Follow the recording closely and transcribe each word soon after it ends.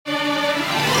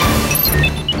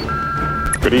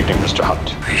Good evening, Mr.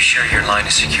 Hunt. Are you sure your line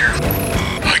is secure?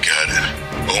 I got it.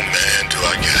 Oh man, do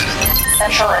I get it.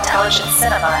 Central Intelligence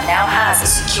Cinema now has a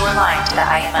secure line to the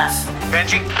IMF.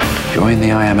 Benji? Join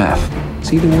the IMF.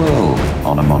 See the world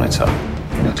on a monitor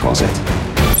in a closet.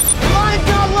 Line's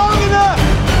not long enough!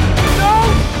 No!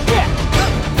 Yeah.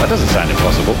 That doesn't sound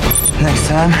impossible.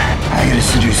 Next time, I gotta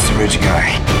seduce the rich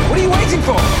guy. What are you waiting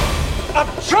for?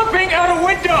 I'm jumping out a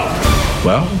window!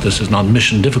 Well, this is not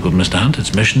mission difficult, Mr. Hunt.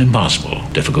 It's mission impossible.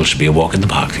 Difficult should be a walk in the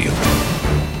park for you.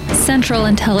 Central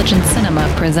Intelligence Cinema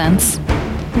presents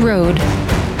Road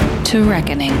to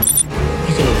Reckoning.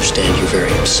 You can understand you're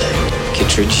very upset.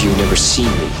 Kittredge, you've never seen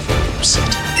me very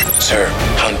upset. Sir,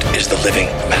 Hunt is the living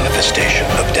manifestation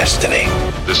of destiny.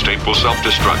 This tape will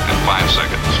self-destruct in 5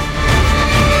 seconds.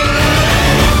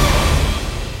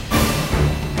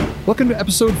 Welcome to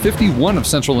episode 51 of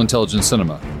Central Intelligence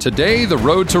Cinema. Today, the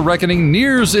road to reckoning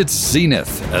nears its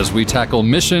zenith as we tackle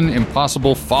Mission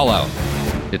Impossible Fallout.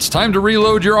 It's time to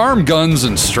reload your arm guns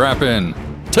and strap in.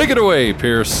 Take it away,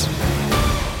 Pierce.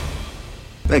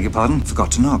 Beg your pardon,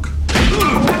 forgot to knock.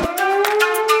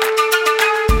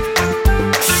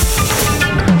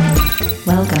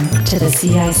 Welcome to the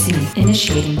CIC,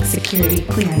 initiating security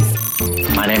clearance.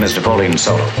 My name is Napoleon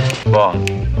Solo. Bond.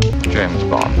 James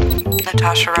Bond.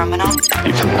 Natasha Romanoff.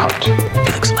 Ethan Hunt.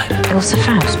 Felix Leiter. Elsa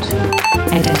Faust.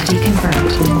 Identity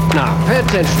confirmed. Now, pay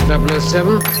attention,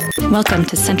 007. Welcome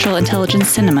to Central Intelligence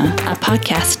Cinema, a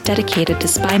podcast dedicated to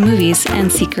spy movies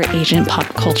and secret agent pop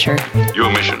culture.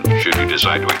 Your mission, should you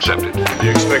decide to accept it. Do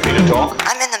you expect me to talk?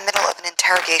 I'm in the middle of an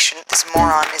interrogation. This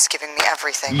moron is giving me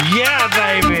everything. Yeah,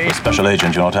 baby! Special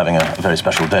agent, you're not having a very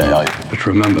special day, are you? But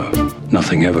remember,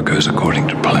 nothing ever goes according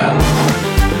to plan.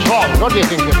 Tom, what do you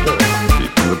think you're doing?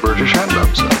 Keeping the British hand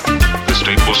up, sir. This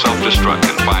tape will self-destruct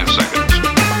in 5 seconds.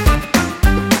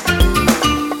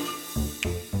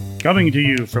 Coming to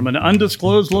you from an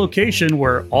undisclosed location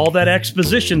where all that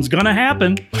exposition's gonna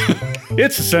happen,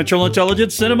 it's the Central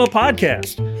Intelligence Cinema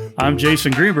Podcast. I'm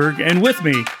Jason Greenberg, and with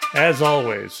me, as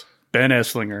always, Ben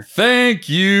Esslinger. Thank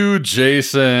you,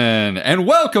 Jason. And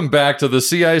welcome back to the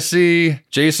CIC.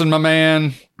 Jason, my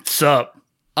man. What's up?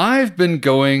 I've been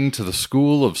going to the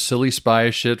School of Silly Spy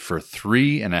Shit for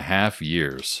 3.5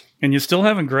 years. And you still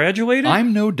haven't graduated?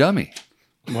 I'm no dummy.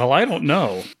 Well, I don't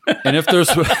know. And if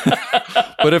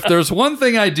there's one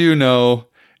thing I do know,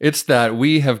 it's that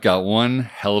we have got one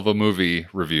hell of a movie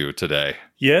review today.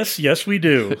 Yes, we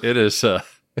do. It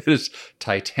is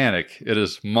titanic. It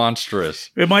is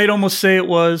monstrous. It might almost say it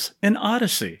was an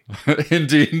odyssey.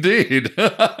 Indeed.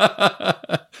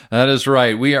 That is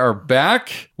right. We are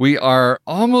back. We are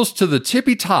almost to the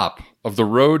tippy top of the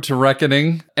road to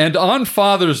reckoning. And on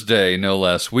Father's Day, no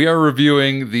less, we are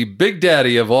reviewing the big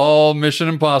daddy of all Mission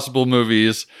Impossible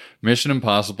movies, Mission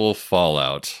Impossible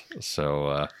Fallout.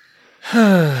 So,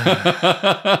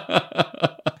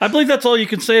 I believe that's all you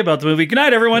can say about the movie. Good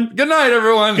night, everyone. Good night,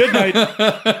 everyone. Good night.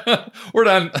 We're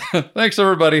done. Thanks,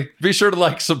 everybody. Be sure to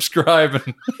like, subscribe,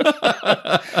 and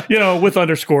with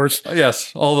underscores.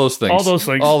 Yes, all those things.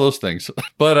 All those things.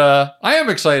 But I am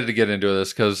excited to get into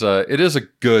this because it is a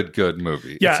good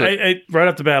movie. Yeah, I right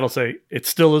off the bat, I'll say it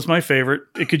still is my favorite.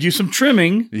 It could use some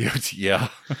trimming. Yeah.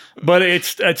 But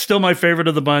it's still my favorite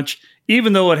of the bunch,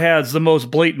 even though it has the most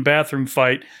blatant bathroom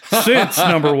fight since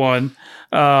number one.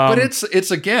 But it's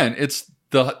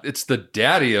the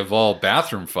daddy of all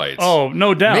bathroom fights. Oh,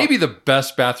 no doubt. Maybe the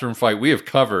best bathroom fight we have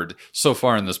covered so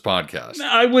far in this podcast.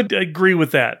 I would agree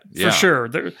with that, for sure.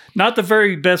 They're not the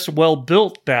very best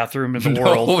well-built bathroom in the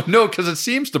world. No, because it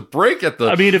seems to break at the...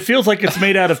 I mean, it feels like it's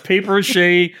made out of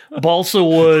paper-mache, balsa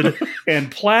wood,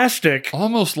 and plastic.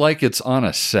 Almost like it's on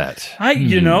a set. But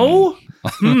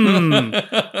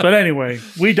anyway,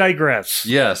 we digress.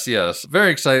 Yes.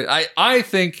 Very excited. I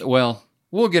think, well...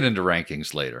 We'll get into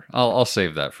rankings later. I'll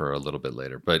save that for a little bit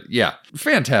later. But yeah,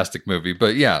 fantastic movie.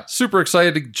 But yeah, super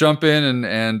excited to jump in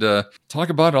and talk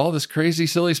about all this crazy,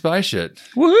 silly spy shit.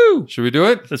 Woohoo! Should we do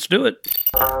it? Let's do it.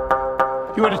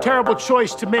 You had a terrible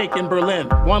choice to make in Berlin.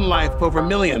 One life over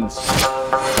millions.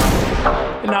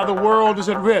 And now the world is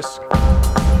at risk.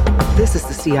 This is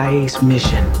the CIA's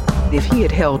mission. If he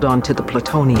had held on to the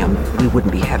plutonium, we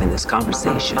wouldn't be having this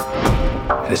conversation.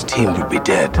 His team would be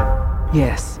dead.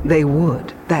 Yes, they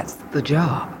would. That's the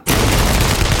job.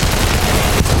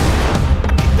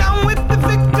 Down with the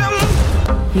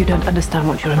victim! You don't understand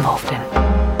what you're involved in.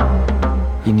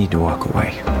 You need to walk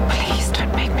away. Please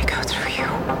don't make me go through you.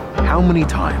 How many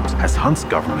times has Hunt's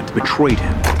government betrayed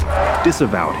him,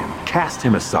 disavowed him, cast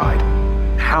him aside?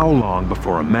 How long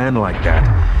before a man like that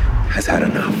has had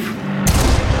enough?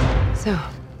 So,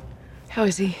 how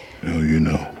is he?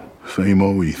 Well, same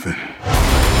old Ethan.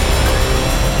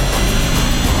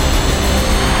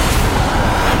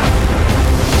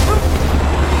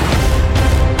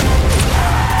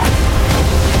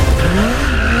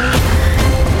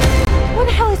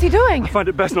 find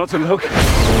it best not to look.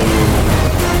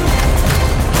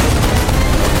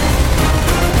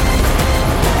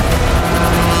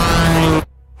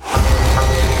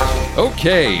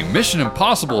 Okay, Mission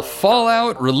Impossible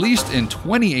Fallout, released in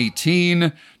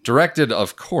 2018, directed,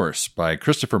 of course, by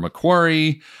Christopher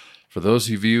McQuarrie. For those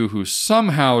of you who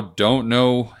somehow don't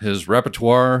know his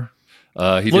repertoire,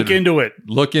 Look into it.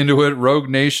 Rogue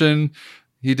Nation.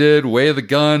 He did Way of the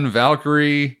Gun,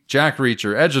 Valkyrie, Jack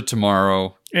Reacher, Edge of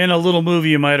Tomorrow. And a little movie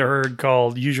you might have heard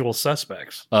called Usual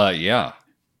Suspects. Yeah.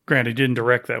 Granted, he didn't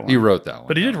direct that one. He wrote that one.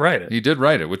 But he did write it. He did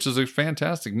write it, which is a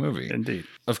fantastic movie. Indeed.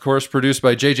 Of course, produced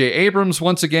by J.J. Abrams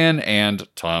once again, and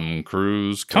Tom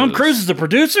Cruise. Tom Cruise is the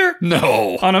producer?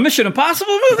 No. On a Mission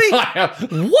Impossible movie?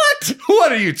 What?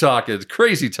 What are you talking? It's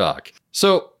crazy talk.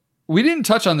 So, we didn't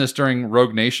touch on this during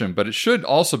Rogue Nation, but it should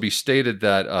also be stated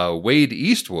that Wade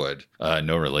Eastwood,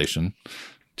 no relation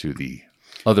to the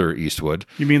other Eastwood.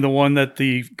 You mean the one that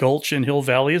the Gulch in Hill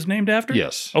Valley is named after?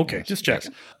 Yes. Okay, yes, just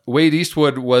checking. Yes. Wade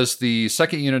Eastwood was the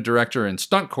second unit director and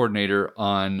stunt coordinator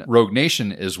on Rogue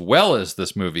Nation as well as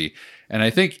this movie. And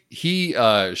I think he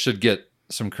should get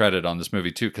some credit on this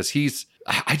movie too, because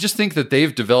I just think that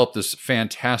they've developed this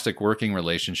fantastic working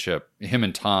relationship, him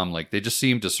and Tom. Like, they just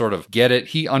seem to sort of get it.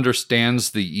 He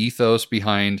understands the ethos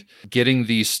behind getting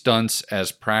these stunts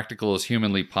as practical as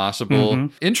humanly possible.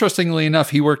 Mm-hmm. Interestingly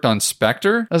enough, he worked on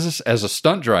Spectre as a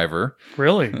stunt driver.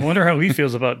 Really? I wonder how he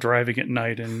feels about driving at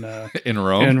night in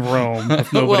Rome. In Rome,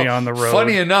 with nobody on the road.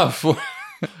 Funny enough,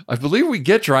 I believe we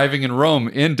get driving in Rome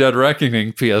in Dead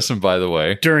Reckoning, P.S. and by the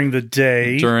way. During the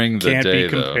day. Can't be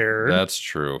compared. Though.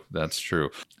 That's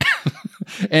true.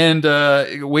 And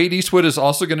Wade Eastwood is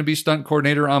also going to be stunt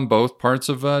coordinator on both parts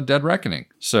of Dead Reckoning.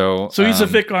 So he's the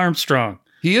Vic Armstrong.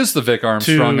 He is the Vic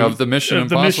Armstrong of the Mission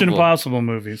Impossible. The Mission Impossible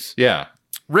movies. Yeah.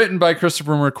 Written by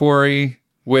Christopher McQuarrie,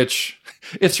 which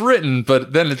it's written, but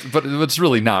it's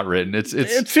really not written.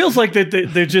 It feels like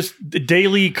they're just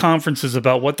daily conferences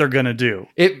about what they're going to do.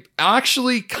 It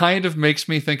actually kind of makes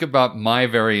me think about my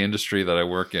very industry that I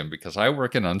work in, because I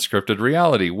work in unscripted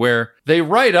reality, where they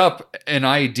write up an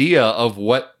idea of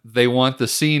what they want the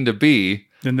scene to be.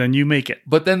 And then you make it.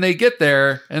 But then they get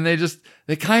there and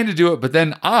they kind of do it. But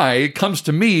then it comes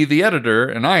to me, the editor,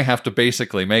 and I have to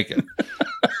basically make it.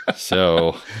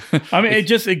 So, I mean,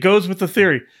 it goes with the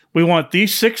theory. We want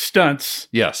these 6 stunts.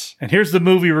 Yes. And here's the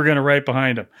movie we're going to write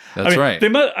behind them. That's right. They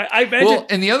must, I imagine. Well,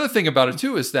 and the other thing about it,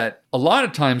 too, is that a lot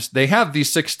of times they have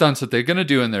these 6 stunts that they're going to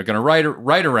do and they're going to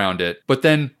write around it. But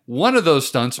then one of those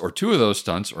stunts or 2 of those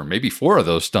stunts or maybe 4 of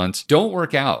those stunts don't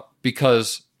work out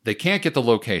because they can't get the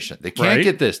location. They can't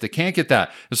get this. They can't get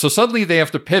that. And so suddenly they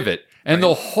have to pivot. And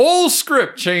the whole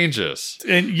script changes.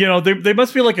 And, they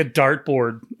must be like a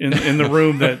dartboard in the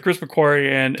room that Chris McQuarrie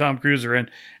and Tom Cruise are in.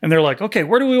 And they're like, okay,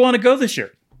 where do we want to go this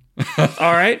year?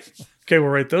 All right. Okay, we'll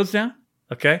write those down.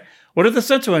 Okay. What are the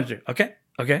stunts we want to do? Okay.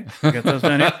 We got those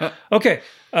down here. Okay.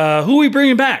 Who are we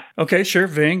bringing back? Okay, sure.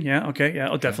 Ving. Yeah. Okay. Yeah.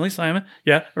 Oh, definitely Simon.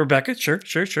 Yeah. Rebecca. Sure.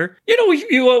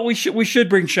 We should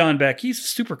bring Sean back. He's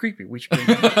super creepy. We should bring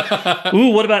him back. Ooh,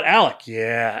 what about Alec?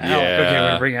 Yeah. Alec. Okay, we're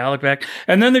going to bring Alec back.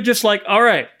 And then they're just like, all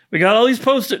right, we got all these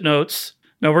Post-it notes.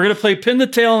 Now we're going to play pin the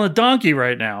tail on the donkey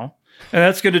right now. And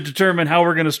that's going to determine how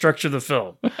we're going to structure the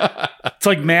film. It's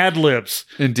like Mad Libs.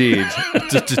 Indeed.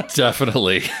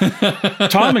 Definitely.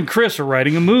 Tom and Chris are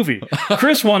writing a movie.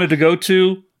 Chris wanted to go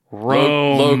to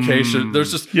Rome. Location.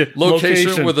 There's just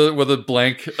location with a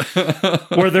blank.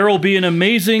 Where there will be an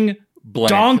amazing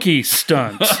donkey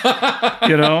stunt.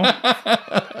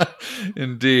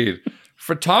 Indeed.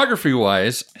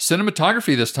 Photography-wise,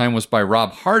 cinematography this time was by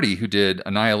Rob Hardy, who did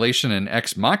Annihilation and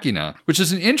Ex Machina, which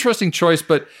is an interesting choice,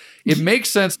 but it makes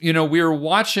sense. We were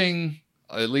watching,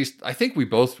 at least I think we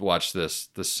both watched the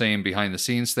same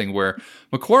behind-the-scenes thing, where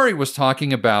McQuarrie was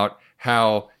talking about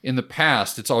how in the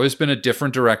past it's always been a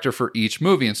different director for each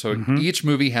movie, and so each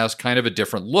movie has kind of a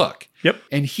different look. Yep.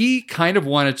 And he kind of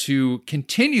wanted to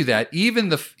continue that, even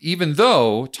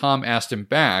though Tom asked him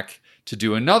back to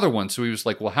do another one. So he was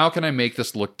like, well, how can I make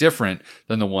this look different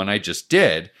than the one I just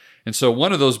did? And so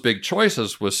one of those big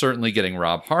choices was certainly getting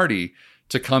Rob Hardy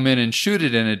to come in and shoot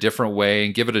it in a different way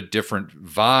and give it a different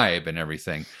vibe and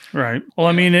everything. Right. Well,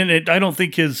 I mean, I don't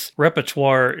think his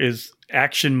repertoire is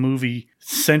action movie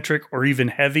centric or even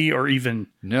heavy or even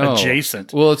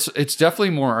adjacent. Well, it's definitely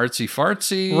more artsy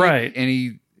fartsy. Right. And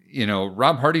he,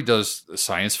 Rob Hardy does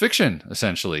science fiction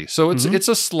essentially. So it's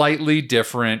a slightly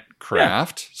different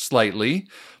craft, slightly,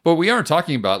 but we aren't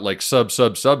talking about like sub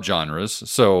genres.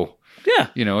 So Yeah.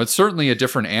 You know, it's certainly a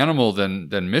different animal than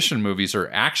mission movies or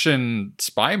action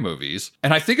spy movies.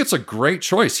 And I think it's a great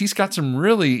choice. He's got some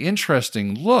really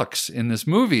interesting looks in this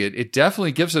movie. It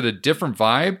definitely gives it a different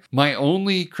vibe. My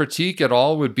only critique at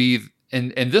all would be,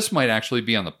 and this might actually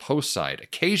be on the post side,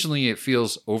 occasionally it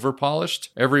feels over-polished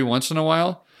every once in a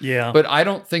while. Yeah. But I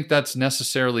don't think that's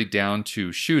necessarily down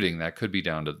to shooting. That could be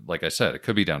down to, like I said, it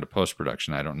could be down to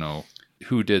post-production. I don't know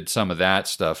who did some of that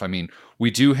stuff. I mean,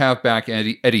 we do have back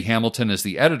Eddie Hamilton as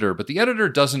the editor, but the editor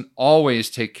doesn't always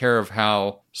take care of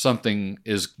how something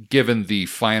is given the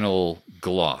final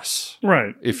gloss,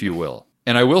 right, if you will.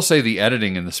 And I will say the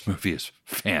editing in this movie is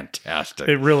fantastic.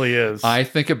 It really is. I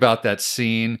think about that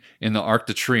scene in the Arc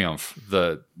de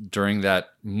Triomphe, during that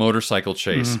motorcycle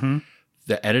chase. Mm-hmm.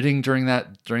 The editing during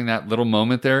that little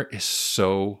moment there is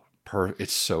so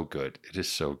it's so good. It is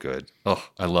so good. Oh,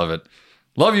 I love it.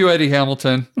 Love you, Eddie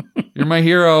Hamilton. You're my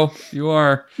hero. You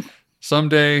are.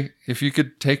 Someday, if you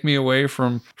could take me away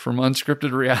from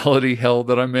unscripted reality hell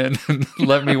that I'm in and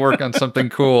let me work on something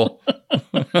cool.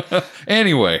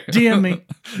 Anyway. DM me.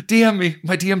 DM me.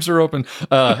 My DMs are open.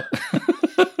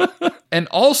 And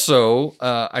also,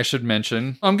 I should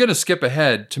mention, I'm going to skip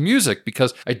ahead to music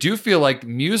because I do feel like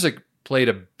music played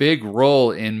a big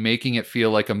role in making it feel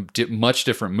like a much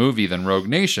different movie than Rogue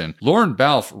Nation. Lauren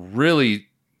Balfe really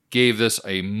gave this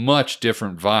a much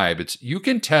different vibe. You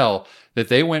can tell that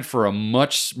they went for a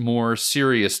much more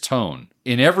serious tone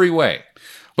in every way,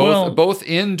 both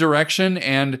in direction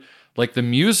and like the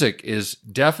music is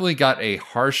definitely got a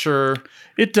harsher.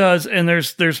 It does, and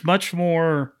there's much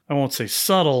more. I won't say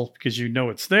subtle because you know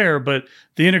it's there, but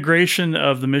the integration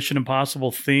of the Mission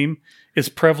Impossible theme is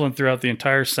prevalent throughout the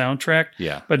entire soundtrack.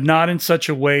 Yeah, but not in such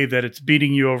a way that it's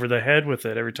beating you over the head with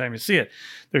it every time you see it.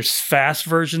 There's fast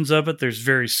versions of it. There's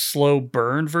very slow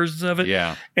burn versions of it.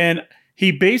 Yeah, and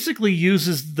he basically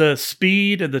uses the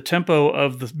speed and the tempo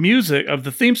of the music of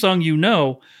the theme song,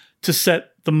 to set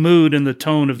the mood and the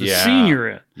tone of the scene you're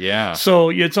in. Yeah. So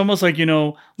it's almost like,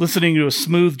 listening to a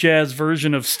smooth jazz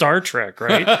version of Star Trek,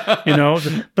 right? Right.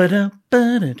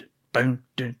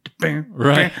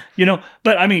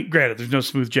 But I mean, granted, there's no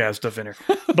smooth jazz stuff in here.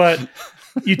 But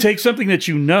you take something that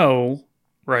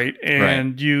right?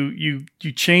 And you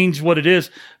change what it is,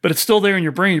 but it's still there in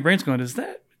your brain. Your brain's going,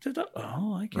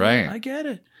 oh, I get it. I get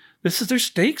it. There's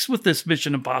stakes with this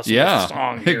Mission Impossible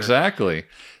song here. Exactly.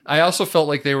 I also felt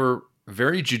like they were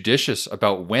very judicious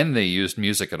about when they used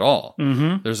music at all.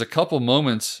 Mm-hmm. There's a couple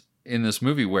moments in this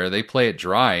movie where they play it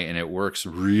dry and it works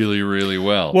really, really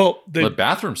well. Well, the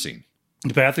bathroom scene.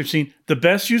 The bathroom scene. The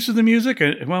best use of the music,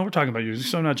 we're talking about music,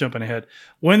 so I'm not jumping ahead.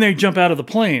 When they jump out of the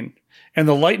plane and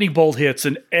the lightning bolt hits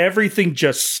and everything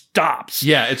just stops.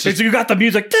 Yeah, it's just, you got the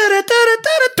music.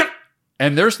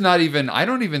 And there's not even, I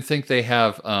don't even think they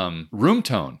have room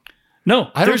tone.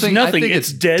 No, there's nothing.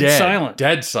 It's dead silent.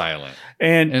 Dead silent.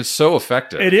 And it's so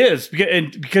effective. It is.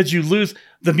 Because you lose,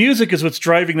 the music is what's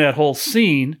driving that whole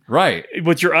scene. Right.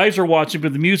 What your eyes are watching,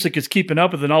 but the music is keeping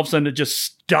up, and then all of a sudden it just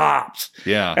stops.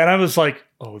 Yeah. And I was like,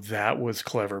 oh, that was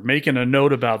clever. Making a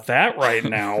note about that right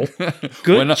now.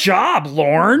 Good job,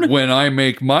 Lorne. When I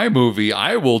make my movie,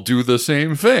 I will do the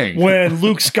same thing. When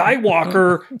Luke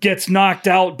Skywalker gets knocked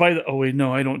out by oh, wait,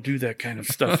 no, I don't do that kind of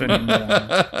stuff anymore.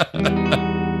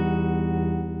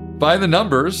 By the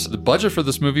numbers, the budget for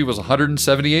this movie was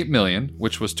 $178 million,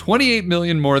 which was $28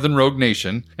 million more than Rogue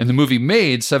Nation, and the movie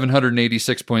made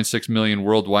 $786.6 million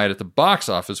worldwide at the box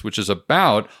office, which is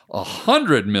about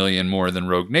 $100 million more than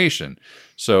Rogue Nation.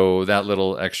 So that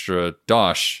little extra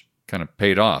dosh kind of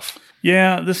paid off.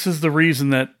 Yeah, this is the reason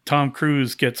that Tom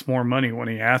Cruise gets more money when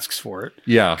he asks for it.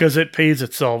 Yeah. Because it pays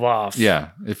itself off. Yeah.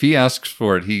 If he asks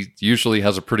for it, he usually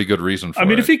has a pretty good reason for it. I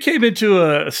mean, if he came into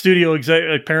a studio exec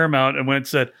like Paramount and went and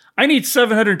said, I need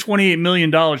 $728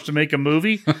 million to make a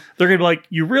movie, they're going to be like,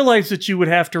 you realize that you would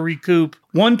have to recoup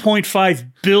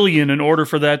 $1.5 billion in order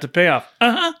for that to pay off.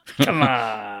 Uh-huh. Come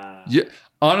on. Yeah.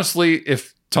 Honestly,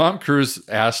 if Tom Cruise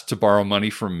asked to borrow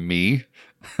money from me,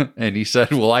 and he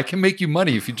said, well, I can make you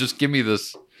money if you just give me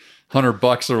this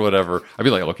 $100 or whatever, I'd be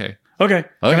like, okay.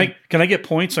 Can I get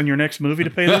points on your next movie to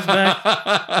pay this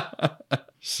back?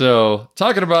 So,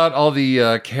 talking about all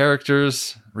the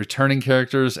characters, returning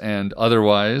characters, and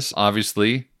otherwise,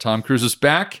 obviously, Tom Cruise is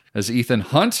back as Ethan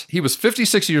Hunt. He was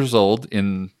 56 years old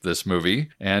in this movie,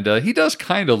 and he does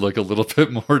kind of look a little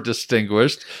bit more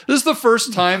distinguished. This is the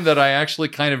first time that I actually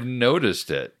kind of noticed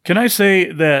it. Can I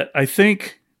say that I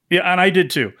think... Yeah, and I did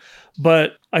too.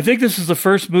 But I think this is the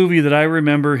first movie that I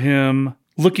remember him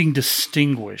looking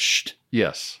distinguished.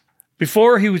 Yes.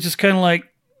 Before, he was just kind of like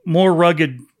more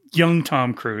rugged young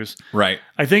Tom Cruise. Right.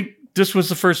 I think this was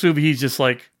the first movie he's just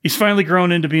like, he's finally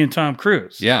grown into being Tom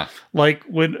Cruise. Yeah. Like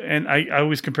and I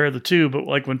always compare the two, but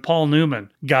like when Paul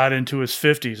Newman got into his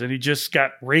 50s and he just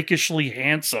got rakishly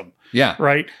handsome. Yeah.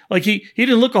 Right? Like he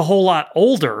didn't look a whole lot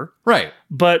older. Right.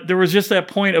 But there was just that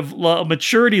point of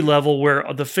maturity level where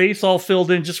the face all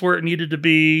filled in just where it needed to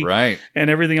be. Right. And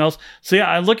everything else. So yeah,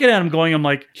 I'm looking at him going, I'm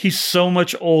like, he's so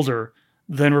much older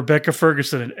than Rebecca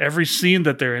Ferguson in every scene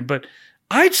that they're in. But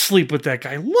I'd sleep with that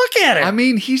guy. Look at him. I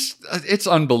mean, it's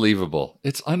unbelievable.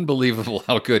 It's unbelievable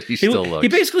how good he still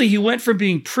looks. He went from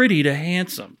being pretty to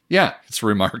handsome. Yeah, it's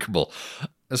remarkable.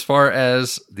 As far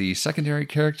as the secondary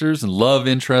characters and love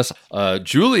interests,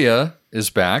 Julia is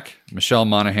back. Michelle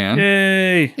Monaghan.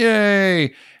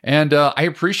 Yay. And I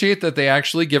appreciate that they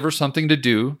actually give her something to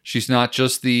do. She's not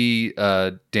just the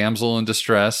damsel in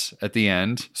distress at the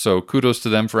end. So kudos to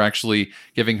them for actually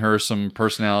giving her some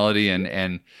personality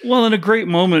and well, and a great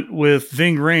moment with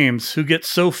Ving Rhames, who gets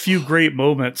so few great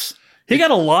moments. He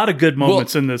got a lot of good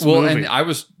moments in this movie. Well, and I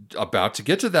was about to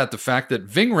get to that. The fact that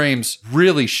Ving Rhames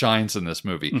really shines in this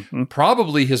movie. Mm-hmm.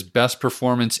 Probably his best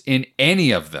performance in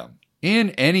any of them.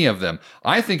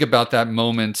 I think about that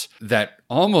moment, that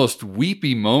almost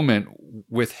weepy moment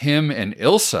with him and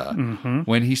Ilsa,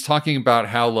 when he's talking about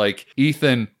how, like,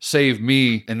 Ethan saved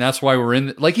me and that's why we're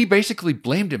in. Like, he basically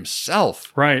blamed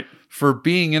himself. Right. For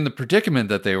being in the predicament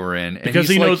that they were in. Because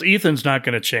he knows Ethan's not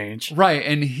going to change. Right.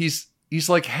 And he's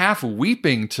like half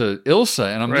weeping to Ilsa.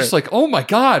 And I'm just like, oh my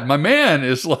God, my man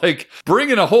is like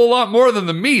bringing a whole lot more than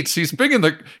the meats. He's bringing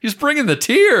the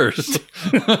tears.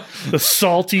 The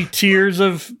salty tears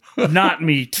of not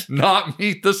meat. Not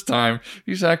meat this time.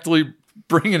 He's actually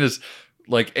bringing his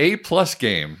like A+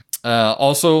 game.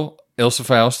 Also, Ilsa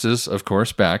Faust is, of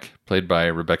course, back, played by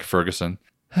Rebecca Ferguson.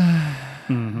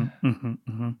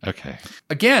 Okay.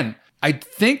 Again, I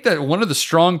think that one of the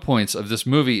strong points of this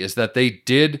movie is that they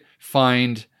did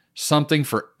find something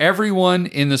for everyone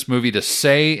in this movie to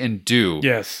say and do.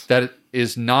 Yes. That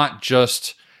is not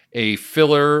just a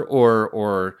filler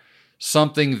or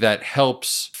something that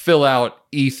helps fill out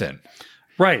Ethan.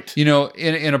 Right. You know,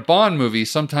 in a Bond movie,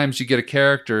 sometimes you get a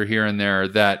character here and there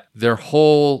that their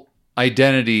whole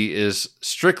identity is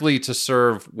strictly to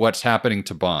serve what's happening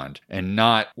to Bond and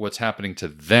not what's happening to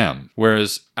them.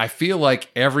 Whereas I feel like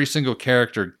every single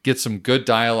character gets some good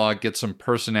dialogue, gets some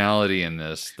personality in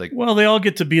this. Like, well, they all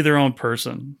get to be their own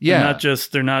person. Yeah.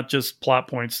 They're not just plot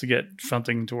points to get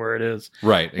something to where it is.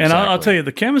 Right. Exactly. And I'll tell you,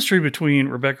 the chemistry between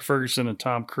Rebecca Ferguson and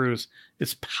Tom Cruise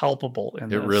is palpable in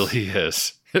this. It really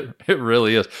is. It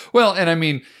really is. Well, and I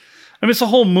mean, it's a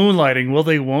whole moonlighting, will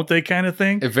they, won't they kind of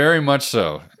thing. Very much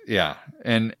so. Yeah.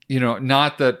 And, you know,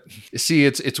 not that, see,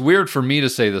 it's weird for me to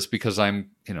say this because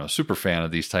I'm, you know, a super fan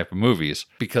of these type of movies,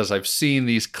 because I've seen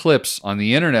these clips on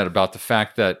the internet about the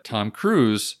fact that Tom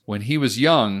Cruise, when he was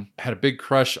young, had a big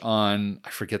crush on, I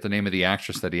forget the name of the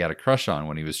actress that he had a crush on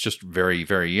when he was just very,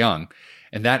 very young.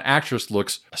 And that actress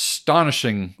looks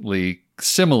astonishingly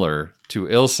similar to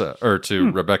Ilsa or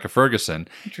to Rebecca Ferguson.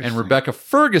 And Rebecca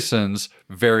Ferguson's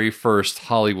very first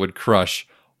Hollywood crush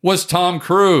was Tom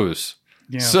Cruise.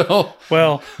 Yeah. So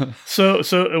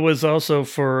it was also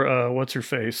for what's her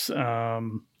face,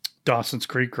 Dawson's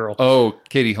Creek girl. Oh,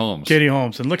 Katie Holmes.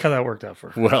 And look how that worked out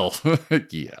for her. Well,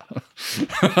 yeah,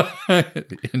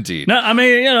 indeed. No, I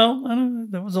mean, you know, I don't know,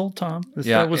 that was old Tom.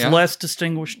 That was less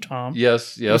distinguished Tom.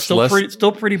 Yes,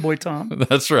 still pretty boy Tom.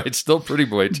 That's right, still pretty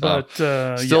boy Tom.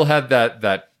 But still had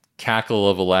that cackle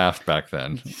of a laugh back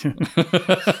then.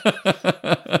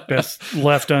 Best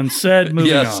left unsaid.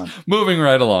 Moving on. Moving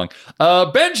right along.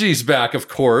 Benji's back, of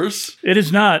course. It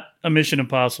is not a Mission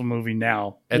Impossible movie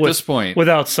now. At this point.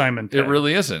 Without Simon Pegg. It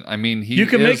really isn't. I mean, you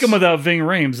can make him without Ving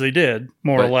Rhames. They did,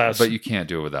 more or less. But you can't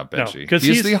do it without Benji. No, because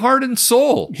he's the heart and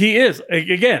soul. He is.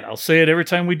 Again, I'll say it every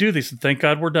time we do this, and thank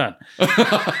God we're done.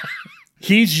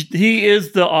 He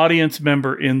is the audience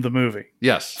member in the movie.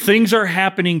 Yes. Things are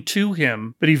happening to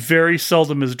him, but he very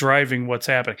seldom is driving what's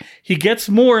happening. He gets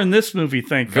more in this movie,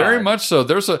 thank God. Very much so.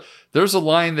 There's a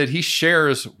line that he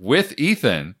shares with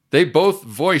Ethan. They both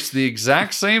voice the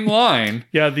exact same line.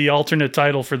 Yeah, the alternate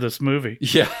title for this movie.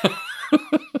 Yeah.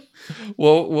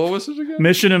 Well, what was it again?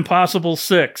 Mission Impossible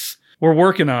 6. We're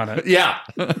working on it. Yeah.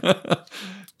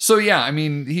 So yeah, I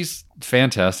mean, he's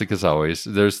fantastic as always.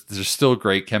 There's still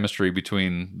great chemistry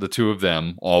between the two of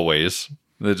them always.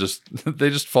 They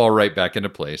just fall right back into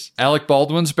place. Alec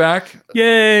Baldwin's back.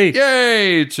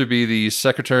 Yay! To be the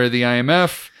secretary of the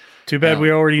IMF. Too bad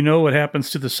we already know what happens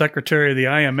to the secretary of the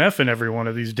IMF in every one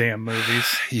of these damn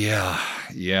movies. Yeah.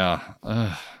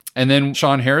 And then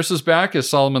Sean Harris is back as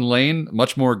Solomon Lane,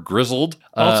 much more grizzled.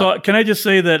 Also, can I just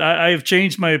say that I have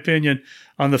changed my opinion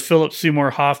on the Philip Seymour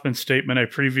Hoffman statement I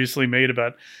previously made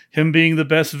about him being the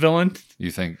best villain.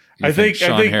 I think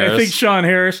Sean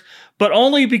Harris, but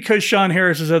only because Sean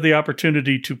Harris has had the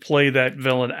opportunity to play that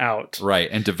villain out. Right,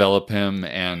 and develop him.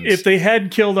 And if they hadn't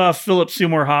killed off Philip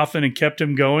Seymour Hoffman and kept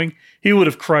him going, he would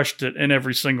have crushed it in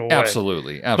every single way.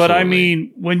 Absolutely. But I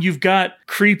mean, when you've got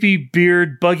creepy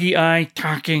beard, buggy eye,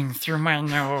 talking through my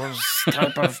nose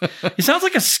type of... He sounds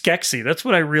like a Skeksis. That's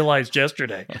what I realized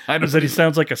yesterday. Was that he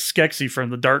sounds like a Skeksis from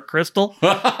the Dark Crystal.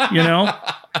 You know?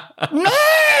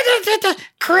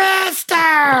 Crystal!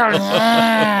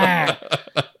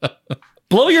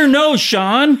 Blow your nose,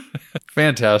 Sean.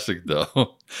 Fantastic,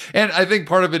 though. And I think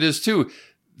part of it is, too,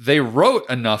 they wrote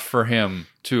enough for him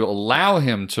to allow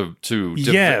him to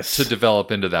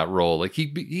develop into that role. Like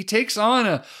he takes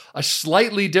on a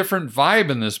slightly different vibe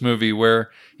in this movie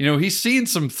where, you know, he's seen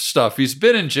some stuff. He's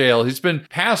been in jail. He's been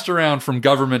passed around from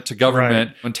government to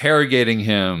government, interrogating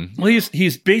him. Well,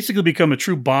 he's basically become a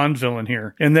true Bond villain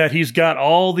here in that he's got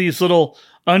all these little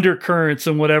undercurrents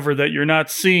and whatever that you're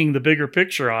not seeing the bigger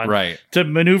picture on, right? To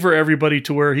maneuver everybody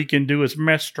to where he can do his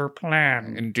master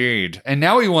plan. Indeed. And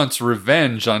now he wants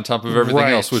revenge on top of everything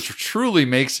else, which truly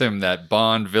makes him that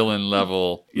Bond villain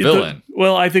level villain.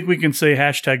 Well, I think we can say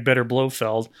hashtag better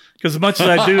Blofeld, because as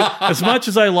much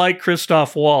as I like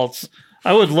Christoph Waltz,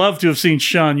 I would love to have seen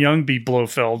Sean Young be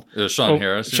Blofeld. Sean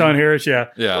Harris. Sean Harris, yeah.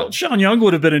 Well, Sean Young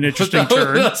would have been an interesting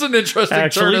turn. That's an interesting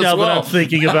turn as now well. that I'm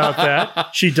thinking about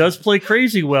that. She does play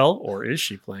crazy well, or is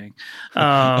she playing?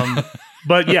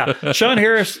 But yeah, Sean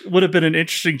Harris would have been an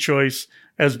interesting choice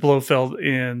as Blofeld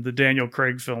in the Daniel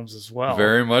Craig films as well.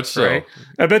 Very much so. Right?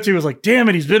 I bet he was like, damn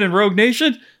it, he's been in Rogue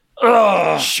Nation?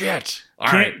 Oh, shit.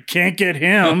 Can't get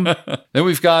him. Then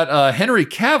we've got Henry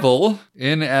Cavill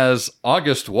in as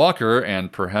August Walker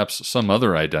and perhaps some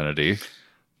other identity.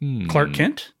 Clark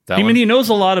Kent? He knows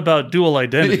a lot about dual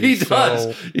identity.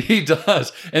 He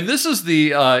does. And this is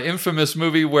the infamous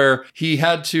movie where he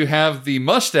had to have the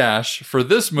mustache for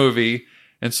this movie,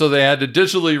 and so they had to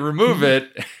digitally remove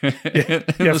it.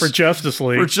 For Justice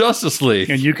League. For Justice League.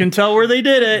 And you can tell where they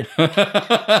did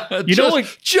it.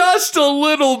 Just a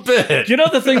little bit. You know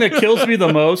the thing that kills me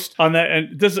the most on that,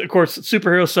 and this is, of course,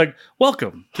 superhero seg.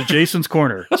 Welcome to Jason's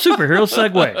Corner. Superhero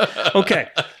segue. Okay,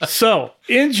 so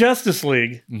in Justice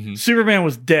League, Superman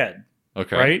was dead.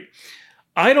 Okay. Right?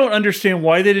 I don't understand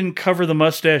why they didn't cover the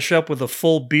mustache up with a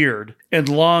full beard and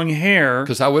long hair.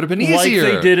 Because that would have been easier.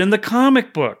 Like they did in the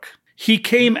comic book. He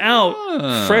came out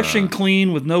fresh and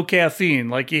clean with no caffeine,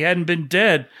 like he hadn't been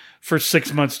dead for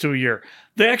 6 months to a year.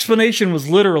 The explanation was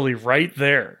literally right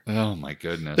there. Oh my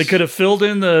goodness! They could have filled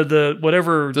in the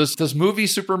whatever. Does movie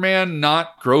Superman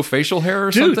not grow facial hair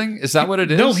or something? Is that what it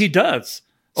is? No, he does.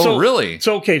 Oh, really?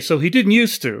 So he didn't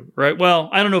used to, right? Well,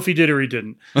 I don't know if he did or he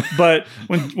didn't. But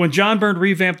when John Byrne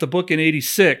revamped the book in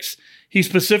 '86, he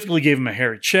specifically gave him a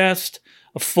hairy chest,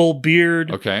 a full beard.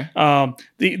 Okay.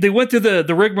 They went through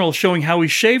the rigmarole showing how he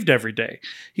shaved every day.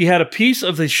 He had a piece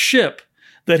of the ship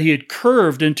that he had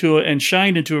curved into and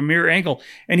shined into a mirror angle,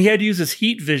 and he had to use his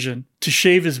heat vision to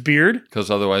shave his beard.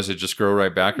 Because otherwise it'd just grow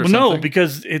right back or something? No,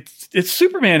 because it's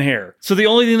Superman hair. So the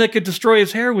only thing that could destroy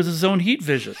his hair was his own heat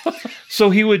vision. So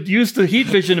he would use the heat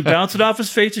vision and bounce it off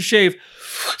his face to shave,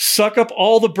 suck up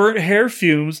all the burnt hair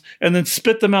fumes, and then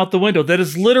spit them out the window. That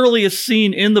is literally a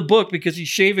scene in the book because he's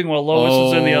shaving while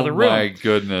Lois is in the other room. Oh, my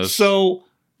goodness. So,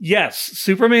 yes,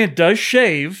 Superman does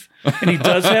shave, and he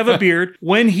does have a beard.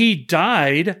 When he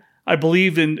died, I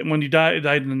believe when he died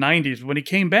in the 90s, when he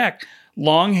came back,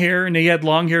 long hair, and he had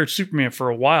long-haired Superman for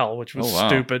a while, which was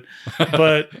stupid.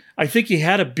 But I think he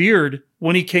had a beard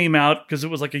when he came out because it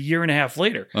was like a year and a half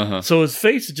later. So his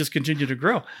face had just continued to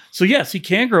grow. So yes, he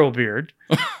can grow a beard.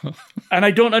 And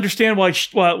I don't understand why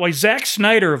Zack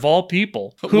Snyder, of all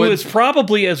people, who is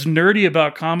probably as nerdy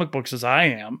about comic books as I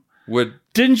am,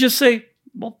 didn't just say,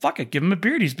 well, fuck it, give him a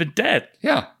beard. He's been dead.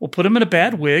 Yeah. We'll put him in a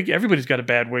bad wig. Everybody's got a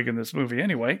bad wig in this movie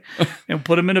anyway. And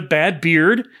put him in a bad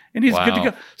beard, and he's good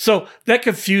to go. So that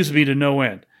confused me to no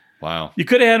end. Wow. You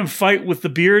could have had him fight with the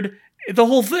beard, the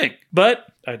whole thing. But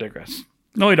I digress.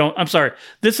 No, I don't. I'm sorry.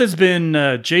 This has been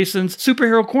Jason's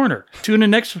Superhero Corner. Tune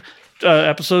in next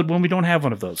episode when we don't have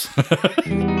one of those.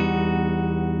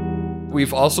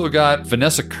 We've also got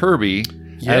Vanessa Kirby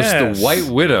as the White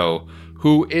Widow,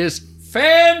 who is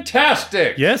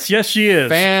fantastic. Yes, she is.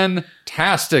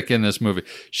 Fantastic in this movie.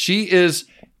 She is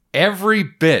every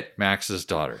bit Max's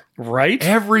daughter. Right?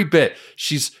 Every bit.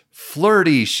 She's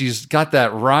flirty. She's got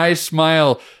that wry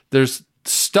smile. There's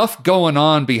stuff going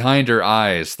on behind her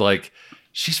eyes. Like,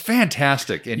 She's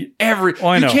fantastic in every.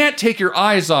 You can't take your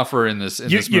eyes off her in this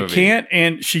movie. You can't,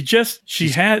 and she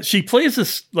plays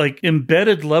this like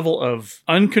embedded level of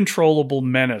uncontrollable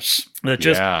menace that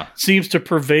just seems to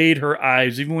pervade her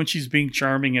eyes, even when she's being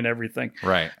charming and everything.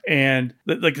 Right. And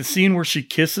like the scene where she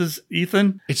kisses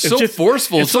Ethan, it's so just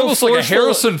forceful. It's so almost forceful. Like a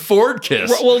Harrison Ford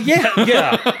kiss. Well,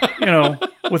 yeah.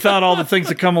 Without all the things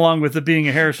that come along with it being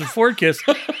a Harrison Ford kiss,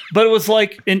 but it was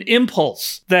like an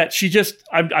impulse that she just,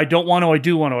 I don't want to, I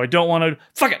do want to, I don't want to,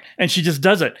 fuck it, and she just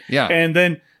does it. Yeah. And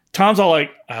then Tom's all like,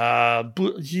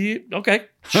 okay,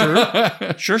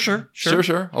 sure.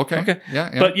 Okay.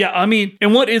 Yeah. But yeah, I mean,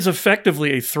 and what is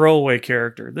effectively a throwaway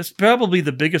character? This is probably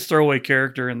the biggest throwaway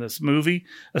character in this movie,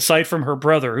 aside from her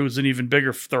brother, who's an even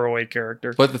bigger throwaway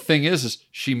character. But the thing is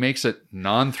she makes it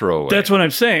non-throwaway. That's what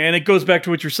I'm saying. And it goes back to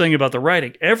what you're saying about the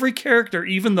writing. Every character,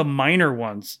 even the minor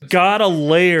ones, got a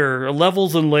layer,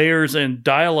 levels and layers and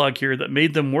dialogue here that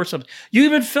made them more something. You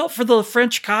even felt for the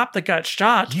French cop that got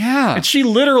shot. Yeah. And she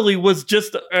literally was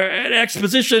just an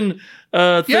exposition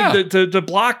thing to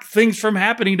block things from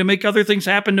happening, to make other things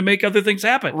happen,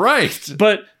 Right.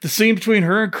 But the scene between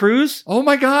her and Cruz, oh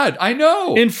my God, I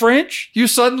know. In French, you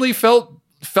suddenly felt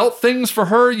things for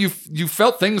her. You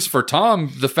felt things for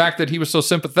Tom. The fact that he was so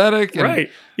sympathetic. Right.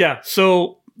 Yeah.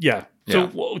 So yeah.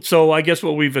 So I guess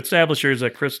what we've established here is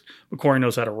that Chris McQuarrie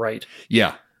knows how to write.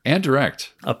 Yeah. And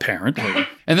direct. Apparently.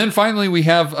 And then finally, we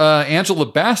have Angela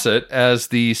Bassett as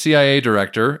the CIA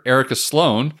director, Erica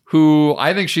Sloan, who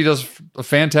I think she does a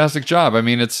fantastic job. I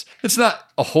mean, it's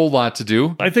not a whole lot to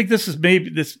do. I think this may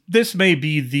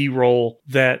be the role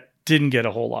that didn't get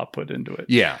a whole lot put into it.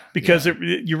 Yeah. Because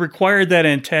you required that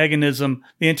antagonism.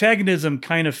 The antagonism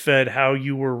kind of fed how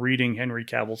you were reading Henry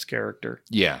Cavill's character.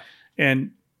 Yeah.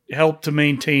 And helped to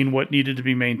maintain what needed to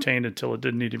be maintained until it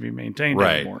didn't need to be maintained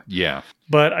anymore. Yeah.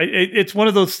 But it's one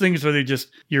of those things where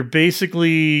you're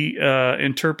basically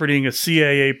interpreting a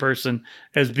CIA person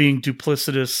as being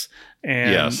duplicitous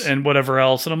and whatever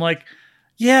else. And I'm like,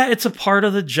 yeah, it's a part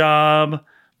of the job.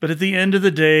 But at the end of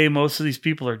the day, most of these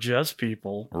people are just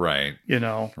people. Right.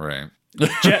 Right.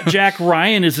 Jack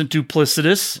Ryan isn't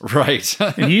duplicitous. Right.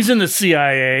 And he's in the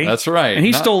CIA. That's right. And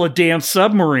he stole a damn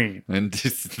submarine. And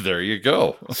there you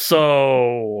go.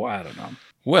 So, I don't know.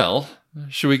 Well,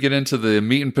 should we get into the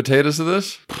meat and potatoes of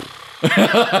this?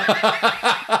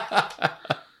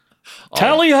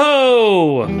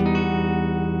 Tally-ho!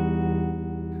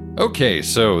 Okay,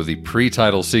 so the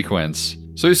pre-title sequence.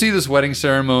 So you see this wedding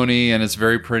ceremony, and it's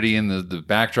very pretty, and the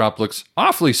backdrop looks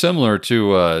awfully similar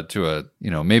to a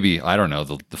maybe, I don't know,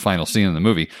 the final scene in the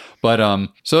movie. But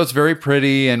so it's very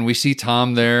pretty, and we see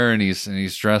Tom there, and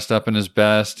he's dressed up in his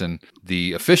best, and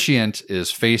the officiant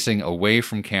is facing away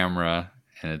from camera,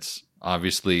 and it's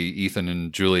obviously Ethan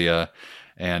and Julia.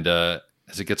 And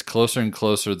as it gets closer and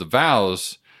closer, the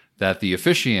vows that the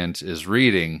officiant is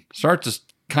reading start to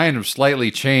kind of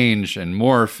slightly change and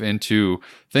morph into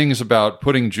things about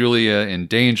putting Julia in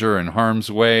danger and harm's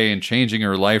way and changing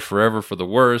her life forever for the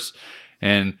worse.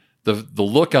 And the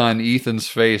look on Ethan's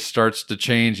face starts to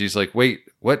change. He's like, wait,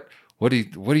 what are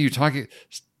you talking?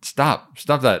 Stop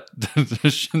that.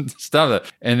 Stop that.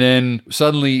 And then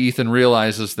suddenly Ethan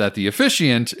realizes that the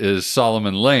officiant is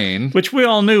Solomon Lane. Which we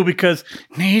all knew because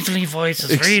nasally voice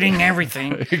is reading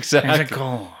everything. Exactly. As it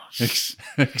goes.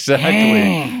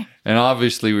 Exactly. And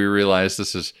obviously we realize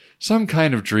this is some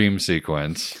kind of dream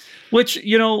sequence. Which,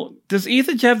 does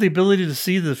Ethan have the ability to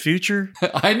see the future?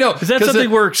 I know. Is that something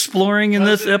we're exploring in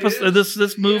this episode,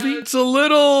 this movie? It's a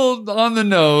little on the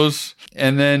nose.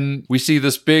 And then we see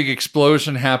this big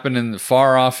explosion happen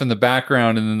far off in the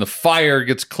background, and then the fire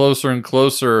gets closer and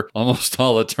closer, almost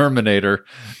all a Terminator.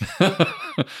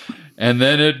 And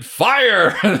then it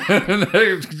fire, and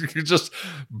it just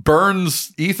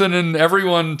burns Ethan and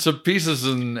everyone to pieces,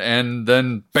 and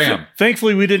then bam.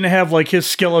 Thankfully, we didn't have like his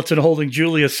skeleton holding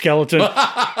Julia's skeleton,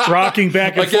 rocking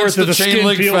back and forth with the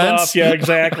skin peeled off. Yeah,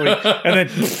 exactly. And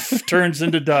then turns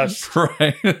into dust.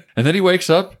 Right. And then he wakes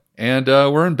up. And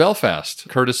we're in Belfast,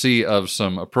 courtesy of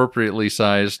some appropriately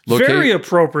sized location. Very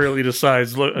appropriately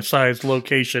sized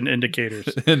location indicators.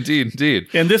 Indeed.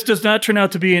 And this does not turn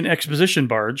out to be an exposition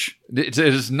barge. It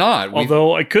is not.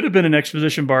 Although it could have been an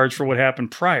exposition barge for what happened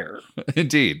prior.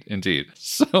 Indeed.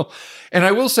 So, and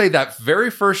I will say that very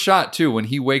first shot, too, when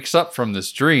he wakes up from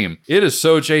this dream, it is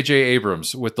so J.J.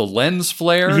 Abrams with the lens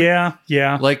flare.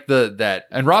 Yeah. Like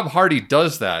and Rob Hardy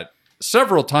does that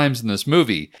several times in this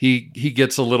movie, he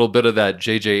gets a little bit of that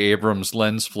J.J. Abrams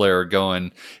lens flare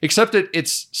going, except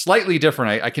it's slightly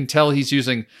different. I can tell he's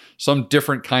using some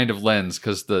different kind of lens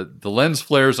because the lens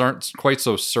flares aren't quite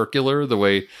so circular the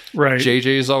way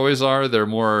JJ's always are. They're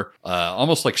more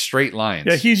almost like straight lines.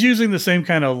 Yeah, he's using the same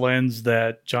kind of lens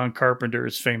that John Carpenter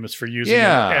is famous for using in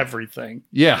everything.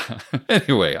 Yeah.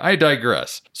 Anyway, I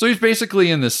digress. So he's basically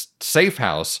in this safe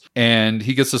house and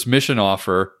he gets this mission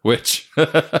offer, which,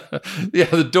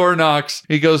 the door knocks.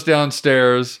 He goes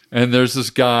downstairs and there's this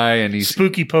guy and he's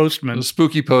spooky postman.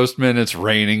 It's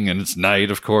raining and it's night,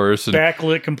 of course. And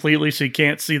backlit completely so you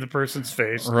can't see the person's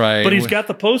face. Right. But he's got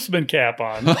the postman cap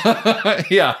on.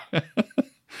 Yeah.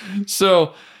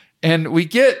 So, and we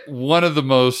get one of the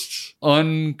most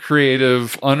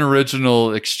uncreative,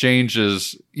 unoriginal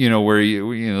exchanges, where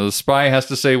the spy has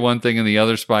to say one thing and the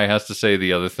other spy has to say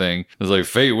the other thing. It's like,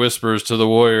 fate whispers to the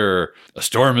warrior, a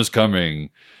storm is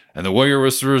coming. And the warrior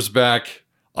whispers back,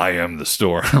 I am the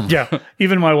storm. Yeah.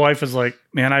 Even my wife is like,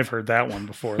 man, I've heard that one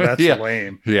before. That's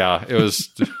lame. Yeah. It was...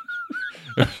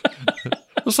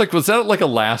 It was like, was that like a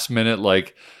last minute,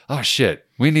 like, oh shit,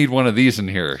 we need one of these in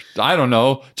here? I don't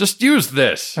know. Just use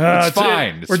this. It's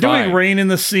fine. We're doing rain in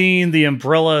the scene. The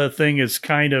umbrella thing is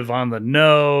kind of on the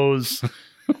nose.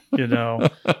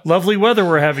 Lovely weather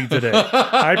we're having today.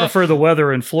 I prefer the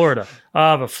weather in Florida.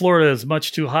 But Florida is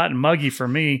much too hot and muggy for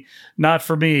me. Not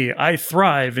for me. I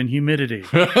thrive in humidity.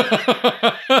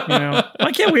 Why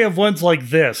can't we have ones like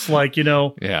this? Like,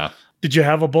 Yeah. Did you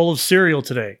have a bowl of cereal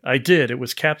today? I did. It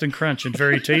was Captain Crunch and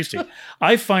very tasty.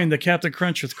 I find the Captain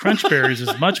Crunch with Crunch Berries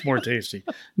is much more tasty.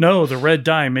 No, the red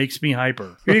dye makes me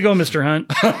hyper. Here you go, Mr. Hunt.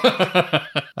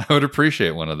 I would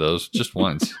appreciate one of those just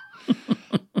once.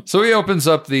 So he opens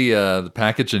up the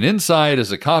package, and inside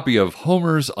is a copy of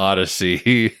Homer's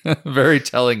Odyssey. Very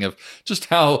telling of just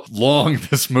how long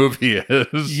this movie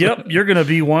is. Yep, you're going to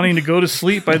be wanting to go to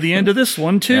sleep by the end of this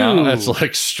one, too. Yeah, it's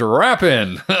like strap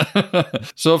in.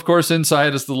 So, of course,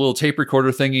 inside is the little tape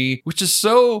recorder thingy, which is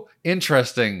so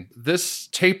interesting. This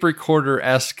tape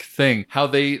recorder-esque thing, how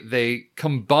they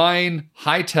combine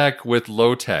high-tech with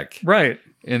low-tech. Right.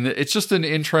 And it's just an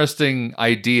interesting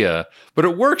idea, but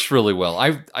it works really well.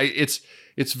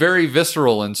 It's very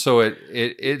visceral, and so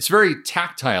it's very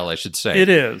tactile, I should say. It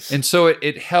is. And so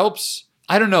it helps.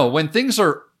 I don't know, when things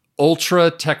are ultra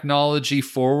technology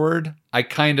forward, I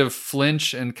kind of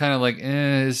flinch and kind of like,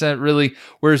 is that really?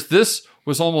 Whereas this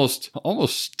was almost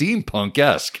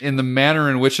steampunk-esque in the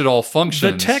manner in which it all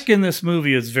functions. The tech in this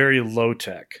movie is very low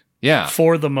tech. Yeah.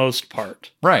 For the most part.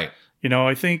 Right.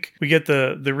 I think we get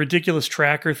the ridiculous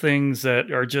tracker things that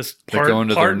are just part, that go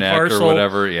into their neck or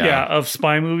whatever. Yeah. Of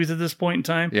spy movies at this point in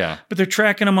time. Yeah. But they're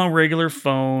tracking them on regular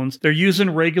phones. They're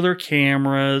using regular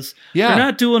cameras. Yeah. They're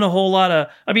not doing a whole lot of,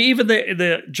 even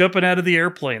the jumping out of the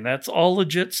airplane. That's all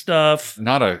legit stuff.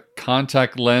 Not a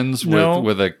contact lens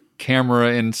with a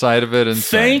camera inside of it. And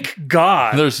thank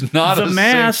God. There's not the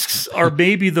masks are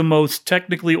maybe the most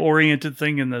technically oriented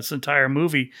thing in this entire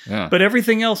movie. Yeah. But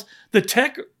everything else, the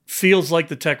tech feels like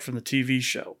the tech from the TV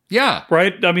show. Yeah.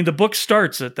 Right? The book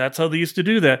starts it. That's how they used to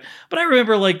do that. But I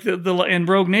remember like the in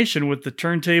Rogue Nation with the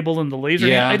turntable and the laser.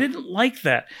 Yeah. I didn't like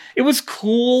that. It was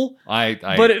cool.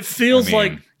 But it feels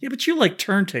like, yeah, but you like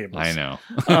turntables. I know.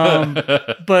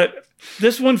 But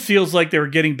this one feels like they were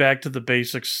getting back to the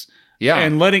basics. Yeah.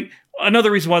 And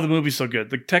another reason why the movie's so good.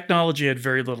 The technology had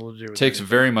very little to do with it. Takes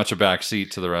very much a back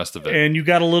seat to the rest of it. And you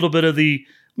got a little bit of the,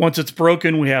 once it's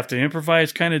broken, we have to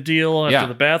improvise kind of deal after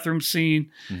the bathroom scene.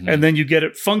 Mm-hmm. And then you get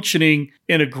it functioning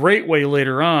in a great way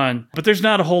later on. But there's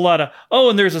not a whole lot of,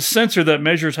 and there's a sensor that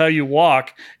measures how you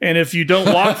walk. And if you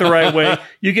don't walk the right way,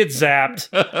 you get zapped.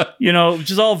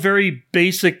 Which is all very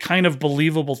basic, kind of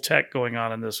believable tech going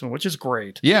on in this one, which is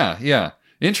great. Yeah, yeah.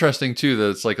 Interesting too that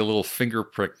it's like a little finger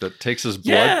prick that takes his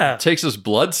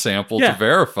blood sample to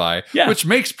verify, which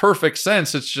makes perfect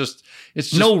sense. It's just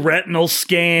no retinal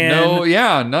scan.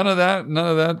 None of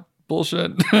that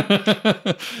bullshit.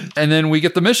 And then we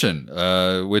get the mission,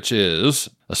 which is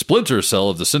a splinter cell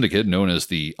of the syndicate known as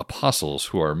the Apostles,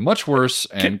 who are much worse.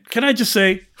 And can I just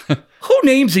say, who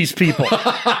names these people?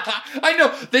 I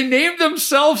know they named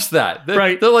themselves that.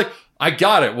 Right? They're like, I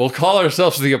got it. We'll call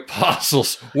ourselves the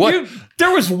Apostles. What? There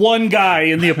was one guy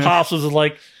in the Apostles who's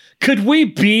like, could we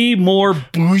be more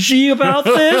bougie about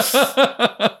this?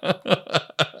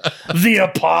 The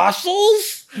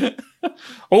Apostles?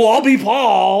 I'll be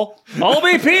Paul. I'll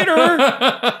be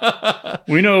Peter.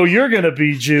 We know you're going to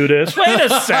be Judas. Wait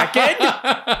a second.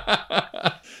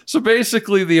 So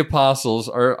basically, the Apostles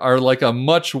are like a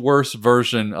much worse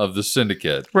version of the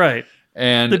Syndicate. Right.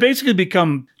 And they basically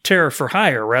become terror for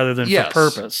hire rather than for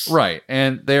purpose. Right.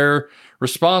 And they're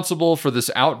responsible for this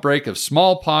outbreak of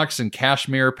smallpox in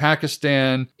Kashmir,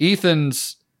 Pakistan.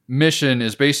 Ethan's mission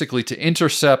is basically to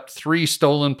intercept 3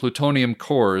 stolen plutonium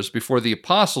cores before the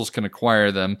apostles can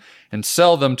acquire them and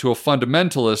sell them to a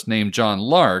fundamentalist named John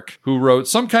Lark, who wrote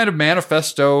some kind of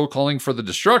manifesto calling for the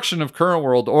destruction of current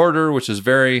world order, which is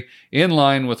very in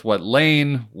line with what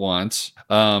Lane wants.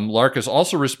 Lark is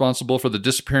also responsible for the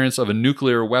disappearance of a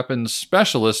nuclear weapons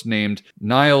specialist named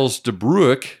Niles de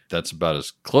Bruck. That's about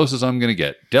as close as I'm going to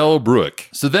get. Del Bruck.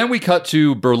 So then we cut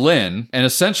to Berlin, and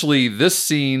essentially this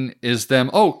scene is them.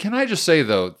 Oh, can I just say,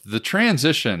 though, the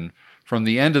transition from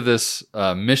the end of this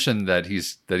mission that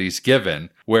he's given,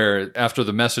 where after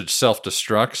the message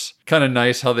self-destructs, kind of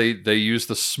nice how they use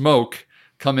the smoke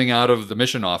coming out of the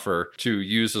mission offer to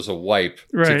use as a wipe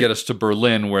to get us to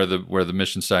Berlin, where the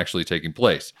mission's actually taking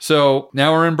place. So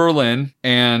now we're in Berlin,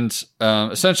 and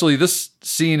essentially this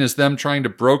scene is them trying to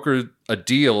broker a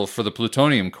deal for the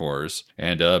plutonium cores,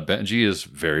 and Benji is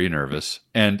very nervous.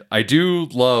 And I do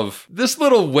love this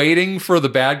little waiting for the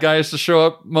bad guys to show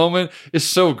up moment is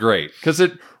so great, because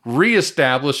it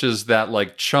reestablishes that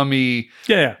like chummy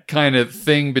kind of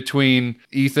thing between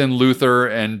Ethan, Luther,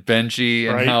 and Benji,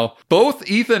 and how both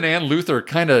Ethan and Luther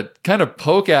kind of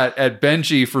poke at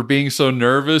Benji for being so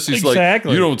nervous. He's like,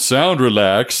 you don't sound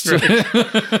relaxed.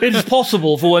 It is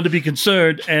possible for one to be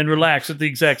concerned and relaxed at the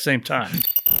exact same time.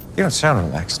 You don't sound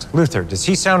relaxed. Luther, does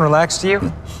he sound relaxed to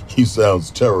you? He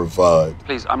sounds terrified.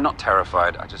 Please, I'm not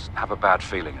terrified. I just have a bad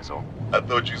feeling, is all. I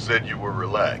thought you said you were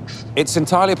relaxed. It's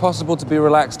entirely possible to be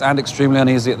relaxed and extremely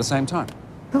uneasy at the same time.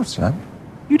 No, son.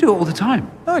 You do it all the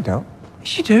time. No, I don't.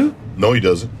 Yes, you do. No, he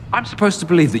doesn't. I'm supposed to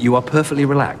believe that you are perfectly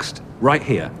relaxed right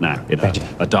here, now, in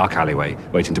a dark alleyway,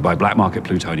 waiting to buy black market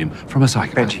plutonium from a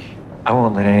psychopath. Benji, I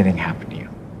won't let anything happen to you.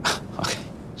 Okay.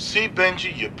 See,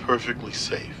 Benji, you're perfectly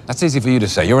safe. That's easy for you to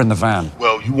say. You're in the van.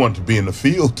 Well, you want to be in the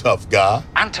field, tough guy.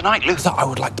 And tonight, Luther, I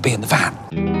would like to be in the van.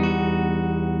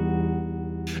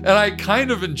 And I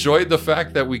kind of enjoyed the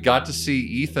fact that we got to see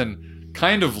Ethan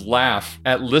kind of laugh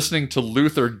at listening to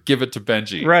Luther give it to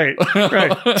Benji. Right.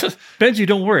 Benji,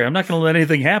 don't worry. I'm not going to let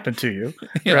anything happen to you.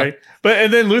 Right.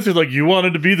 And then Luther's like, you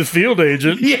wanted to be the field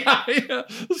agent. Yeah.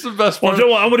 That's the best part.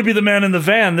 Well, I'm going to be the man in the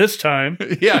van this time.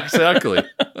 Yeah, exactly.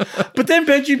 But then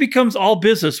Benji becomes all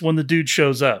business when the dude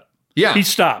shows up. Yeah. He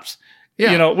stops.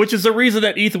 Yeah. Which is the reason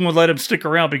that Ethan would let him stick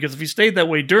around, because if he stayed that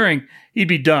way during, he'd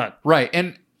be done. Right.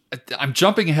 And I'm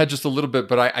jumping ahead just a little bit,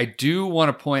 but I do want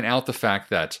to point out the fact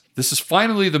that this is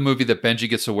finally the movie that Benji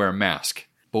gets to wear a mask.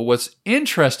 But what's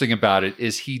interesting about it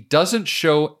is he doesn't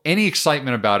show any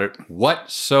excitement about it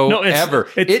whatsoever.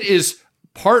 No, it is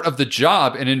part of the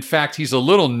job, and in fact, he's a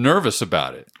little nervous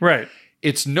about it. Right.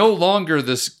 It's no longer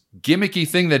this gimmicky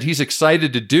thing that he's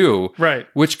excited to do, right?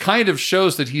 Which kind of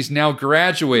shows that he's now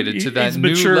graduated to that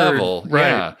new level, right?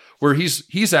 Yeah, where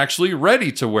he's actually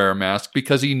ready to wear a mask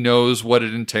because he knows what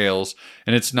it entails,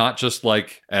 and it's not just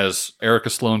like, as Erica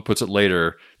Sloan puts it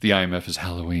later, the IMF is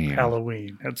Halloween.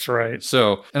 Halloween, that's right.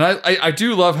 So, and I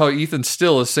do love how Ethan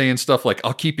still is saying stuff like,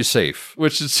 "I'll keep you safe,"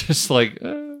 which is just like,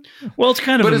 well, it's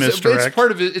kind of a misdirect. It's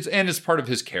part of it, it's part of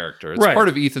his character. It's right. part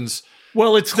of Ethan's.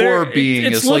 Well, it's core there. being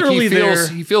it's is like there.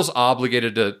 he feels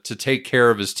obligated to take care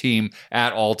of his team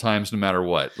at all times, no matter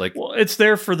what. Like, well, it's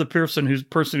there for the person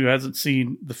who hasn't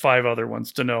seen the 5 other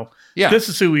ones to know. Yeah, this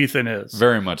is who Ethan is.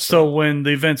 Very much so. So when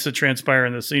the events that transpire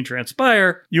in the scene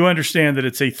transpire, you understand that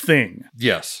it's a thing.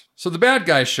 Yes. So the bad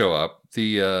guys show up,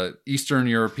 the Eastern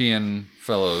European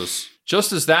fellows.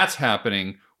 Just as that's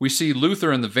happening, we see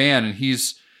Luther in the van, and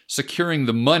he's securing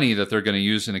the money that they're going to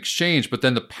use in exchange, but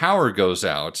then the power goes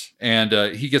out and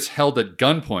he gets held at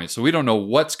gunpoint. So we don't know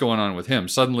what's going on with him.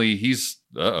 Suddenly he's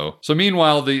So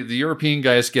meanwhile, the European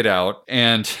guys get out,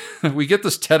 and we get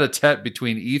this tete-a-tete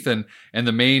between Ethan and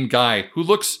the main guy, who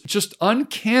looks just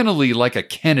uncannily like a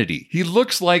Kennedy. He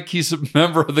looks like he's a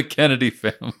member of the Kennedy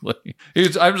family.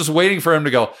 I'm just waiting for him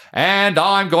to go, and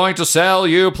I'm going to sell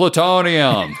you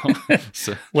plutonium.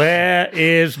 Where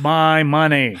is my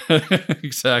money?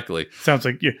 Exactly. Sounds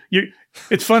like you.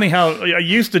 It's funny how I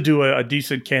used to do a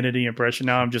decent Kennedy impression.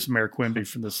 Now I'm just Mayor Quimby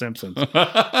from The Simpsons.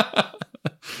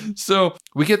 So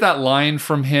we get that line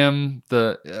from him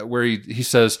where he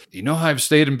says, you know how I've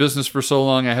stayed in business for so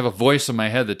long? I have a voice in my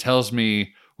head that tells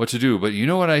me what to do. But you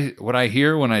know what I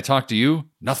hear when I talk to you?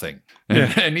 Nothing.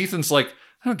 And Ethan's like,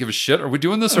 I don't give a shit. Are we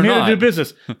doing this or not? I'm here to do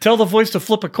business. Tell the voice to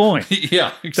flip a coin.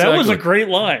 Yeah, exactly. That was a great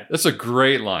line. That's a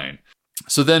great line.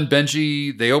 So then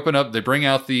Benji, they open up, they bring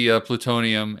out the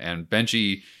plutonium, and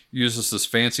Benji uses this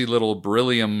fancy little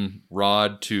beryllium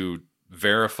rod to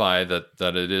verify that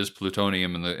it is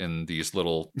plutonium in these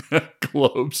little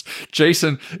globes.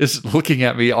 Jason is looking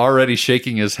at me, already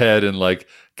shaking his head and like,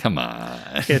 come on.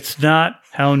 It's not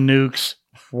how nukes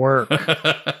work.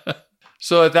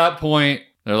 So at that point,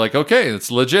 they're like, okay,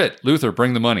 it's legit. Luther,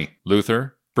 bring the money.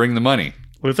 Luther, bring the money.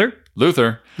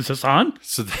 Luther. Is this on?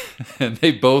 So and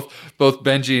they both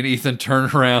Benji and Ethan turn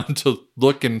around to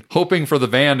look and hoping for the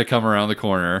van to come around the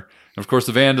corner. And of course,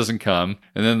 the van doesn't come.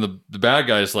 And then the bad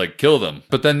guys like kill them.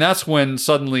 But then that's when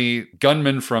suddenly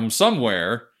gunmen from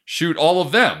somewhere shoot all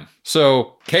of them.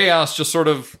 So chaos just sort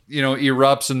of,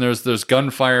 erupts, and there's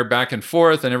gunfire back and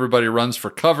forth, and everybody runs for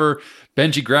cover.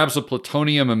 Benji grabs the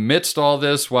plutonium amidst all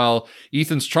this while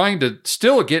Ethan's trying to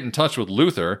still get in touch with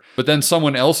Luther, but then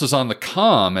someone else is on the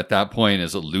comm at that point.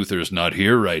 Is it Luther's not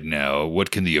here right now?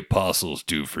 What can the apostles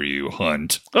do for you,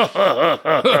 Hunt?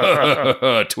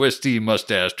 Twisty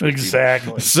mustache. Twisty.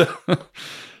 Exactly.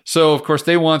 So, of course,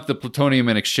 they want the plutonium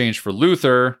in exchange for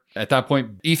Luther. At that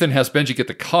point, Ethan has Benji get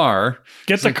the car.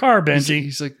 Get the car, Benji.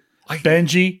 He's like,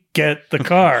 Benji, get the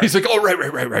car. He's like, oh,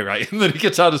 right. And then he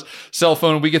gets out his cell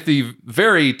phone, and we get the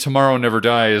very Tomorrow Never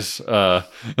Dies moment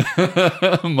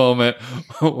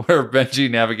where Benji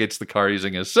navigates the car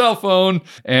using his cell phone.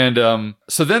 And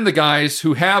so then the guys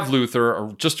who have Luther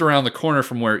are just around the corner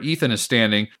from where Ethan is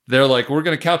standing. They're like, we're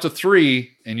going to count to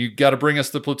 3, and you got to bring us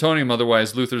the plutonium,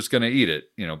 otherwise Luther's going to eat it,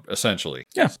 essentially.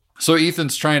 Yeah. So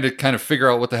Ethan's trying to kind of figure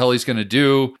out what the hell he's going to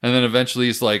do. And then eventually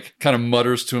he's like, kind of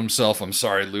mutters to himself, I'm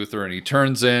sorry, Luther. And he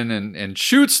turns in and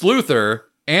shoots Luther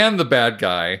and the bad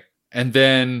guy. And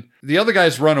then the other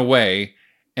guys run away.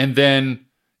 And then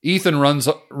Ethan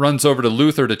runs over to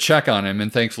Luther to check on him.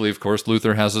 And thankfully, of course,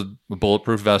 Luther has a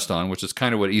bulletproof vest on, which is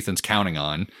kind of what Ethan's counting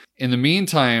on. In the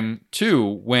meantime,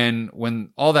 too,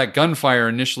 when all that gunfire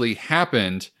initially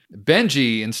happened,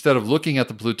 Benji, instead of looking at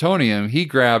the plutonium, he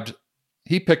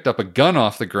picked up a gun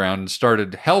off the ground and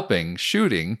started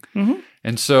shooting. Mm-hmm.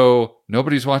 And so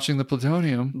nobody's watching the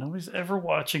plutonium. Nobody's ever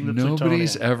watching the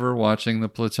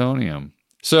plutonium.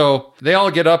 So they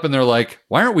all get up and they're like,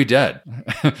 why aren't we dead?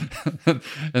 And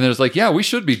there's like, yeah, we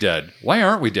should be dead. Why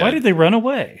aren't we dead? Why did they run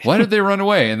away?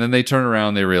 And then they turn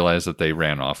around, they realize that they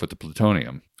ran off with the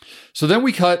plutonium. So then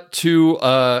we cut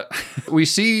to, we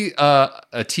see a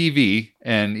TV,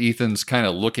 and Ethan's kind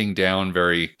of looking down,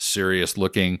 very serious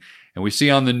looking. And we see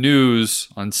on the news,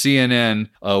 on CNN,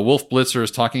 Wolf Blitzer is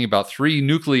talking about 3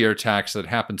 nuclear attacks that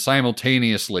happened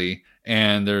simultaneously.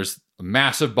 And there's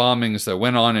massive bombings that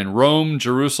went on in Rome,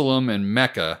 Jerusalem, and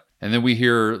Mecca. And then we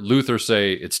hear Luther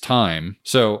say, it's time.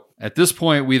 So at this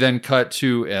point, we then cut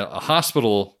to a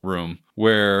hospital room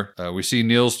where we see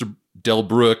Niels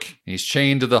Delbruck. He's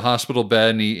chained to the hospital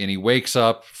bed, and he wakes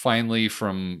up finally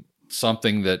from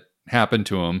something that happened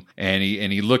to him, and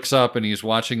he looks up and he's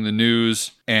watching the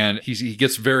news, and he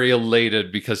gets very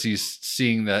elated because he's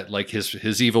seeing that like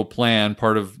his evil plan,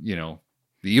 part of the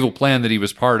evil plan that he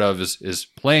was part of is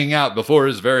playing out before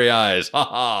his very eyes. Ha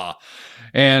ha.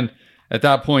 And at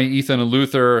that point, Ethan and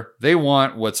Luther, they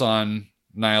want what's on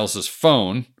Niles's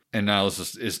phone, and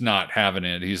Niles is not having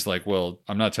it. He's like, well,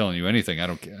 I'm not telling you anything. I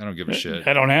don't give a shit.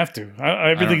 I don't have to.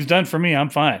 Everything's done for me. I'm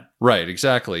fine. Right,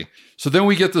 exactly. So then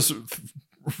we get this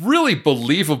really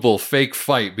believable fake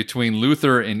fight between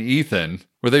Luther and Ethan,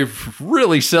 where they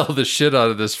really sell the shit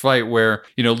out of this fight, where,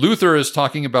 Luther is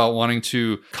talking about wanting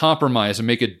to compromise and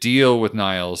make a deal with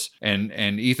Niles, and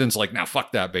Ethan's like, now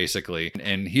fuck that, basically.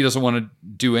 And he doesn't want to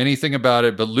do anything about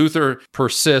it, but Luther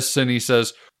persists, and he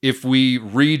says, if we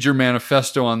read your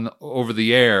manifesto over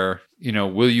the air,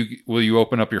 will you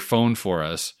open up your phone for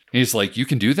us? And he's like, you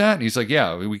can do that? And he's like,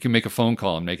 yeah, we can make a phone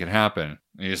call and make it happen.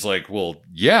 And he's like, well,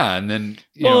 yeah. And then,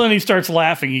 then he starts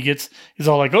laughing. He's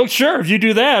all like, oh, sure. If you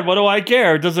do that, what do I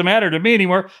care? It doesn't matter to me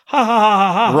anymore. Ha ha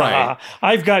ha ha ha. Right.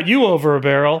 I've got you over a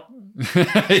barrel.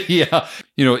 Yeah.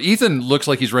 Ethan looks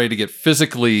like he's ready to get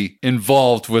physically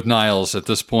involved with Niles at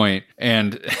this point.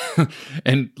 And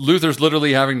Luther's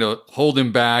literally having to hold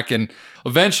him back. And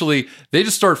eventually they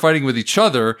just start fighting with each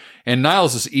other, and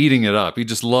Niles is eating it up. He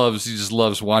just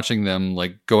loves watching them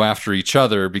like go after each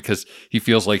other because he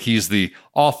feels like he's the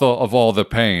author of all the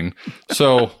pain.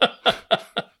 So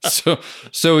So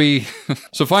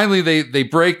finally they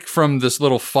break from this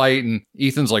little fight, and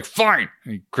Ethan's like, fine.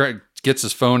 He gets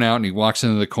his phone out and he walks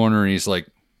into the corner and he's like,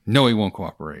 no, he won't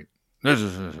cooperate.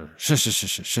 And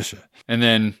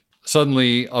then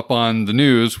suddenly up on the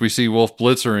news, we see Wolf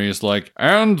Blitzer, and he's like,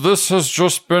 "And this has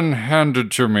just been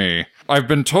handed to me. I've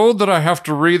been told that I have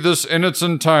to read this in its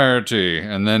entirety."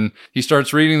 And then he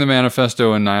starts reading the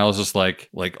manifesto, and Niles is like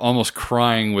almost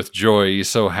crying with joy. He's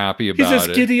so happy about it. He's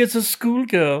as giddy as a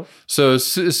schoolgirl. So as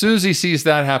soon as he sees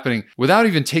that happening, without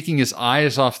even taking his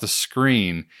eyes off the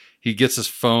screen, he gets his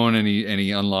phone and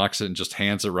he unlocks it and just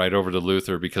hands it right over to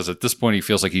Luther, because at this point he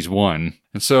feels like he's won.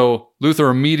 And so Luther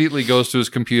immediately goes to his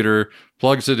computer,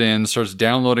 plugs it in, starts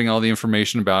downloading all the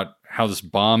information about how this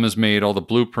bomb is made, all the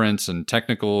blueprints and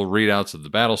technical readouts of the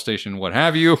battle station, what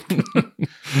have you.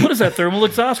 What is that thermal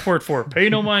exhaust port for? Pay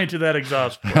no mind to that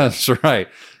exhaust port. That's right.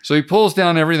 So he pulls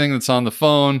down everything that's on the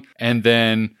phone, and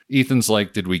then Ethan's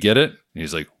like, "Did we get it?" And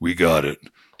he's like, "We got it."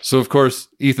 So, of course,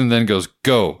 Ethan then goes,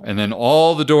 "Go." And then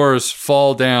all the doors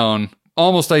fall down,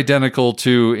 almost identical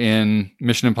to in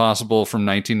Mission Impossible from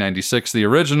 1996, the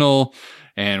original.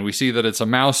 And we see that it's a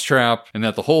mousetrap and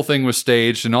that the whole thing was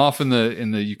staged. And off in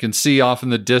the you can see off in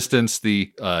the distance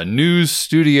the news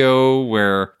studio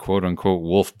where, quote unquote,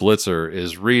 Wolf Blitzer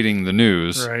is reading the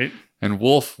news. Right. And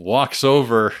Wolf walks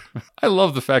over. I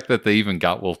love the fact that they even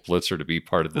got Wolf Blitzer to be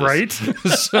part of this. Right.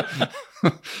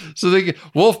 So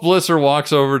Wolf Blitzer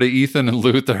walks over to Ethan and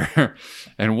Luther,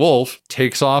 and Wolf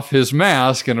takes off his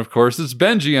mask, and of course it's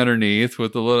Benji underneath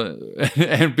with the little.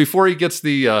 And before he gets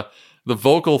the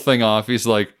vocal thing off, he's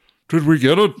like, "Did we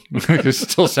get it?" He's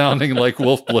still sounding like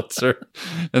Wolf Blitzer.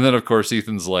 And then of course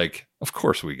Ethan's like, "Of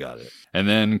course we got it." And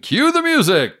then cue the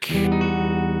music.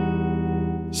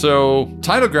 So,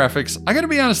 title graphics, I gotta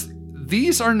be honest,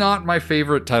 these are not my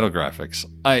favorite title graphics.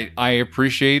 I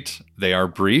appreciate they are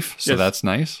brief, so yes, that's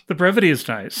nice. The brevity is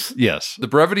nice. Yes, the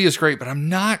brevity is great, but I'm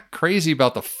not crazy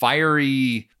about the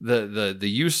fiery, the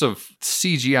use of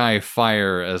CGI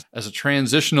fire as a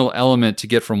transitional element to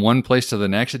get from one place to the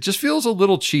next. It just feels a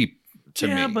little cheap to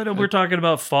me. Yeah, but we're talking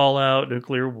about Fallout,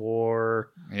 nuclear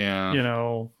war,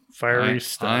 yeah, fiery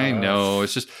stuff. I know,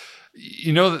 it's just...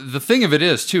 the thing of it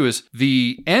is, too, is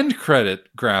the end credit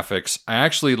graphics I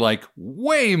actually like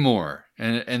way more.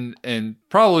 And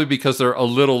probably because they're a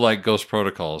little like Ghost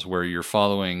Protocols, where you're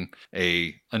following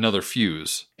another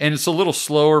fuse. And it's a little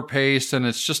slower paced, and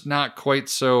it's just not quite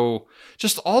so...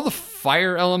 Just all the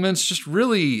fire elements just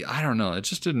really... I don't know. It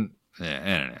just didn't... I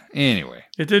don't know. Anyway.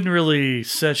 It didn't really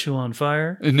set you on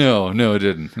fire? No, it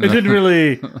didn't. It didn't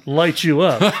really light you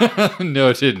up. No,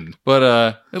 it didn't. But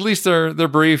at least they're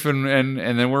brief, and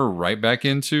then we're right back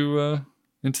into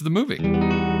the movie.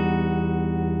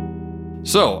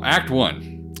 So, Act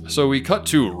 1. So we cut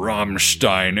to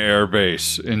Rammstein Air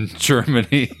Base in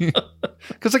Germany.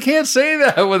 Because I can't say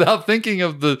that without thinking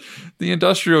of the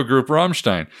industrial group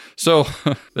Rammstein. So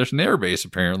there's an air base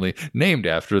apparently named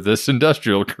after this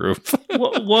industrial group.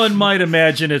 One might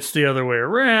imagine it's the other way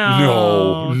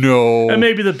around. No. And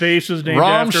maybe the base was named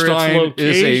after its location.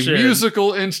 Rammstein is a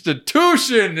musical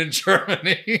institution in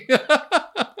Germany.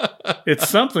 It's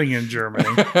something in Germany.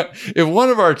 If one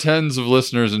of our tens of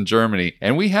listeners in Germany,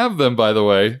 and we have them, by the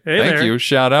way, thank you,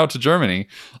 shout out to Germany,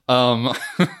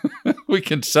 we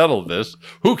can settle this.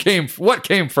 What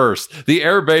came first, the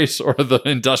air base or the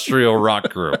industrial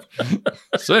rock group?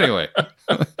 So anyway,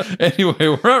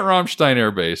 we're at Rammstein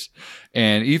Air Base,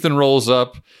 and Ethan rolls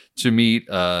up to meet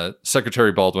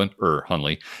Secretary Baldwin, or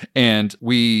Hunley, and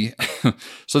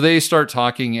so they start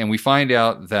talking, and we find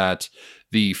out that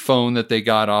the phone that they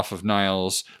got off of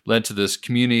Niles led to this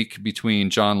communique between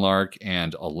John Lark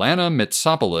and Alana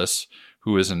Mitsopoulos,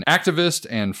 who is an activist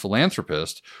and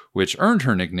philanthropist, which earned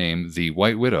her nickname the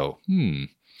White Widow.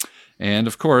 And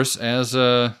of course, as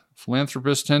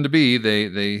philanthropists tend to be,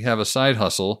 they have a side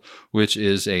hustle, which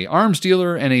is a arms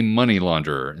dealer and a money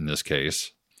launderer in this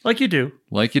case. Like you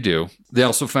do. They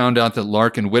also found out that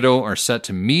Lark and Widow are set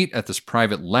to meet at this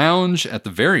private lounge at the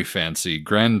very fancy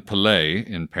Grand Palais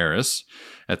in Paris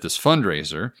at this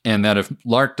fundraiser, and that if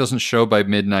Lark doesn't show by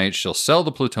midnight, she'll sell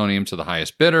the plutonium to the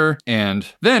highest bidder. And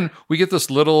then we get this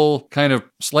little kind of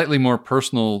slightly more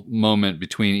personal moment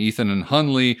between Ethan and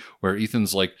Hunley, where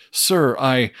Ethan's like, "Sir,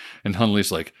 and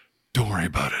Hunley's like, "Don't worry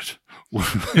about it."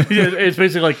 It's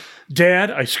basically like,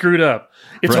 "Dad, I screwed up.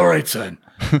 It's all right, son.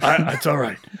 It's all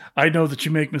right. I know that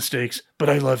you make mistakes, but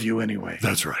I love you anyway."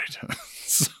 That's right.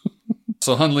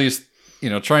 So Hunley's,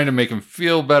 trying to make him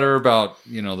feel better about,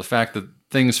 the fact that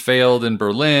things failed in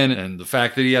Berlin, and the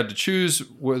fact that he had to choose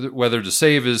whether to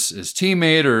save his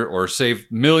teammate or save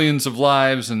millions of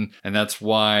lives. And that's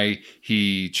why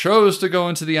he chose to go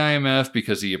into the IMF,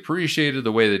 because he appreciated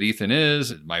the way that Ethan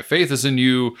is. "My faith is in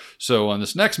you. So on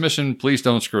this next mission, please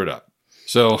don't screw it up."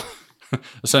 So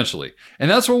essentially.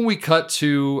 And that's when we cut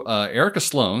to Erica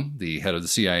Sloan, the head of the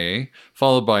CIA,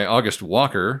 followed by August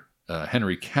Walker,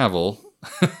 Henry Cavill,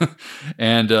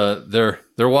 and they're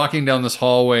walking down this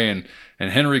hallway,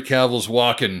 and Henry Cavill's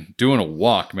doing a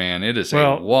walk, man. It is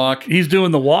a walk. He's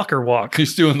doing the Walker walk.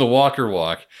 He's doing the Walker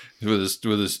walk with his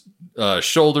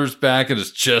shoulders back and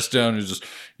his chest down. He's just,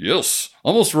 yes,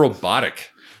 almost robotic,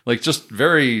 like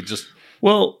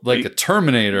like a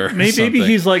Terminator. Maybe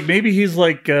he's like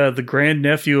the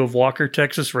grandnephew of Walker,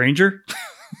 Texas Ranger.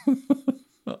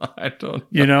 I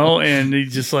don't know. And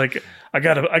he's just like, I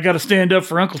gotta stand up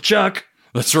for Uncle Chuck.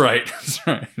 That's right. That's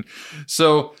right.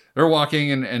 So they're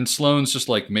walking, and Sloane's just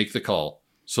like, make the call.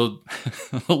 So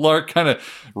Lark kind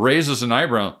of raises an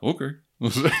eyebrow. Okay.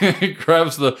 He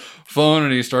grabs the phone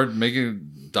and he starts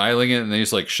dialing it, and then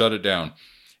he's like, shut it down.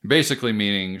 Basically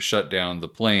meaning shut down the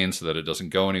plane so that it doesn't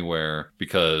go anywhere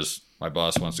because my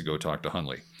boss wants to go talk to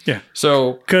Hundley. Yeah.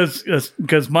 So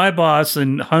because my boss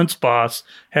and Hunt's boss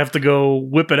have to go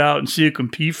whip it out and see who can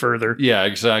pee further. Yeah,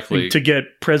 exactly. To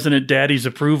get President Daddy's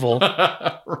approval.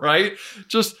 Right?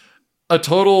 Just a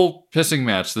total pissing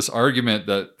match, this argument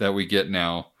that we get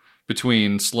now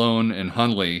between Sloane and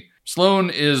Hundley. Sloane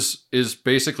is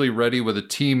basically ready with a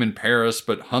team in Paris,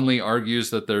 but Hundley argues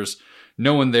that there's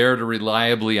no one there to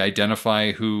reliably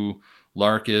identify who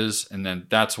Lark is, and then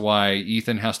that's why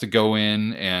Ethan has to go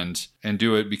in and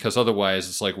do it, because otherwise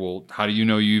it's like, well, how do you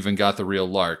know you even got the real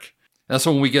Lark? That's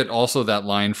when we get also that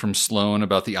line from Sloane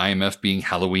about the IMF being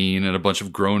Halloween and a bunch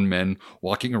of grown men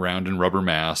walking around in rubber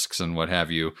masks and what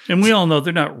have you. And we all know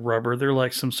they're not rubber. They're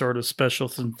like some sort of special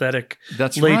synthetic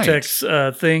latex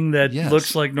thing that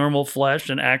looks like normal flesh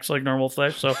and acts like normal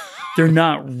flesh. So they're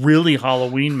not really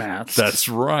Halloween masks. That's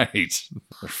right.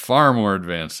 They're far more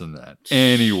advanced than that.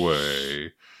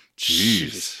 Anyway,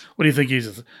 jeez. What do you think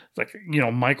he's like?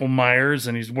 Michael Myers,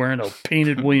 and he's wearing a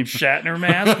painted William Shatner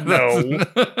mask?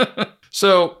 No.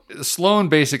 So Sloane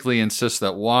basically insists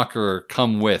that Walker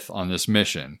come with on this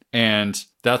mission. And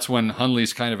that's when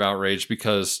Hundley's kind of outraged,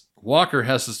 because Walker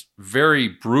has this very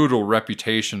brutal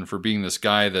reputation for being this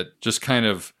guy that just kind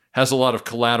of has a lot of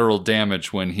collateral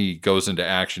damage when he goes into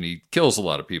action. He kills a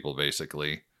lot of people,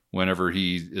 basically, whenever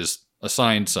he is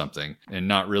assigned something, and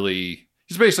not really...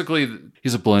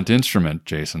 He's a blunt instrument,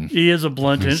 Jason. He is a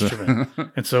blunt instrument,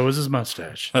 and so is his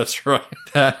mustache. That's right.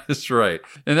 That is right.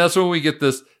 And that's when we get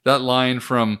that line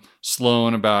from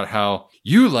Sloane about how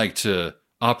you like to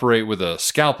operate with a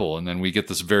scalpel, and then we get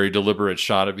this very deliberate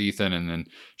shot of Ethan, and then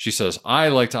she says, I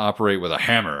like to operate with a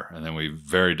hammer, and then we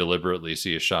very deliberately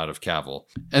see a shot of Cavill.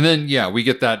 And then, we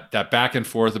get that back and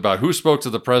forth about who spoke to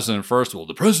the president first. Well,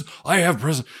 the president, I have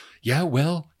president. Yeah,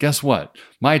 well, guess what?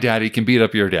 My daddy can beat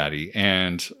up your daddy,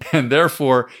 and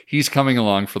therefore he's coming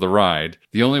along for the ride.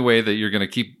 The only way that you're going to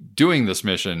keep doing this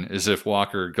mission is if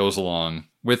Walker goes along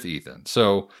with Ethan.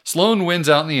 So Sloane wins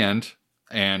out in the end,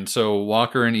 and so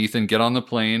Walker and Ethan get on the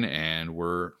plane, and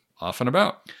we're off and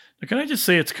about. Now, can I just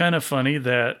say it's kind of funny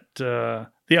that the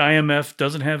IMF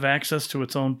doesn't have access to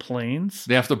its own planes?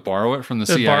 They have to borrow it from the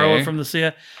CIA? Borrow it from the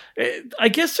CIA. I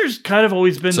guess there's kind of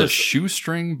always been this... It's a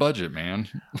shoestring budget, man.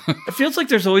 It feels like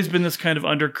there's always been this kind of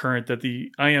undercurrent that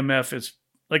the IMF is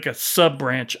like a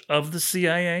sub-branch of the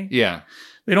CIA. Yeah.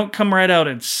 They don't come right out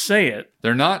and say it.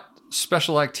 They're not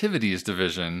Special Activities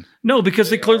Division. No, because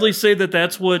they clearly say that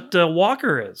that's what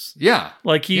Walker is. Yeah.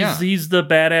 Like he's the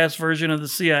badass version of the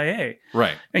CIA.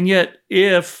 Right. And yet,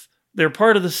 if they're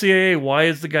part of the CIA, why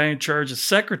is the guy in charge a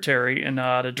secretary and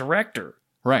not a director?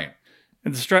 Right.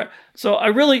 And so I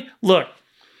really, look,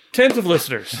 tens of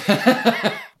listeners,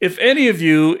 if any of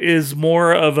you is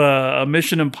more of a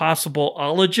Mission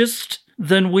Impossible-ologist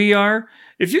than we are,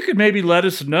 if you could maybe let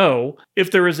us know if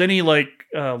there is any lore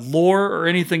or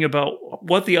anything about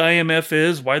what the IMF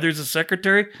is, why there's a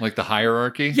secretary. Like the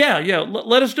hierarchy? Yeah.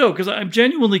 Let us know, because I'm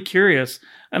genuinely curious.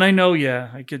 And I know,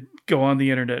 I could go on the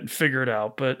internet and figure it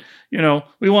out. But,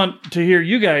 we want to hear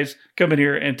you guys come in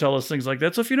here and tell us things like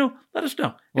that. So if you know, let us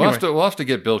know. Anyway. We'll have to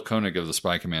get Bill Koenig of the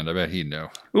Spy Command. I bet he'd know.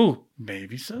 Ooh,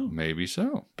 maybe so. Maybe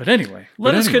so. But anyway,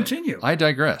 let us continue. I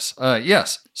digress.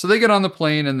 Yes. So they get on the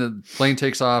plane, and the plane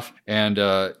takes off, and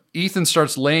Ethan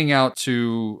starts laying out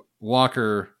to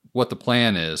Walker what the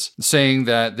plan is, saying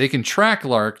that they can track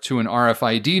Lark to an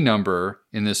RFID number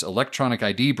in this electronic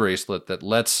ID bracelet that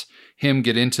lets him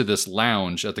get into this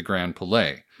lounge at the Grand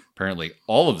Palais. Apparently,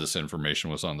 all of this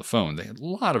information was on the phone. They had a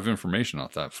lot of information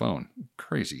off that phone.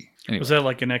 Crazy. Anyway. Was that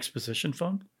like an exposition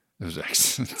phone? It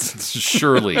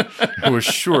was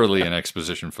surely an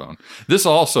exposition phone. This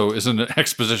also is an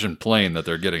exposition plane that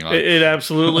they're getting on. It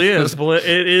absolutely is.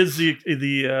 It is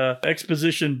the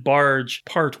exposition barge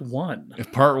part 1.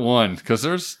 Part 1, because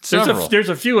there's several. There's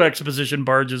a few exposition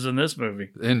barges in this movie.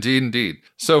 Indeed.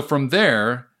 So from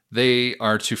there, they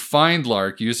are to find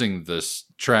Lark using this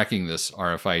tracking this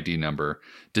RFID number,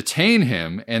 detain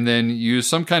him, and then use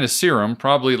some kind of serum,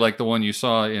 probably like the one you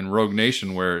saw in Rogue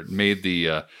Nation where it made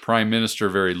the Prime Minister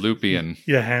very loopy and...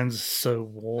 Your hands so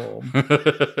warm.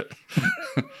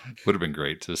 Would have been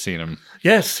great to have seen him.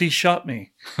 Yes, he shot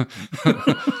me.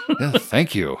 Yeah,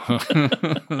 thank you.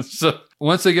 So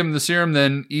once they give him the serum,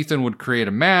 then Ethan would create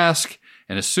a mask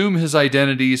and assume his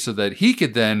identity so that he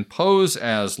could then pose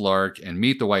as Lark and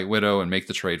meet the White Widow and make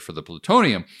the trade for the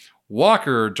plutonium.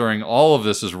 Walker, during all of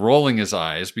this, is rolling his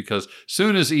eyes because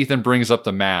soon as Ethan brings up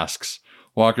the masks,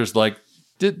 Walker's like,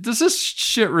 does this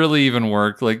shit really even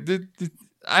work? Like,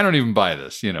 I don't even buy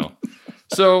this, you know?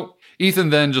 So Ethan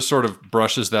then just sort of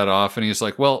brushes that off and he's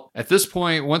like, well, at this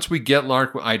point, once we get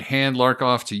Lark, I'd hand Lark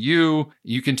off to you.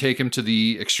 You can take him to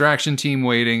the extraction team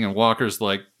waiting. And Walker's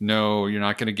like, no, you're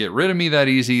not going to get rid of me that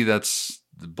easy. That's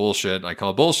bullshit. I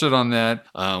call bullshit on that,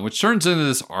 which turns into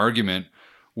this argument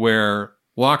where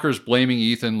Walker's blaming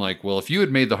Ethan like, well, if you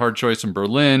had made the hard choice in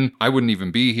Berlin, I wouldn't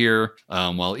even be here.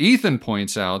 While Ethan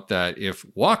points out that if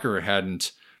Walker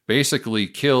hadn't basically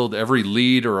killed every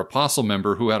lead or apostle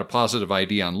member who had a positive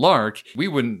ID on Lark, we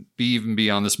wouldn't even be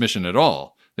on this mission at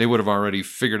all. They would have already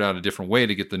figured out a different way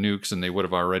to get the nukes and they would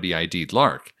have already ID'd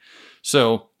Lark.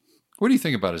 So what do you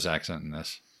think about his accent in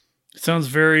this? It sounds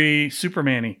very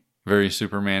Superman-y. Very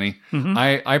Superman-y. Mm-hmm.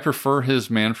 I prefer his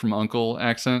Man from U.N.C.L.E.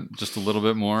 accent just a little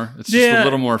bit more. It's just a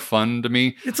little more fun to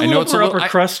me. It's a little more upper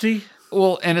crusty.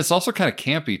 Well, and it's also kind of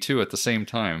campy too at the same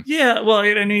time. Yeah, well,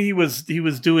 I mean, he was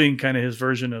doing kind of his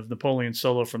version of Napoleon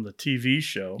Solo from the TV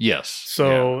show. Yes.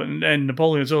 So and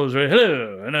Napoleon Solo is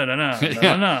hello,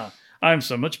 no. I'm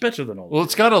so much better than all. Well,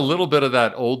 it's got a little bit of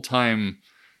that old time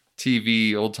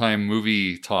TV, old time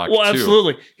movie talk. Well,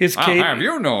 absolutely. His cadence, have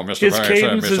you know, Mr. His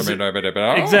cadence is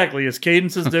Mr. exactly. His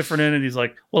cadence is different in it. He's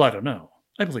like, well, I don't know.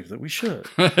 I believe that we should.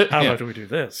 How about do we do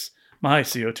this? My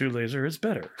CO2 laser is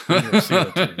better than your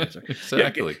CO2 laser.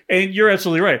 Exactly. Yeah, and you're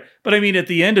absolutely right. But I mean, at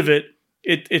the end of it,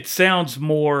 it sounds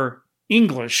more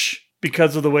English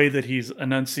because of the way that he's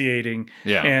enunciating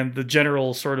and the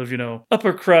general sort of,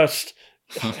 upper crust,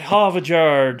 Harvard,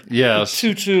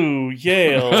 tutu,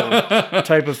 Yale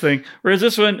type of thing. Whereas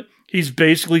this one, he's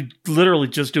basically literally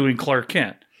just doing Clark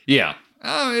Kent. Yeah.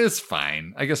 It's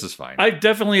fine. I guess it's fine. I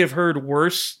definitely have heard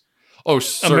worse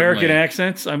American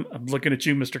accents. I'm looking at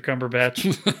you, Mr.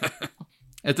 Cumberbatch.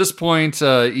 At this point,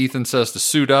 Ethan says to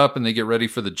suit up and they get ready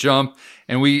for the jump.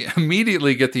 And we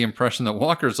immediately get the impression that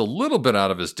Walker's a little bit out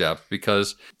of his depth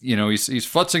because, he's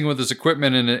futzing with his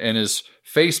equipment and his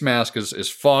face mask is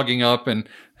fogging up. And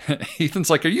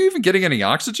Ethan's like, are you even getting any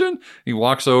oxygen? He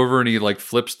walks over and he like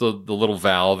flips the little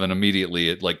valve and immediately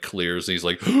it like clears. And he's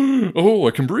like, oh,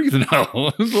 I can breathe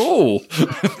now. Oh,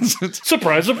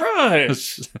 surprise,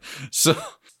 surprise.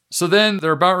 So then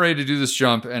they're about ready to do this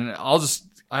jump. And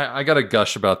I got to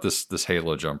gush about this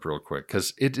Halo jump real quick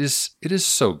because it is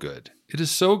so good. It is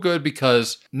so good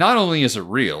because not only is it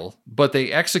real, but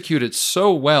they execute it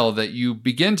so well that you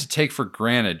begin to take for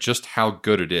granted just how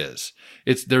good it is.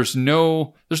 There's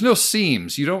no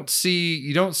seams. You don't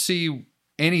see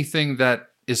anything that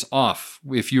is off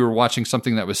if you were watching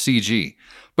something that was CG.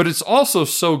 But it's also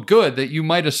so good that you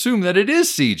might assume that it is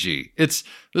CG. It's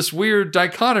this weird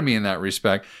dichotomy in that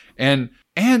respect. And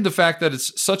the fact that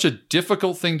it's such a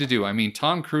difficult thing to do. I mean,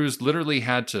 Tom Cruise literally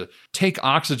had to take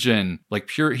oxygen,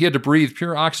 he had to breathe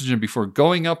pure oxygen before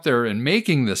going up there and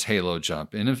making this Halo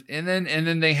jump. And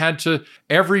then they had to,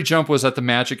 every jump was at the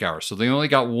magic hour. So they only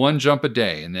got one jump a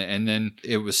day. And then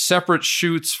it was separate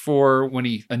shoots for when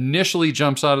he initially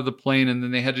jumps out of the plane. And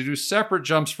then they had to do separate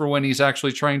jumps for when he's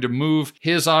actually trying to move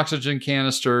his oxygen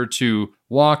canister to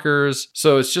Walker's.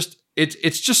 So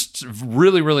it's just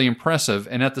really, really impressive.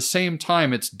 And at the same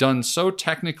time, it's done so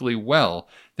technically well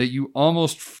that you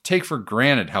almost take for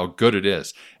granted how good it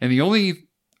is. And the only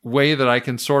way that I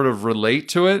can sort of relate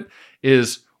to it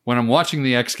is when I'm watching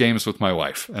the X Games with my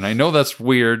wife. And I know that's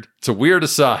weird. It's a weird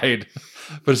aside,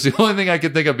 but it's the only thing I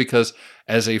can think of because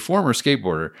as a former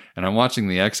skateboarder and I'm watching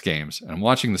the X Games and I'm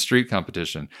watching the street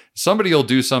competition, somebody will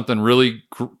do something really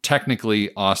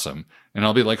technically awesome. And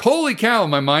I'll be like, holy cow,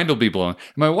 my mind will be blown.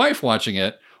 And my wife watching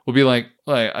it will be like,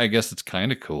 well, I guess it's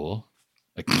kind of cool.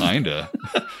 Like, kind of.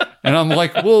 And I'm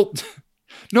like, well,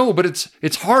 no, but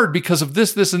it's hard because of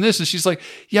this, and this. And she's like,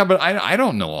 yeah, but I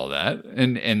don't know all that.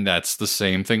 And that's the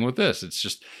same thing with this. It's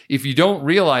just, if you don't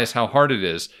realize how hard it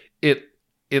is, it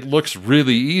looks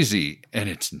really easy, and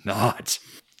it's not.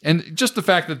 And just the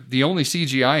fact that the only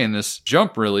CGI in this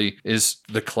jump really is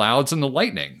the clouds and the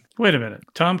lightning. Wait a minute.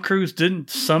 Tom Cruise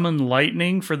didn't summon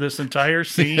lightning for this entire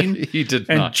scene? He did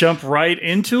and not. Jump right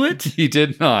into it? He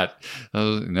did not.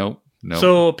 Nope. No.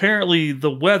 So apparently the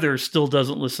weather still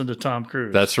doesn't listen to Tom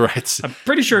Cruise. That's right. I'm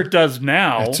pretty sure it does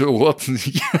now.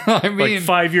 I mean, like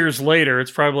 5 years later,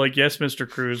 it's probably like, yes, Mr.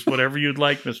 Cruise, whatever you'd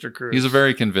like, Mr. Cruise. He's a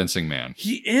very convincing man.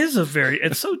 He is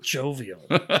it's so jovial.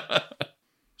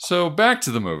 So back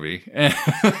to the movie.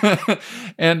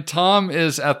 And Tom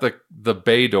is at the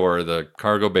bay door, the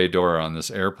cargo bay door on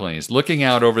this airplane. He's looking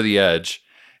out over the edge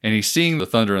and he's seeing the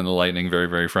thunder and the lightning, very,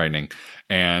 very frightening.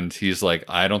 And he's like,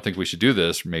 I don't think we should do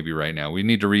this maybe right now. We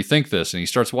need to rethink this. And he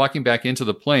starts walking back into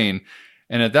the plane.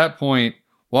 And at that point,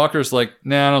 Walker's like,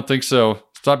 nah, I don't think so.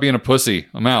 Stop being a pussy.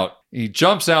 I'm out. He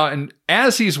jumps out, and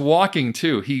as he's walking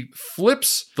too, he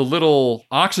flips the little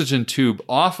oxygen tube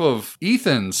off of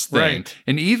Ethan's thing. Right.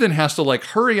 And Ethan has to like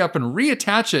hurry up and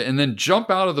reattach it and then jump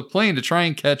out of the plane to try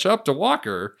and catch up to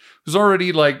Walker, who's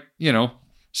already like,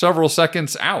 several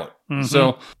seconds out.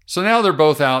 Mm-hmm. So now they're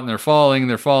both out and they're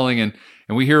falling, and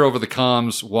we hear over the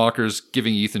comms, Walker's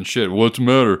giving Ethan shit. What's the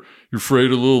matter? You're afraid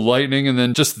of a little lightning? And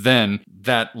then just then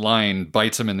that line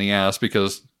bites him in the ass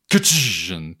because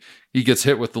and he gets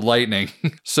hit with the lightning.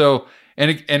 So,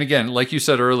 and again, like you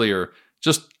said earlier,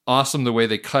 just awesome the way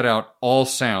they cut out all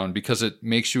sound because it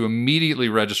makes you immediately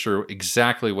register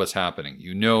exactly what's happening.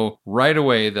 You know right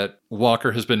away that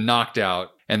Walker has been knocked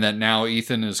out and that now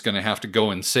Ethan is going to have to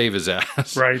go and save his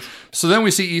ass. Right. So then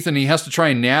we see Ethan, he has to try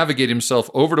and navigate himself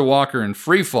over to Walker in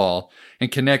free fall and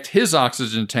connect his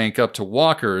oxygen tank up to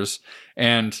Walker's.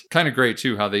 And kind of great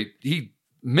too how he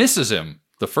misses him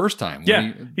the first time.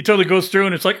 Yeah, he totally goes through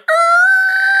and it's like...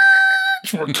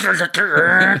 Gotta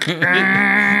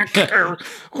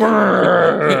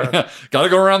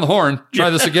go around the horn.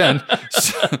 Try this again.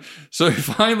 So he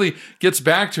finally gets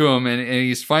back to him and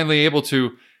he's finally able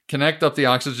to connect up the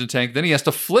oxygen tank. Then he has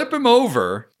to flip him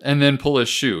over and then pull his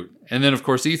chute. And then, of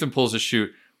course, Ethan pulls his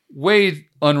chute way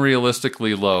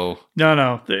unrealistically low.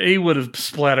 No. He would have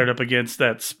splattered up against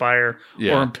that spire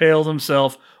or impaled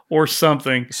himself or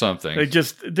something.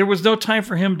 There was no time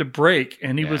for him to brake,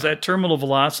 and he was at terminal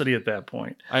velocity at that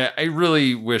point. I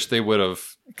really wish they would have,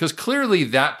 because clearly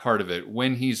that part of it,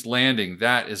 when he's landing,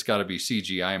 that has got to be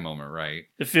CGI moment, right?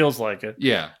 It feels like it.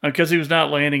 Yeah. Because he was not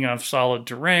landing on solid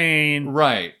terrain.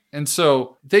 Right. And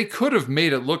so they could have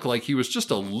made it look like he was just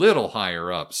a little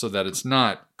higher up so that it's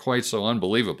not quite so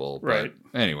unbelievable. Right.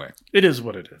 But anyway. It is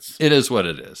what it is. It is what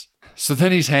it is. So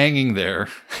then he's hanging there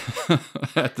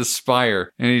at the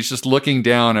spire and he's just looking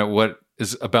down at what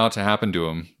is about to happen to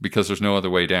him because there's no other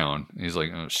way down. And he's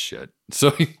like, oh shit.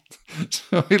 So he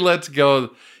lets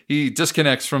go. He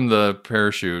disconnects from the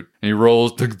parachute and he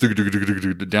rolls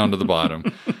down to the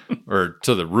bottom or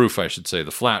to the roof, I should say,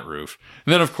 the flat roof.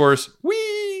 And then of course,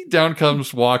 down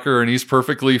comes Walker and he's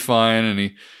perfectly fine.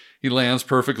 And he lands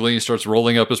perfectly. He starts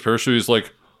rolling up his parachute. He's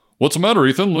like, what's the matter,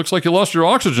 Ethan? Looks like you lost your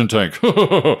oxygen tank.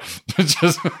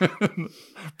 Just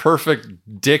perfect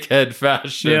dickhead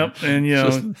fashion. Yep, and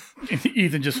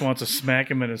Ethan just wants to smack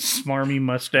him in his smarmy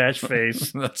mustache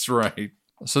face. That's right.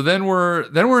 So then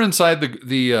we're inside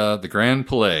the Grand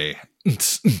Palais.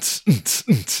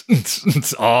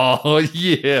 Oh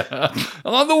yeah,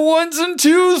 on the ones and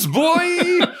twos,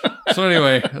 boy. So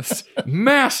anyway,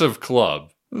 massive club.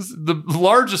 This is the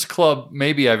largest club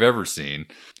maybe I've ever seen.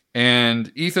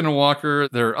 And Ethan and Walker,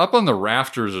 they're up on the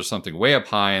rafters or something, way up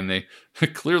high, and they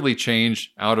clearly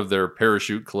change out of their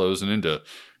parachute clothes and into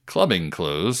clubbing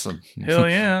clothes. Hell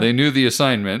yeah. They knew the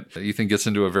assignment. Ethan gets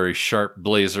into a very sharp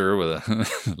blazer with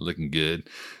a looking good.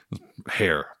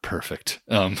 Hair, perfect.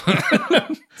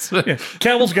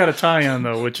 Cavill's got a tie on,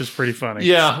 though, which is pretty funny.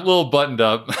 Yeah, a little buttoned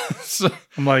up.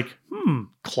 I'm like,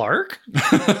 Clark?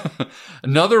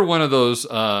 Another one of those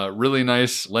really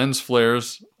nice lens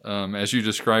flares, as you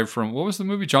described from, what was the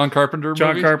movie? John Carpenter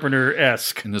movie?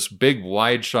 Carpenter-esque. In this big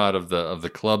wide shot of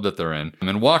the club that they're in.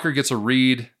 And Walker gets a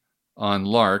read on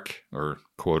Lark, or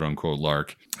quote-unquote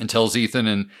Lark, and tells Ethan,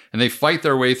 and they fight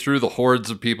their way through the hordes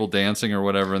of people dancing or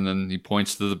whatever, and then he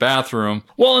points to the bathroom.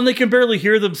 Well, and they can barely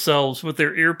hear themselves with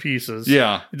their earpieces.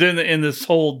 Yeah. Then in this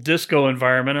whole disco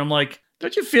environment, I'm like,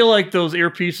 don't you feel like those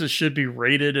earpieces should be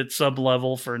rated at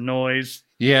sub-level for noise?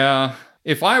 Yeah.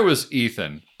 If I was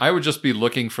Ethan, I would just be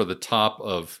looking for the top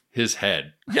of his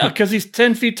head. Yeah, because he's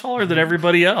 10 feet taller than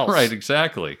everybody else. Right,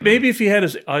 exactly. Maybe if he had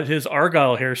his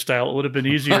Argyle hairstyle, it would have been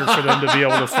easier for them to be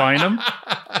able to find him.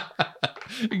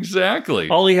 Exactly.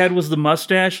 All he had was the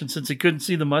mustache, and since he couldn't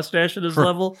see the mustache at his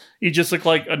level, he just looked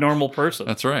like a normal person.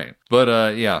 That's right.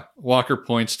 But yeah, Walker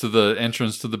points to the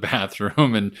entrance to the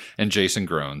bathroom, and Jason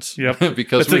groans. Yep.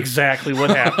 Because that's exactly what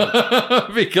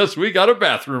happened. Because we got a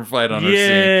bathroom fight on our scene.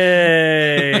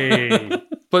 Yay!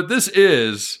 But this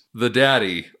is the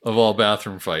daddy of all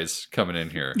bathroom fights coming in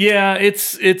here. Yeah,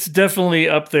 it's definitely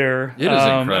up there. It is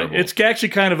incredible. It's actually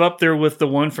kind of up there with the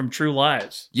one from True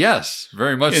Lies. Yes,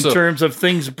 very much in so. terms of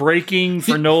things breaking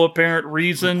for no apparent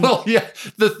reason. Well, yeah,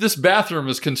 this bathroom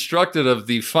is constructed of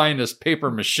the finest paper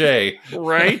mache,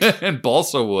 right, and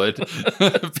balsa wood,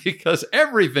 because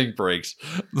everything breaks.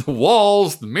 The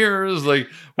walls, the mirrors, like.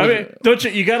 I mean, don't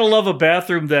you got to love a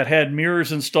bathroom that had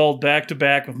mirrors installed back to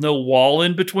back with no wall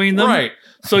in between them, right?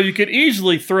 So you could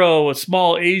easily throw a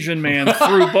small Asian man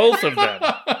through both of them.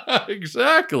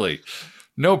 Exactly,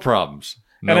 no problems.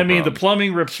 No, and I mean, the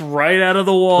plumbing rips right out of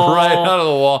the wall. Right out of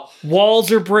the wall.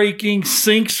 Walls are breaking.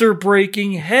 Sinks are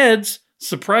breaking. Heads,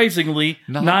 surprisingly,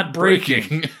 not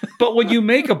breaking. But when you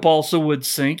make a balsa wood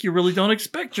sink, you really don't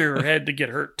expect your head to get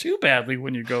hurt too badly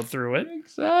when you go through it.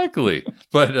 Exactly.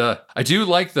 But I do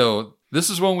like, though, this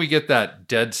is when we get that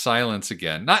dead silence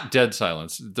again. Not dead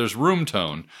silence. There's room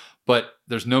tone, but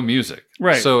there's no music.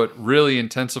 Right. So it really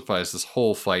intensifies this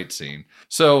whole fight scene.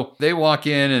 So they walk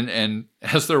in, and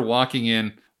as they're walking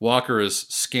in, Walker is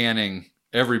scanning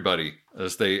everybody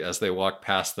as they walk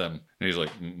past them. And he's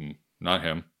like, not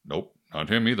him. Nope, not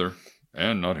him either.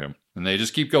 And not him. And they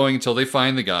just keep going until they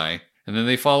find the guy. And then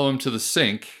they follow him to the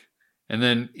sink. And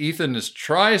then Ethan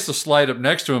tries to slide up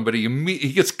next to him, but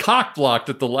he gets cock-blocked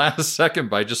at the last second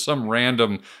by just some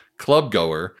random club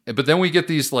goer. But then we get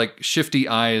these like shifty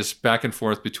eyes back and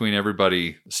forth between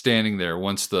everybody standing there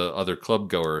once the other club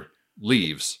goer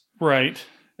leaves. Right.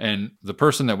 And the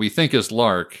person that we think is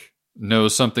Lark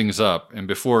knows something's up. And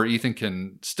before Ethan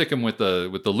can stick him with the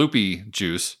loopy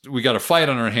juice, we got a fight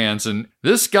on our hands. And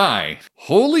this guy,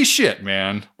 holy shit,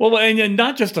 man. Well, and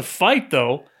not just a fight,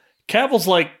 though. Cavill's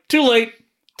like, too late.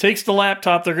 Takes the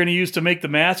laptop they're going to use to make the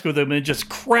mask with him and just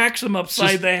cracks him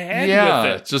upside the head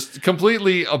with it. Just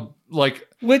completely,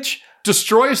 which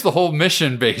destroys the whole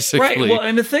mission, basically. Right. Well,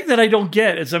 and the thing that I don't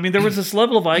get is, I mean, there was this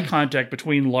level of eye contact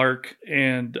between Lark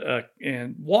and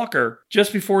Walker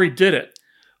just before he did it,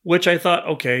 which I thought,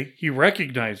 okay, he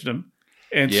recognized him.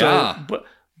 And so,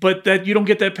 but that you don't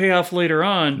get that payoff later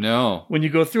on. No. When you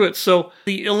go through it. So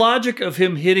the illogic of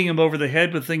him hitting him over the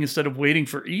head with the thing instead of waiting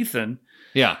for Ethan.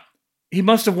 Yeah. He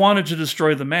must have wanted to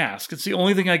destroy the mask. It's the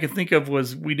only thing I could think of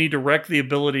was we need to wreck the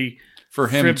ability for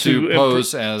him to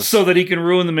pose as, so that he can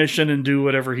ruin the mission and do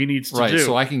whatever he needs to do. Right,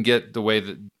 so I can get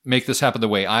make this happen the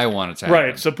way I want it to happen.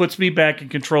 Right, so it puts me back in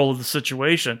control of the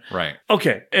situation. Right.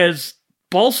 Okay, as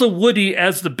balsa woody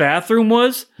as the bathroom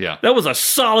was, that was a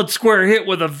solid square hit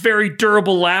with a very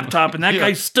durable laptop, and that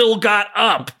guy still got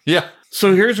up. Yeah.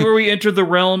 So here's where we enter the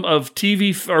realm of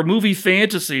TV or movie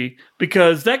fantasy,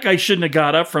 because that guy shouldn't have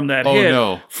got up from that hit.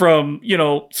 No. From,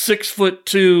 6'2",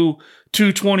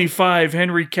 225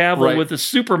 Henry Cavill with his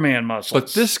Superman muscles.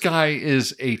 But this guy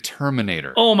is a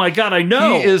Terminator. Oh my God, I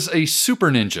know. He is a super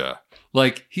ninja.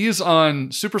 Like, he is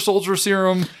on super soldier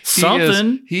serum.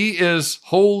 He is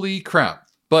holy crap.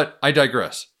 But I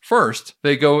digress. First,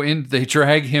 they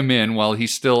drag him in while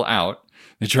he's still out.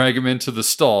 They drag him into the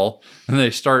stall, and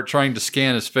they start trying to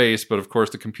scan his face, but of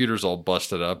course the computer's all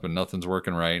busted up and nothing's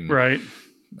working right.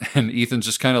 And Ethan's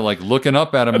just kind of like looking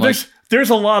up at him.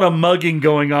 There's a lot of mugging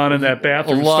going on in that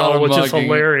bathroom stall, which is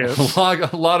hilarious.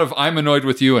 A lot of I'm annoyed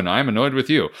with you and I'm annoyed with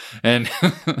you. And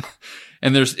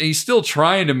and he's still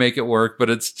trying to make it work, but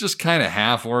it's just kind of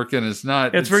half working. It's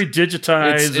very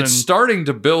digitized. It's starting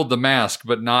to build the mask,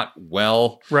 but not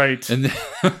well. Right. And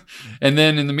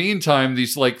then in the meantime,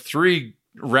 these like three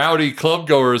rowdy club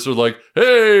goers are like,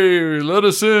 "Hey, let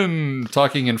us in,"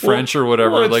 talking in French or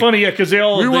whatever. Well, it's funny, because they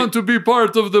want to be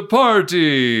part of the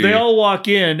party. They all walk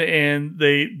in and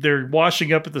they're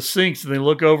washing up at the sinks, and they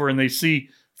look over and they see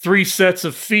 3 sets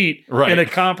of feet in a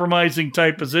compromising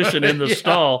type position in the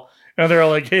stall. And they're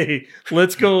like, "Hey,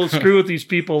 let's go screw with these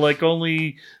people like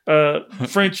only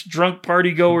French drunk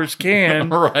party goers can."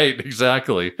 Right,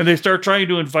 exactly. And they start trying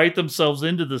to invite themselves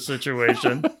into the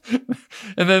situation.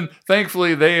 And then,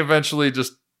 thankfully, they eventually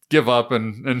just give up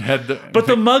and head. But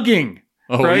the mugging.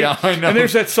 Oh, right? Yeah, I know. And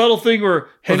there's that subtle thing where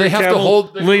Henry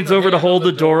Cavill leans over to hold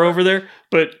the door over there,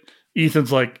 but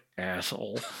Ethan's like,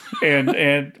 "Asshole,"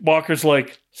 and Walker's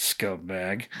like,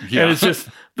 "Scumbag." Yeah. And it's just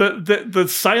the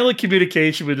silent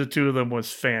communication with the two of them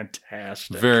was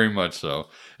fantastic. Very much so.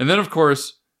 And then, of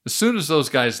course, as soon as those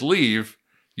guys leave,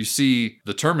 you see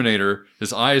the Terminator,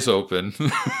 his eyes open.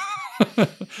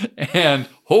 And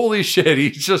holy shit,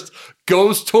 he just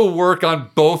goes to work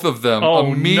on both of them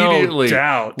immediately. No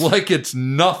doubt. Like it's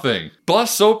nothing.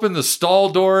 Busts open the stall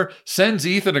door, sends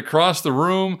Ethan across the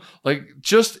room. Like,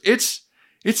 just, it's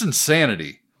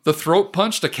insanity. The throat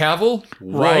punch to Cavill?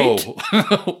 Whoa.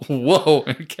 Whoa.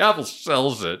 And Cavill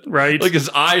sells it. Right. Like his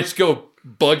eyes go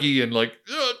buggy and like,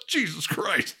 Jesus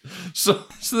Christ. So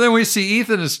then we see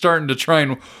Ethan is starting to try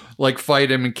and like fight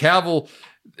him, and Cavill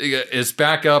is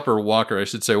back up, or Walker, I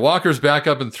should say. Walker's back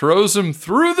up and throws him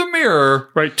through the mirror.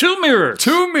 Right, 2 mirrors.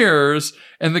 2 mirrors,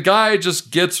 and the guy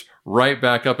just gets right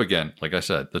back up again. Like I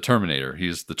said, the Terminator.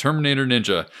 He's the Terminator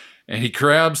ninja. And he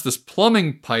grabs this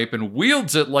plumbing pipe and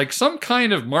wields it like some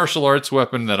kind of martial arts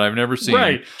weapon that I've never seen.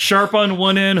 Right. Sharp on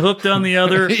one end, hooked on the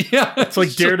other. Yeah. It's like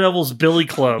Daredevil's Billy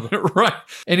Club. Right.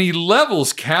 And he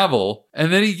levels Cavill,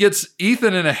 and then he gets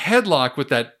Ethan in a headlock with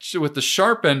the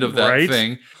sharp end of that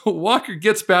thing. Walker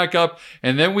gets back up,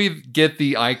 and then we get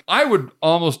the, I would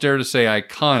almost dare to say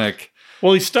iconic.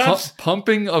 Well, he stops.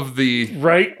 Pumping of the...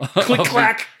 Right. Click,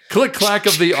 clack. Click, clack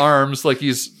of the arms like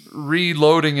he's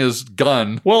reloading his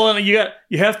gun. Well, and you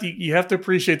have to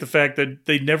appreciate the fact that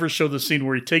they never show the scene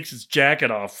where he takes his jacket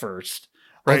off first.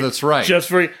 Right? Oh, that's right.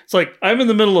 It's like, I'm in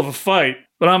the middle of a fight,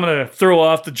 but I'm going to throw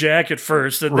off the jacket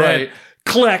first, and then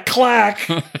clack, clack.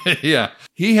 Yeah.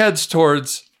 He heads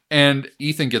towards, and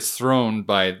Ethan gets thrown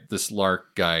by this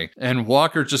Lark guy, and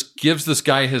Walker just gives this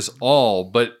guy his all.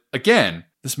 But again,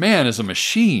 this man is a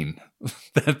machine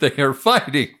that they are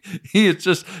fighting. He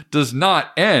just does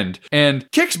not end,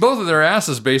 and kicks both of their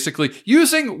asses, basically,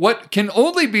 using what can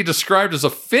only be described as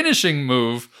a finishing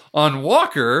move on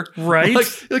Walker. Right.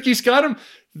 Like he's got him,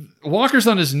 Walker's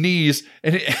on his knees,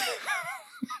 and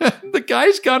the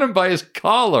guy's got him by his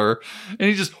collar, and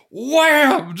he just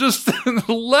wham, just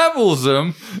levels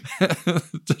him.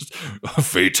 Just a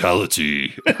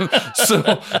fatality.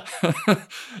 So,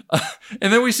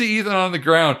 and then we see Ethan on the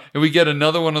ground, and we get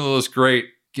another one of those great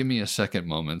 "give me a second"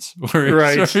 moments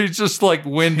where he's just like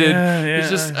winded. He's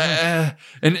just, and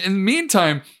in the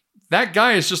meantime, that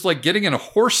guy is just like getting in a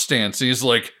horse stance, and he's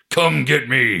like, "Come get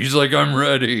me." He's like, "I'm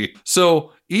ready."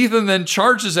 So Ethan then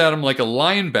charges at him like a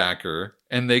linebacker,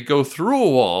 and they go through a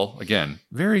wall. Again,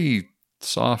 very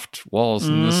soft walls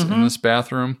in this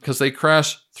bathroom, because they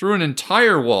crash through an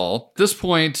entire wall. At this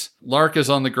point, Lark is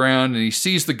on the ground, and he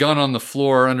sees the gun on the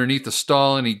floor underneath the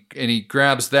stall, and he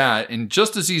grabs that. And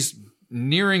just as he's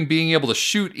nearing being able to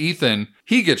shoot Ethan,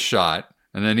 he gets shot.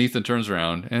 And then Ethan turns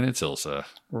around, and it's Ilsa.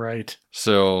 Right.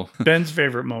 So Ben's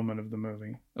favorite moment of the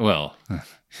movie. Well,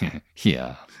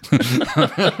 yeah.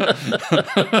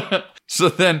 So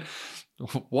then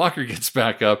Walker gets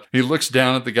back up. He looks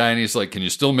down at the guy, and he's like, "Can you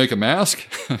still make a mask?"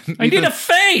 I need a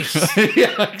face.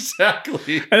 Yeah,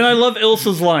 exactly. And I love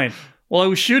Ilsa's line. Well, I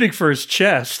was shooting for his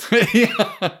chest.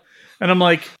 Yeah. And I'm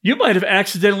like, you might have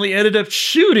accidentally ended up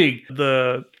shooting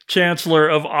the Chancellor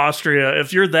of Austria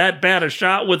if you're that bad a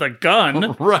shot with a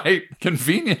gun. Right.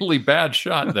 Conveniently bad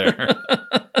shot there.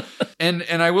 And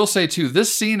I will say, too,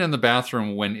 this scene in the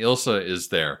bathroom when Ilsa is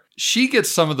there, she gets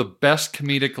some of the best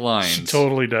comedic lines. She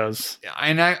totally does.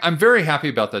 And I'm very happy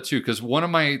about that, too, because one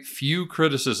of my few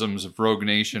criticisms of Rogue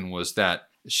Nation was that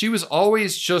she was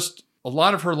always just, a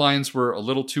lot of her lines were a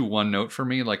little too one note for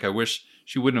me. Like, I wish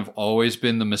she wouldn't have always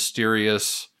been the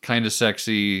mysterious, kind of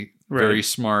sexy, very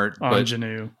smart.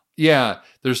 Ingenue. But yeah,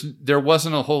 there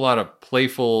wasn't a whole lot of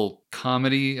playful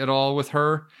comedy at all with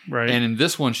her. Right. And in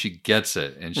this one, she gets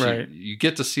it. And you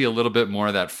get to see a little bit more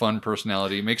of that fun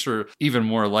personality. It makes her even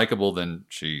more likable than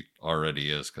she already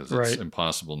is, because it's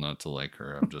impossible not to like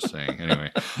her. I'm just saying.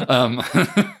 Anyway.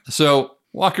 So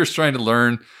Walker's trying to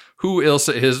learn who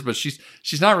Ilsa is, but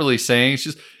she's not really saying.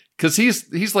 Because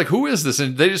he's like, who is this?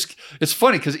 And it's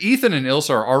funny because Ethan and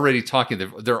Ilsa are already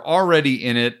talking. They're already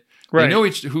in it. Right. They know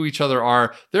who each other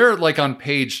are. They're like on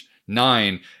page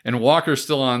 9, and Walker's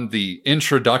still on the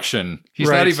introduction. He's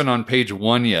not even on page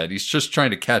 1 yet. He's just trying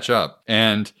to catch up.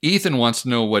 And Ethan wants to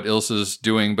know what Ilsa's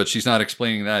doing, but she's not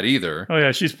explaining that either. Oh,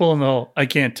 yeah. She's pulling the whole "I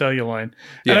can't tell you" line.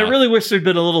 Yeah. And I really wish there'd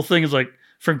been a little thing like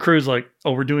from Cruise, like,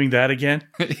 "Oh, we're doing that again?"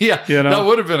 Yeah. You know? That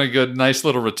would have been a nice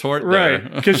little retort there.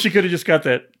 Right. Because she could have just got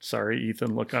that "sorry,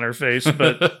 Ethan" look on her face.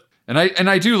 But And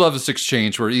I do love this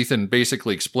exchange where Ethan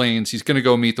basically explains he's going to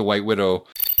go meet the White Widow.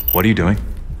 What are you doing?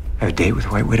 I have a date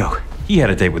with White Widow. He had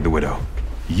a date with the Widow.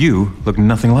 You look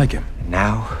nothing like him. And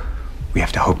now, we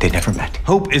have to hope they never met.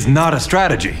 Hope is not a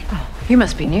strategy. Oh, you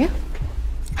must be new.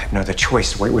 I have no other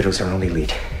choice. White Widow's our only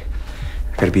lead.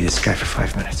 I gotta be this guy for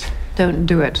 5 minutes. Don't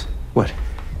do it. What?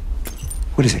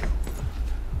 What is it?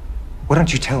 What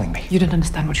aren't you telling me? You don't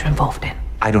understand what you're involved in.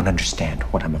 I don't understand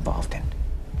what I'm involved in.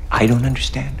 I don't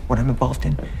understand what I'm involved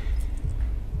in.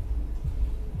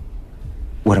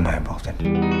 What am I involved in?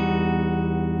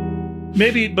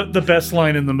 Maybe, but the best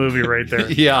line in the movie right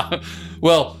there. Yeah.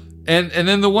 Well, and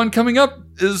then the one coming up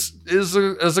is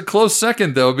a close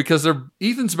second, though, because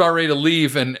Ethan's about ready to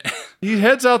leave, and he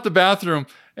heads out the bathroom,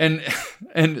 and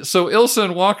so Ilsa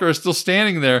and Walker are still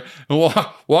standing there, and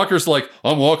Walker's like,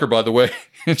 "I'm Walker, by the way."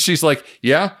 And she's like,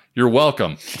 yeah, you're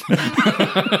welcome.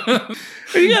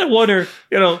 You gotta wonder,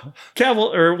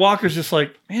 Walker's just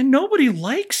like, man, nobody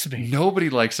likes me. Nobody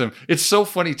likes him. It's so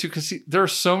funny too, because there are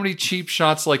so many cheap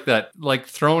shots like that, like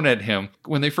thrown at him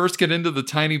when they first get into the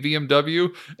tiny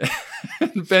BMW.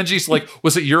 And Benji's like,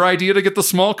 was it your idea to get the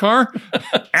small car?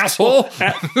 Asshole.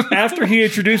 After he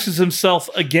introduces himself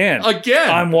again. Again.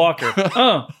 I'm Walker.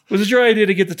 Oh, was it your idea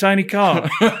to get the tiny car?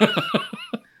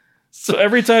 So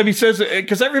every time he says it,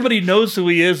 because everybody knows who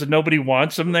he is and nobody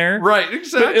wants him there. Right,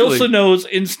 exactly. But Ilsa knows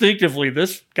instinctively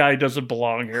this guy doesn't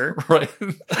belong here. Right.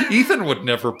 Ethan would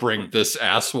never bring this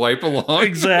asswipe along.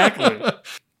 Exactly.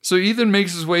 So Ethan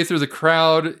makes his way through the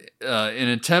crowd in an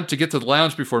attempt to get to the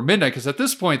lounge before midnight, because at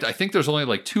this point, I think there's only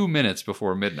like 2 minutes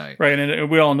before midnight. Right,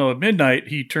 and we all know at midnight,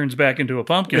 he turns back into a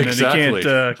pumpkin Exactly.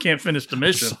 and he can't finish the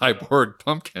mission. Cyborg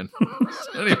pumpkin.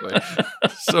 Anyway,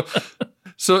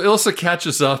 so Ilsa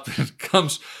catches up and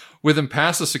comes with him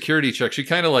past the security check. She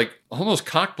kind of like almost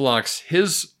cock blocks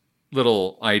his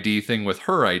little ID thing with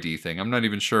her ID thing. I'm not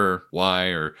even sure why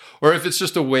or if it's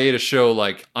just a way to show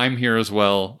like, I'm here as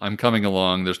well. I'm coming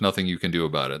along. There's nothing you can do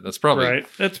about it. That's probably right.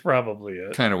 That's probably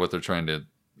it. Kind of what they're trying to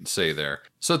say there.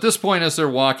 So at this point, as they're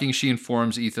walking, she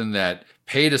informs Ethan that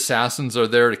paid assassins are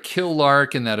there to kill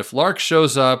Lark, and that if Lark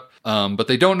shows up, but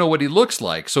they don't know what he looks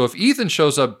like. So if Ethan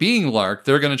shows up being Lark,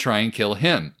 they're going to try and kill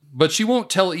him. But she won't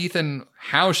tell Ethan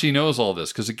how she knows all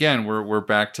this, because again, we're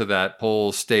back to that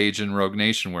whole stage in Rogue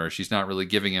Nation where she's not really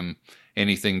giving him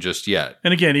anything just yet.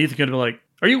 And again, Ethan could be like,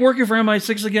 are you working for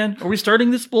MI6 again? Are we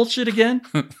starting this bullshit again?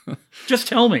 Just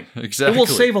tell me. Exactly. It will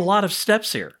save a lot of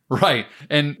steps here. Right.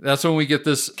 And that's when we get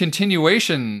this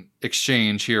continuation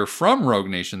exchange here from Rogue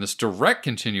Nation, this direct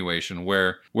continuation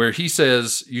where he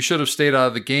says, you should have stayed out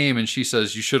of the game, and she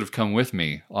says, you should have come with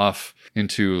me off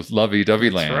into lovey-dovey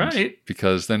land. That's right.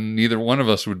 Because then neither one of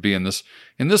us would be in this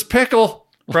pickle.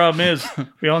 Problem is,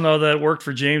 we all know that worked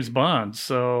for James Bond,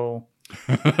 so...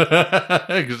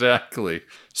 Exactly.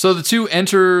 So the two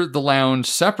enter the lounge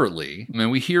separately,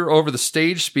 and we hear over the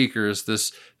stage speakers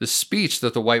this speech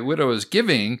that the White Widow is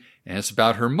giving, and it's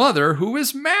about her mother, who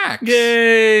is Max.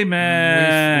 Yay,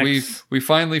 Max! We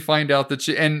finally find out that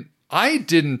she... And I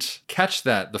didn't catch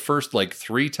that the first,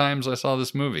 3 times I saw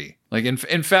this movie. In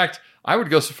fact, I would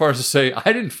go so far as to say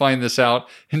I didn't find this out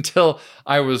until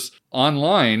I was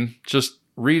online just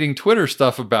reading Twitter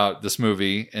stuff about this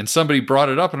movie, and somebody brought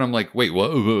it up, and I'm like, wait,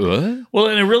 what? Well,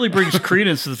 and it really brings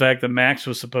credence to the fact that Max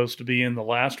was supposed to be in the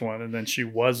last one, and then she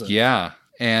wasn't. Yeah.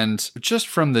 And just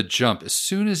from the jump, as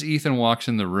soon as Ethan walks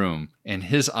in the room and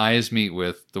his eyes meet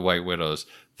with the White Widow's,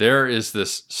 there is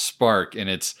this spark, and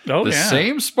it's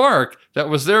same spark that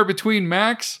was there between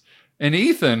Max and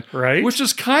Ethan, right? Which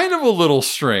is kind of a little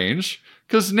strange,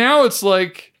 because now it's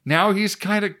like, now he's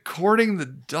kind of courting the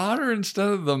daughter instead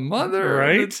of the mother.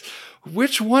 Right.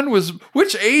 Which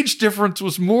age difference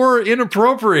was more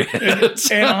inappropriate?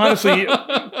 And honestly,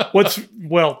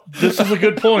 this is a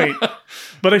good point.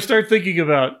 But I start thinking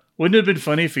about, wouldn't it have been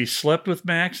funny if he slept with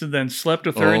Max and then slept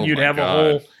with her, and you'd have a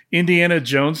whole Indiana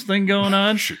Jones thing going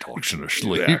on? She talks in her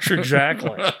sleep. Yeah,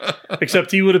 exactly.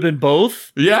 Except he would have been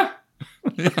both. Yeah.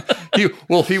 He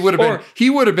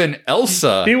would have been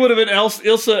Elsa. He would have been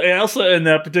Elsa in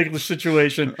that particular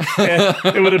situation. And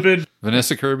it would have been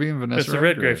Vanessa Kirby and Vanessa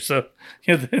Redgrave. So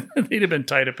they'd have been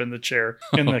tied up in the chair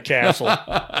in the castle.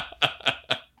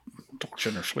 Talks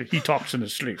in her sleep. He talks in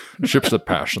his sleep. Ships that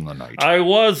pass in the night. I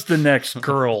was the next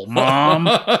girl, Mom.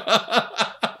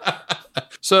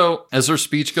 So as her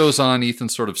speech goes on,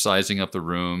 Ethan's sort of sizing up the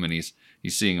room, and he's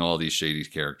seeing all these shady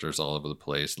characters all over the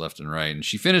place, left and right. And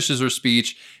she finishes her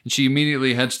speech, and she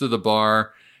immediately heads to the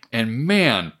bar. And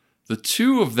man, the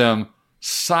two of them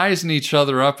sizing each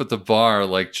other up at the bar,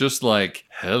 just like,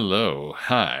 hello,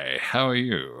 hi, how are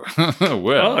you?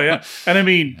 Well, oh yeah, and I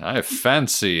mean, I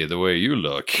fancy the way you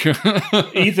look.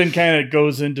 Ethan kind of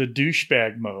goes into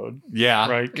douchebag mode. Yeah,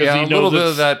 right. Yeah, a little bit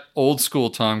of that old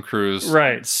school Tom Cruise,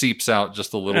 right, seeps out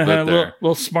just a little bit there.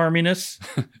 Little smarminess.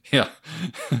 Yeah,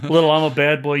 little I'm a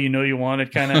bad boy, you know you want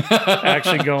it kind of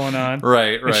action going on.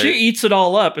 Right. And she eats it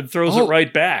all up and throws it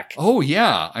right back. Oh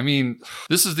yeah, I mean,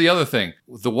 this is the other thing.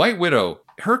 The White Widow,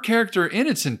 her character in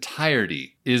its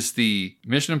entirety is the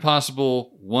Mission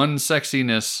Impossible one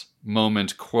sexiness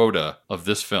moment quota of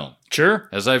this film. Sure.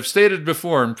 As I've stated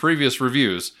before in previous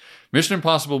reviews, Mission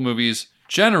Impossible movies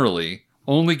generally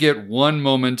only get one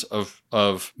moment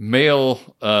of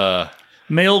male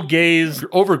male gaze.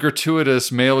 Over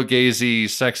gratuitous, male gazy,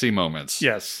 sexy moments.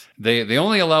 Yes. They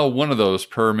only allow one of those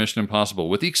per Mission Impossible,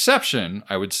 with the exception,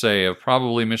 I would say, of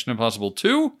probably Mission Impossible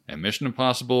 2 and Mission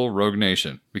Impossible Rogue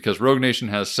Nation. Because Rogue Nation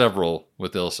has several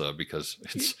with Ilsa, because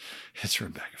it's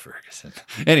Rebecca Ferguson.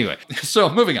 Anyway, so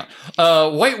moving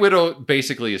on. White Widow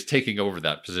basically is taking over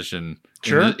that position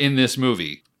in this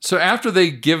movie. So after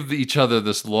they give each other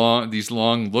these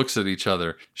long looks at each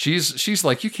other, she's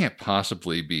like, you can't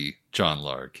possibly be John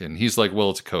Lark. And he's like, well,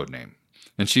 it's a code name.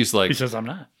 And she's like... He says, I'm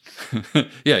not.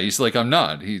 Yeah, he's like, I'm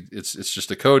not. It's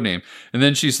just a code name. And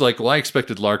then she's like, well, I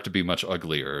expected Lark to be much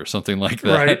uglier or something like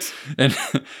that. Right.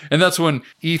 And that's when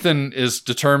Ethan is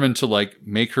determined to like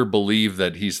make her believe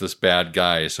that he's this bad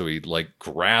guy. So he like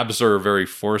grabs her very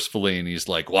forcefully and he's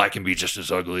like, well, I can be just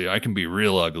as ugly. I can be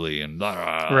real ugly. And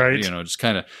right. Just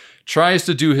kind of tries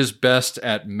to do his best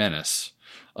at menace,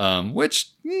 which,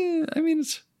 I mean,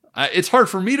 it's hard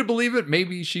for me to believe it.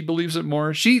 Maybe she believes it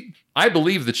more. I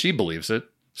believe that she believes it.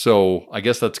 So I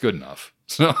guess that's good enough.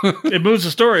 So it moves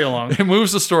the story along. It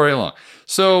moves the story along.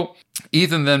 So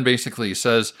Ethan then basically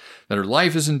says that her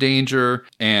life is in danger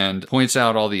and points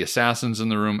out all the assassins in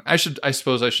the room. I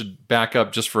suppose I should back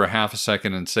up just for a half a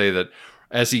second and say that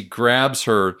as he grabs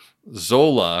her,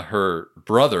 Zola, her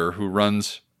brother who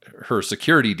runs her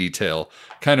security detail,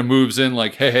 kind of moves in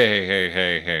like,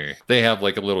 hey. They have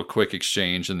like a little quick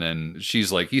exchange and then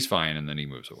she's like, he's fine. And then he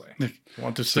moves away. I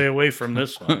want to stay away from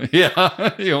this one.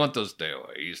 Yeah, you want to stay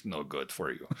away. He's no good for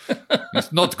you.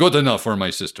 He's not good enough for my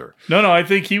sister. No, I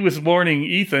think he was warning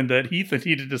Ethan that Ethan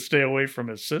needed to stay away from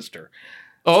his sister.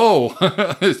 Oh,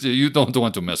 you don't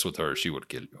want to mess with her. She would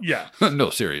kill you. Yeah. No,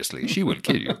 seriously, she would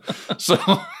kill you. So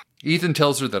Ethan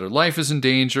tells her that her life is in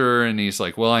danger, and he's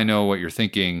like, well, I know what you're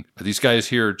thinking. Are these guys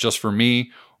here just for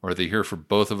me, or are they here for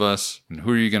both of us? And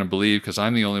who are you going to believe? Because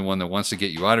I'm the only one that wants to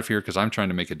get you out of here because I'm trying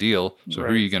to make a deal. So Who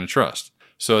are you going to trust?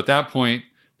 So at that point,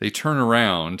 they turn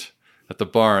around at the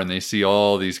bar, and they see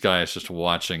all these guys just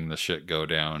watching the shit go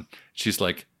down. She's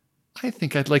like, I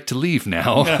think I'd like to leave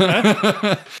now.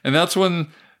 And that's when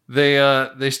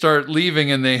they start leaving,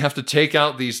 and they have to take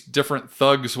out these different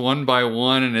thugs one by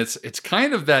one, and it's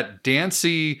kind of that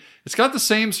dancey. It's got the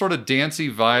same sort of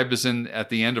dancey vibe as in at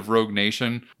the end of Rogue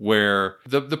Nation, where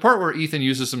the part where Ethan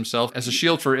uses himself as a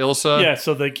shield for Ilsa. Yeah,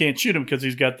 so they can't shoot him because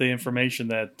he's got the information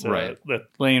that that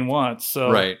Lane wants.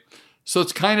 So right. So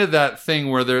it's kind of that thing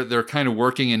where they're kind of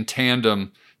working in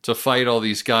tandem to fight all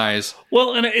these guys.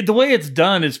 Well, and the way it's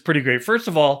done is pretty great. First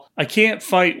of all, I can't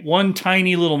fight one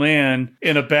tiny little man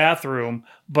in a bathroom,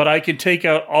 but I can take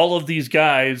out all of these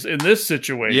guys in this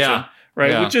situation. Yeah. Right?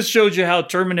 Yeah. Which just shows you how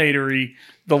Terminator-y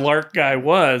the Lark guy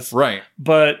was. Right.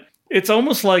 But it's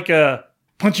almost like a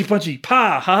punchy,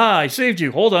 ha, ha, I saved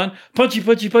you. Hold on. Punchy,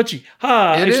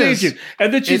 ha, I saved you.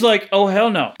 And then she's like, oh, hell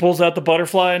no. Pulls out the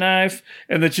butterfly knife,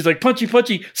 and then she's like, punchy,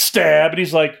 stab. And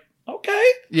he's like, okay.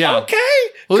 Yeah. Okay.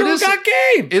 Well, Girl got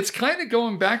game. It's kind of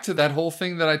going back to that whole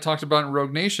thing that I talked about in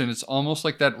Rogue Nation. It's almost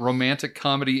like that romantic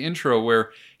comedy intro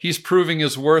where he's proving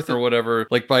his worth or whatever,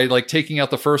 like by like taking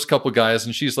out the first couple guys,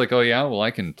 and she's like, oh yeah, well,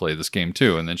 I can play this game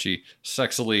too. And then she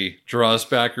sexily draws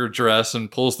back her dress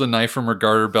and pulls the knife from her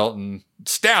garter belt and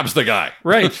stabs the guy.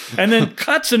 Right. And then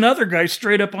cuts another guy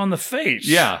straight up on the face.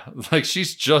 Yeah. Like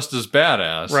she's just as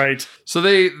badass. Right. So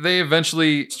they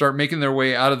eventually start making their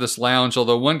way out of this lounge,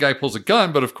 although one guy pulls a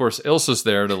gun, but of course Ilsa's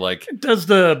there to like... Does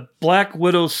the Black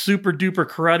Widow super duper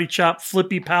karate chop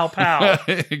flippy pow pow.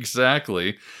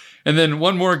 Exactly. And then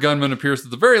one more gunman appears at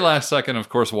the very last second. Of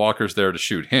course, Walker's there to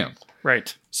shoot him.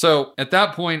 Right. So at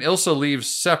that point, Ilsa leaves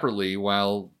separately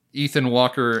while Ethan,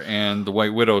 Walker, and the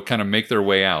White Widow kind of make their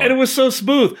way out. And it was so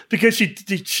smooth because she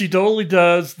totally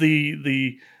does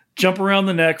the jump around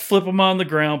the neck, flip him on the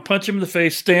ground, punch him in the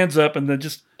face, stands up, and then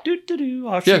just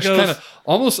off she goes. She kind of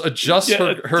almost adjusts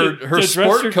her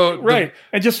sport coat. Right.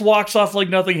 And just walks off like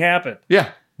nothing happened.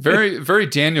 Yeah. Very, very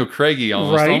Daniel Craig-y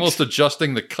almost. Right. Almost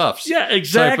adjusting the cuffs. Yeah,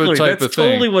 exactly. Type That's of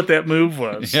thing. totally what that move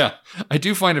was. Yeah. I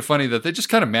do find it funny that they just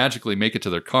kind of magically make it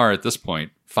to their car at this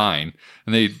point. Fine.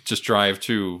 And they just drive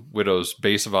to Widow's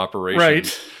base of operations.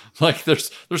 Right. Like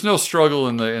there's no struggle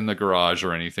in the garage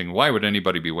or anything. Why would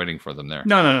anybody be waiting for them there?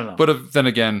 No. But then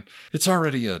again, it's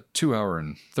already a 2-hour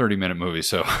and 30-minute movie.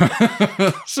 So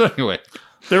anyway.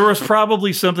 There was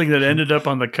probably something that ended up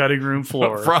on the cutting room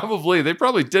floor. Probably. They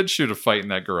probably did shoot a fight in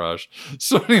that garage.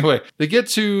 So anyway, they get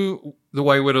to the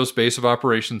White Widow's base of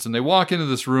operations and they walk into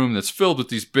this room that's filled with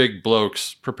these big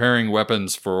blokes preparing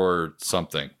weapons for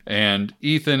something. And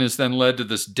Ethan is then led to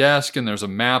this desk and there's a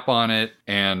map on it.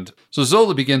 And so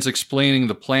Zola begins explaining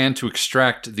the plan to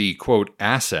extract the, quote,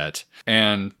 asset.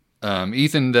 And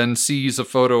Ethan then sees a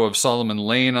photo of Solomon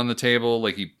Lane on the table.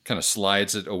 Like, he kind of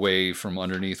slides it away from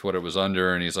underneath what it was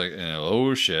under, and he's like,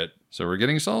 oh shit. So we're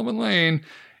getting Solomon Lane.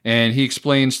 And he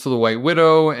explains to the White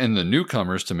Widow and the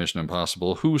newcomers to Mission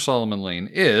Impossible who Solomon Lane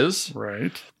is.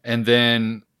 Right. And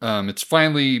then it's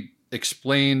finally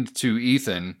explained to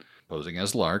Ethan, posing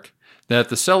as Lark, that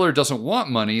the seller doesn't want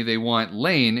money. They want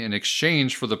Lane in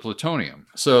exchange for the plutonium.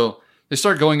 So they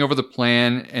start going over the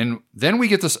plan, and then we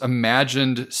get this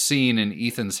imagined scene in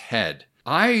Ethan's head.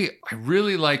 I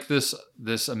really like this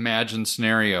imagined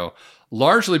scenario,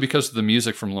 largely because of the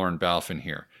music from Lauren Balfe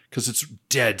here, because it's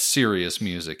dead serious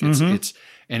music.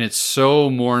 It's so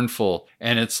mournful,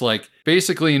 and it's like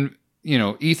basically,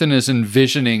 Ethan is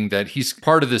envisioning that he's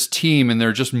part of this team, and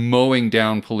they're just mowing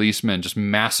down policemen, just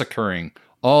massacring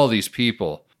all these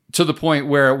people, to the point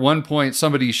where at one point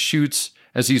somebody shoots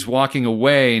as he's walking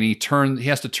away, and he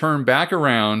has to turn back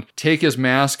around, take his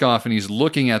mask off, and he's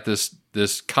looking at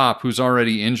this cop who's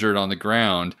already injured on the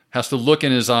ground, has to look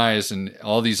in his eyes, and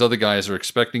all these other guys are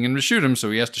expecting him to shoot him,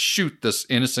 so he has to shoot this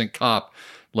innocent cop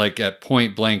like at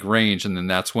point blank range, and then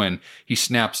that's when he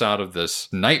snaps out of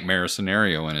this nightmare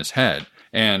scenario in his head.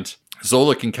 And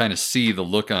Zola can kind of see the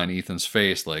look on Ethan's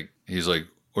face, like he's like,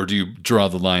 or do you draw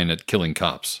the line at killing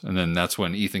cops? And then that's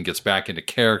when Ethan gets back into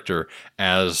character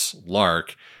as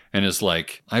Lark and is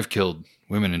like, I've killed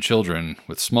women and children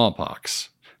with smallpox.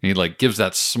 And he like gives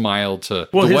that smile to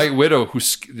the White Widow,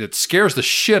 that scares the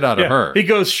shit out of her. He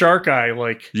goes shark eye,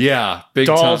 like big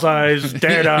doll's time. eyes,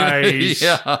 dead eyes.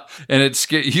 Yeah, and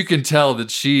you can tell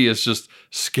that she is just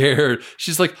scared.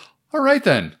 She's like, all right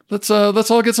then, let's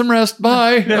all get some rest.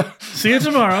 Bye. See you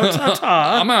tomorrow.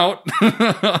 Ta-ta. I'm out.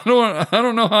 I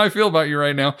don't know how I feel about you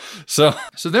right now. So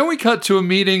then we cut to a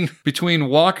meeting between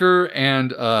Walker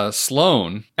and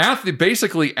Sloan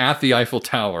basically at the Eiffel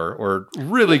Tower, or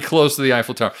really close to the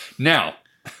Eiffel Tower. Now,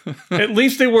 at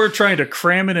least they weren't trying to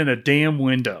cram it in a damn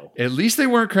window. At least they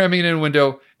weren't cramming it in a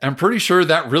window. I'm pretty sure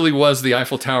that really was the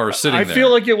Eiffel Tower sitting there. I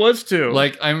feel like it was too.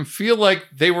 Like, I feel like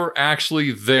they were actually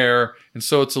there, and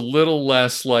so it's a little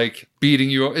less like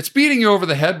beating you. It's beating you over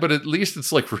the head, but at least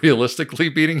it's like realistically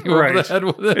beating you over the head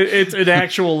with it. It's an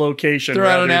actual location. They're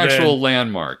at an actual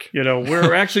landmark.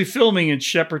 We're actually filming in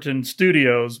Shepperton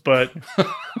Studios, but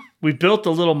we built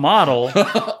a little model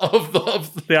of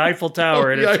the Eiffel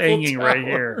Tower, and it's hanging right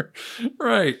here.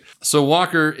 Right. So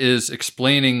Walker is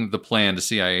explaining the plan to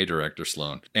CIA Director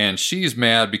Sloan, and she's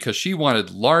mad because she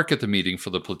wanted Lark at the meeting for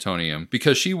the plutonium,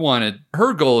 because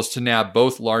her goal is to nab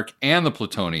both Lark and the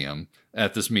plutonium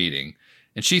at this meeting.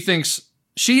 And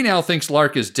she now thinks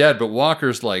Lark is dead, but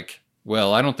Walker's like,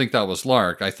 well, I don't think that was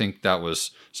Lark. I think that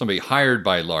was somebody hired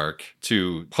by Lark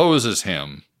to pose as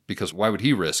him, because why would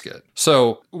he risk it?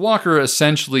 So Walker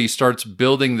essentially starts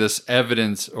building this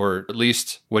evidence, or at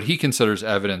least what he considers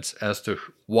evidence, as to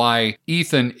why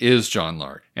Ethan is John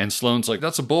Lark. And Sloan's like,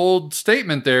 that's a bold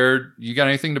statement there. You got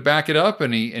anything to back it up?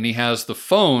 And he has the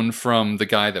phone from the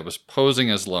guy that was posing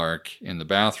as Lark in the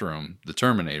bathroom, the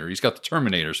Terminator. He's got the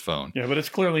Terminator's phone. Yeah, but it's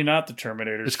clearly not the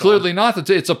Terminator's phone. It's clearly not.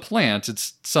 It's a plant.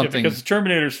 It's something. Yeah, because the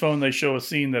Terminator's phone, they show a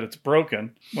scene that it's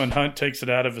broken when Hunt takes it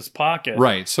out of his pocket.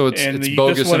 Right. So it's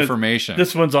bogus information.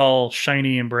 This one's all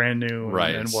shiny and brand new.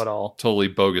 Right. And what all. Totally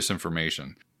bogus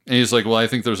information. And he's like, well, I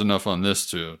think there's enough on this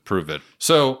to prove it.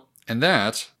 So, and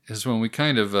that is when we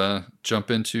kind of jump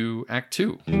into Act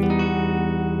 2.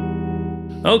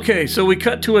 Okay, so we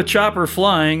cut to a chopper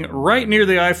flying right near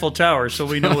the Eiffel Tower, so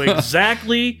we know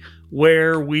exactly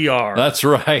where we are. That's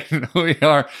right. We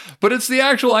are. But it's the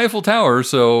actual Eiffel Tower,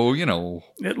 so,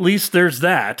 At least there's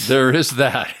that. There is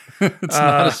that. It's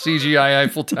not a CGI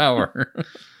Eiffel Tower.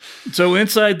 So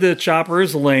inside the chopper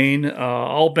is Lane,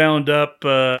 all bound up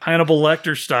Hannibal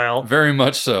Lecter style. Very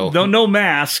much so. No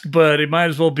mask, but it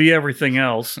might as well be everything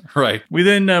else. Right. We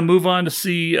then move on to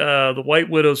see the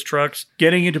White Widow's trucks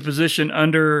getting into position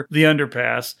under the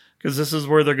underpass, because this is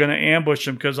where they're going to ambush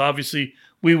them, because obviously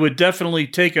we would definitely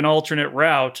take an alternate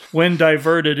route when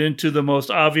diverted into the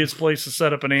most obvious place to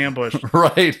set up an ambush.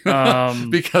 Right.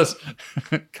 Because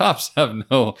cops have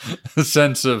no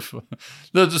sense of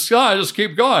just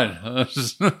keep going.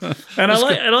 And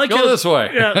I like go this way.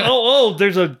 Yeah.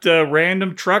 There's a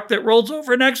random truck that rolls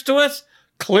over next to us.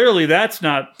 Clearly, that's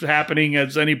not happening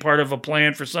as any part of a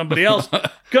plan for somebody else.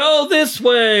 Go this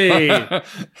way.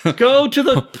 Go to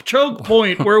the choke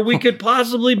point where we could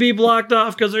possibly be blocked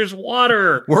off because there's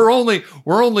water. We're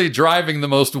only driving the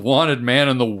most wanted man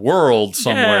in the world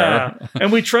somewhere. Yeah.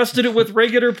 And we trusted it with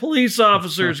regular police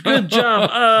officers. Good job.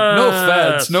 No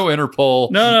feds, no Interpol.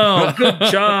 No, good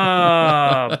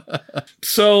job.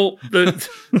 So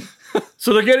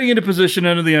they're getting into position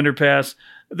under the underpass.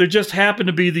 there just happened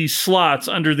to be these slots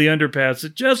under the underpass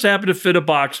that just happened to fit a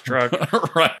box truck.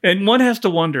 Right. And one has to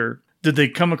wonder, did they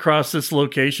come across this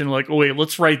location like, oh, wait,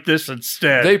 let's write this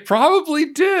instead? They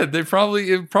probably did. It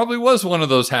probably was one of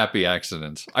those happy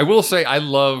accidents. I will say I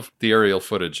love the aerial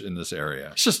footage in this area.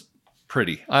 It's just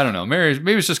pretty. I don't know.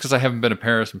 Maybe it's just because I haven't been to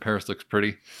Paris and Paris looks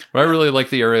pretty. But I really like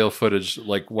the aerial footage,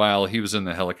 like while he was in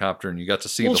the helicopter and you got to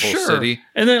see the whole city.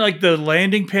 And then like the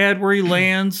landing pad where he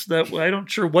lands, that I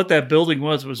don't sure what that building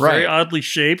was. It was very oddly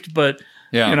shaped, but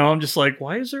yeah. You know, I'm just like,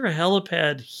 why is there a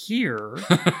helipad here?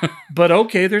 But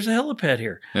okay, there's a helipad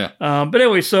here. Yeah. But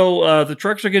anyway, so the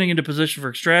trucks are getting into position for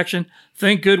extraction.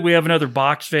 Thank good we have another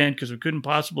box van because we couldn't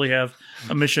possibly have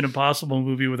a Mission Impossible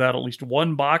movie without at least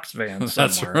one box van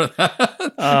somewhere.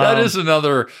 That is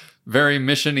another very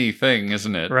mission-y thing,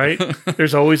 isn't it? Right?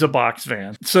 There's always a box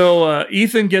van. So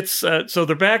Ethan gets, so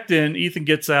they're backed in. Ethan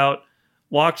gets out,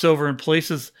 walks over and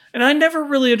places, and I never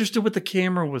really understood what the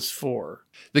camera was for.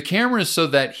 The camera is so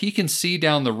that he can see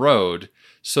down the road,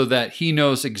 so that he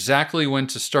knows exactly when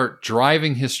to start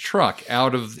driving his truck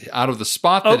out of the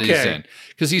spot that he's in,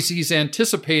 because he's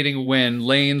anticipating when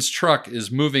Lane's truck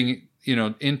is moving,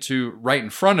 into right in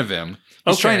front of him.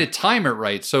 He's trying to time it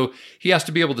right, so he has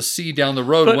to be able to see down the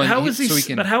road. But how is he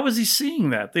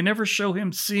seeing that? They never show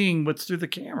him seeing what's through the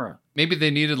camera. Maybe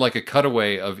they needed like a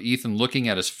cutaway of Ethan looking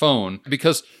at his phone,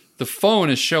 because the phone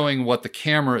is showing what the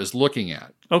camera is looking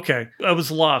at. Okay. I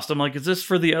was lost. I'm like, is this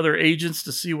for the other agents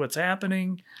to see what's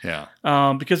happening? Yeah.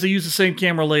 Because they use the same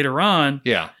camera later on.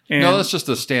 Yeah. No, that's just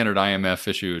a standard IMF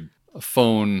issued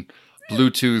phone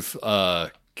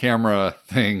Bluetooth camera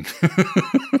thing.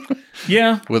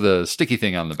 Yeah. With a sticky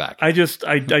thing on the back. I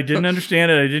didn't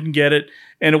understand it. I didn't get it.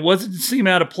 And it didn't seem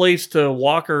out of place to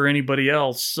Walker or anybody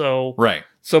else. So, right.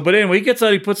 So, but anyway, he gets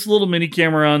out, he puts the little mini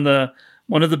camera on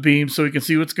one of the beams so he can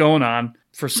see what's going on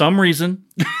for some reason.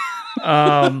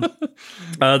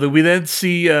 We then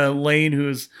see Lane,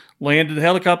 who's landed. The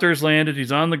helicopter has landed.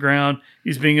 He's on the ground.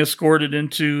 He's being escorted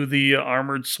into the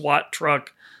armored SWAT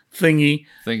truck thingy.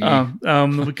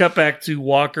 We cut back to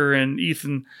Walker and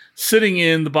Ethan sitting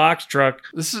in the box truck.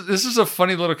 This is a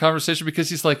funny little conversation because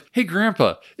he's like, "Hey,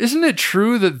 Grandpa, isn't it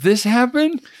true that this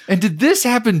happened? And did this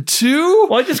happen too?"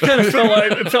 Well, I just kind of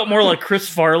felt more like Chris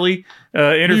Farley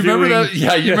interviewing. You remember that?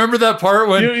 Yeah, you remember that part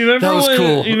when that was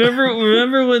cool. You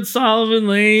remember when Solomon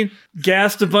Lane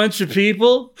gassed a bunch of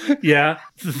people? Yeah,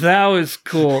 that was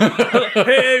cool.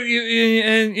 Hey,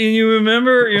 and you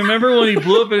remember when he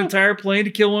blew up an entire plane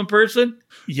to kill one person?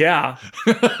 Yeah.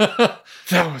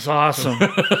 That was awesome.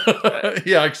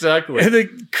 Yeah, exactly. And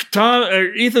then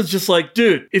Ethan's just like,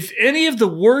 dude, if any of the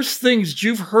worst things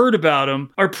you've heard about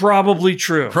him are probably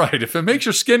true. Right. If it makes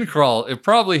your skin crawl, it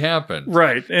probably happened.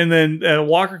 Right. And then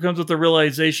Walker comes with the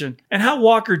realization. And how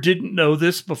Walker didn't know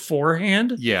this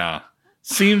beforehand? Yeah.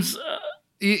 Seems...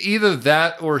 either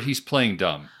that or he's playing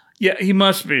dumb. Yeah, he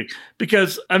must be.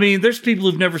 Because, I mean, there's people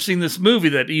who've never seen this movie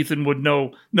that Ethan would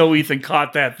know Ethan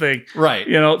caught that thing. Right.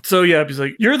 So yeah, he's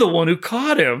like, you're the one who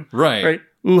caught him. Right.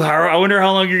 Ooh, I wonder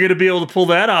how long you're going to be able to pull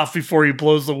that off before he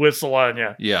blows the whistle on you.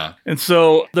 Yeah. And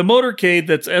so the motorcade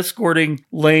that's escorting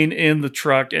Lane in the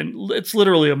truck, and it's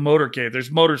literally a motorcade.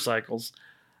 There's motorcycles.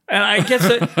 And I guess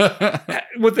that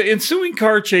with the ensuing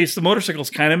car chase, the motorcycles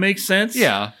kind of make sense.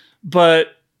 Yeah. But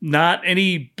not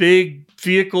any big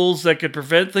vehicles that could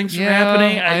prevent things from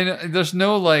happening. There's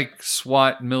no like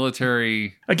SWAT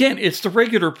military. Again, it's the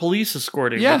regular police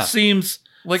escorting. Yeah. It seems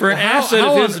like for an asset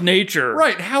of his nature.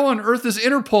 Right. How on earth is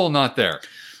Interpol not there?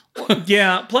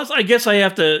 Yeah. Plus, I guess I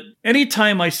have to,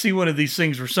 anytime I see one of these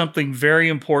things where something very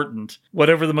important,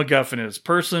 whatever the MacGuffin is,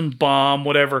 person, bomb,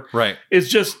 whatever, right, is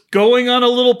just going on a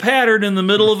little pattern in the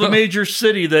middle of a major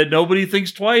city that nobody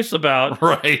thinks twice about.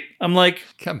 Right. I'm like,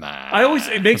 come on.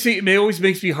 It always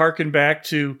makes me harken back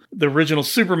to the original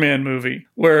Superman movie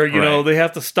where, you know, they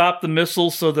have to stop the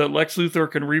missiles so that Lex Luthor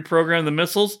can reprogram the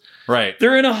missiles. Right.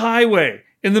 They're in a highway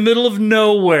in the middle of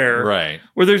nowhere, right,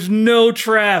 where there's no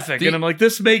traffic. And I'm like,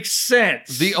 this makes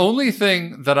sense. The only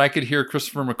thing that I could hear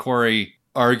Christopher McQuarrie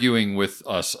arguing with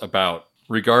us about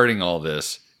regarding all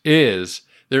this is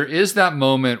there is that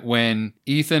moment when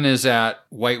Ethan is at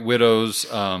White Widow's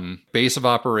base of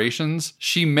operations.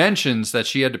 She mentions that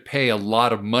she had to pay a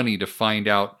lot of money to find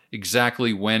out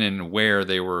exactly when and where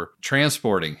they were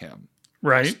transporting him.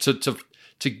 Right.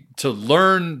 To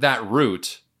learn that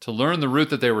route. To learn the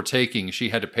route that they were taking, she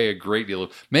had to pay a great deal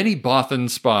of... Many Bothan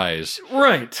spies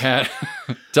had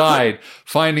died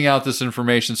finding out this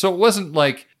information. So it wasn't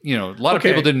like, a lot of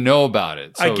people didn't know about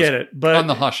it. So I get it. But on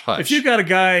the hush-hush. If you got a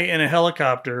guy in a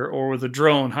helicopter or with a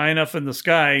drone high enough in the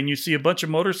sky and you see a bunch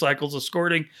of motorcycles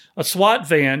escorting a SWAT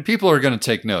van... People are going to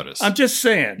take notice. I'm just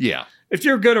saying. Yeah. if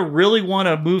you're going to really want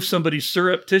to move somebody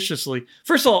surreptitiously,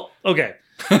 first of all, okay,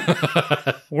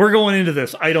 we're going into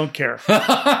this. I don't care.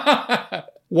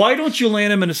 Why don't you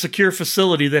land him in a secure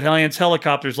facility that lands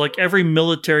helicopters like every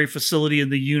military facility in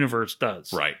the universe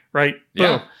does? Right. Right?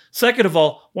 Yeah. Boom. Second of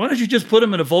all, why don't you just put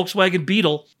him in a Volkswagen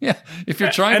Beetle? Yeah. If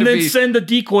you're trying and to then send the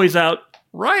decoys out.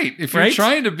 Right. If you're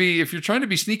trying to be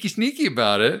sneaky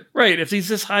about it. Right. If he's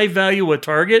this high value a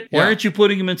target, why aren't you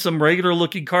putting him in some regular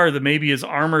looking car that maybe is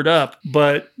armored up,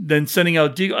 but then sending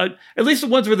out at least the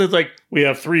ones where they're like, we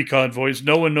have 3 convoys.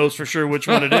 No one knows for sure which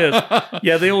one it is.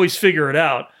 Yeah, they always figure it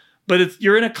out. But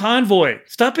you're in a convoy.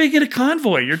 Stop being in a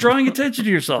convoy. You're drawing attention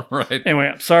to yourself. Right. Anyway,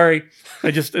 I'm sorry.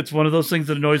 It's one of those things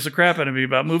that annoys the crap out of me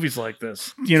about movies like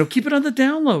this. Keep it on the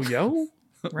down low, yo.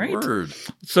 Right? Word.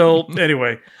 So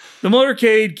anyway, the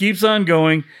motorcade keeps on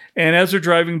going. And as they're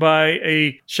driving by,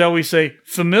 a, shall we say,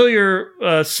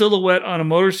 familiar silhouette on a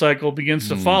motorcycle begins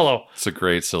to follow. It's a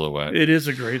great silhouette. It is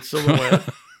a great silhouette.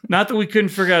 Not that we couldn't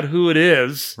figure out who it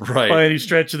is by any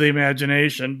stretch of the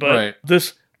imagination, but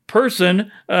this person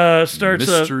starts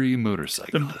mystery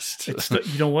motorcyclist.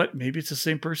 You know what? Maybe it's the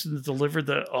same person that delivered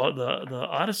the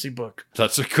Odyssey book.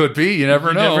 It could be. You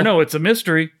never know. Never know. It's a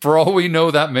mystery. For all we know,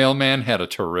 that mailman had a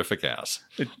terrific ass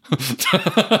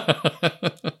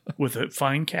with a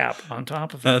fine cap on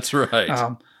top of it. That's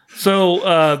right.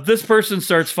 So this person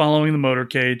starts following the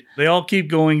motorcade. They all keep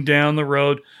going down the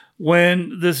road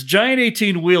when this giant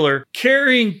 18-wheeler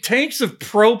carrying tanks of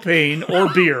propane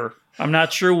or beer. I'm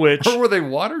not sure which. Or were they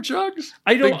water jugs?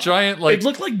 I don't. Big giant, like it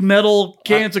looked like metal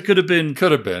cans. It could have been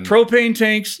propane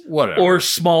tanks, whatever, or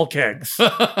small kegs.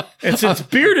 And since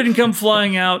beer didn't come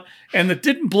flying out and it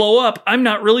didn't blow up, I'm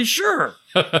not really sure.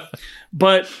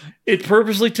 But it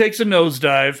purposely takes a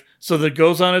nosedive so that it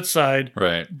goes on its side,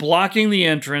 blocking the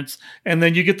entrance. And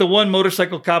then you get the one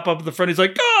motorcycle cop up at the front. He's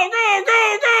like, go, go,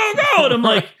 go, go, go. And I'm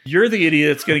like, you're the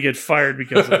idiot that's going to get fired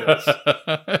because of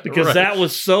this. Because that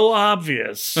was so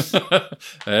obvious.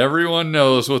 Everyone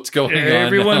knows what's going on.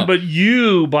 Everyone but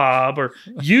you, Bob, or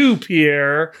you,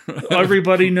 Pierre.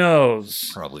 Everybody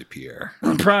knows. Probably Pierre.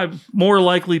 Probably more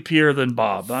likely Pierre than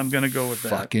Bob. I'm going to go with that.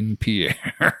 Fucking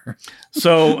Pierre.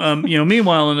 So,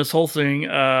 meanwhile, in this whole thing,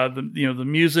 the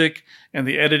music and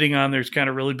the editing on there's kind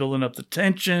of really building up the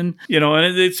tension,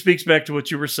 and it speaks back to what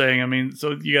you were saying. I mean,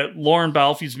 so you got Lauren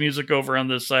Balfe's music over on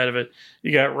this side of it.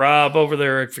 You got Rob over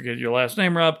there. I forget your last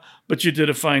name, Rob, but you did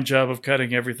a fine job of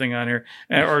cutting everything on here,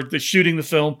 or the shooting the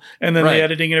film, and then the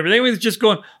editing and everything. Anyway, it's just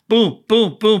going boom,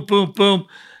 boom, boom, boom, boom,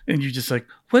 and you're just like,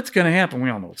 what's going to happen? We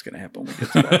all know what's going to happen when we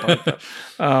get to that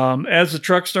part. As the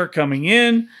trucks start coming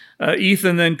in,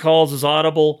 Ethan then calls his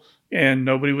audible. And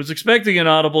nobody was expecting an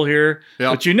audible here,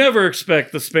 but you never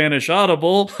expect the Spanish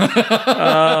audible.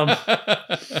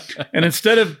 And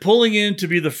instead of pulling in to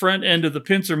be the front end of the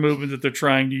pincer movement that they're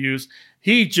trying to use,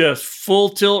 he just full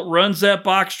tilt runs that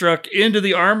box truck into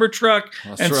the armored truck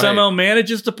somehow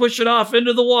manages to push it off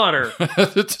into the water.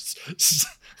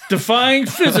 Defying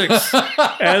physics,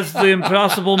 as the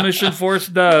Impossible Mission Force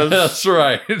does. That's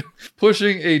right.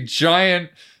 Pushing a giant...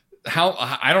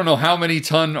 I don't know how many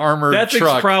ton armored truck.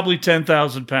 That's probably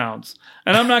 10,000 pounds.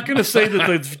 And I'm not going to say that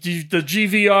the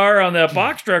GVR on that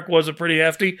box truck wasn't pretty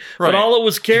hefty, but all it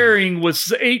was carrying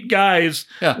was 8 guys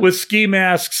with ski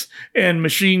masks and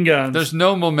machine guns. There's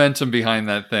no momentum behind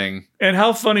that thing. And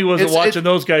how funny was it watching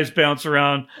those guys bounce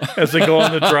around as they go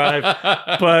on the drive?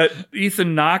 But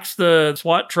Ethan knocks the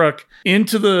SWAT truck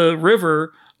into the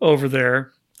river over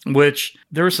there, which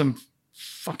there were some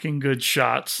fucking good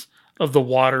shots of the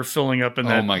water filling up in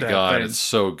that. Oh my God, thing. it's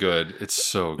so good. It's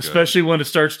so good. Especially when it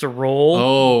starts to roll.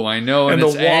 Oh, I know. And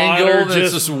it's the water angled,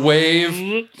 it's this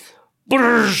wave.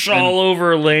 All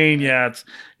over Lane. Yeah,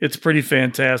 it's pretty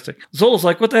fantastic. Zola's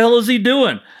like, what the hell is he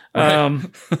doing? Right.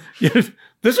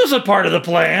 This wasn't part of the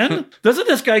plan. Doesn't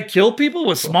this guy kill people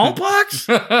with smallpox?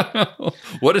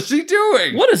 What is he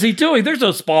doing? What is he doing? There's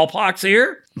no smallpox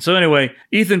here. So anyway,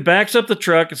 Ethan backs up the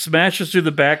truck and smashes through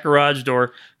the back garage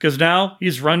door because now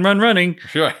he's running.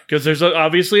 Sure. Because there's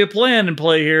obviously a plan in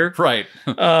play here. Right.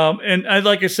 And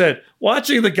like I said,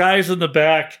 watching the guys in the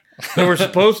back that were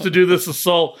supposed to do this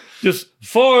assault just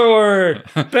forward,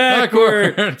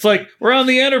 backward. It's like we're on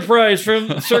the Enterprise from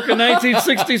circa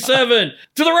 1967.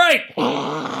 To the right,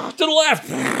 to the left.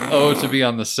 Oh, to be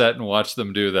on the set and watch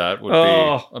them do that would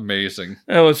be amazing.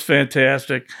 That was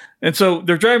fantastic. And so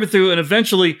they're driving through, and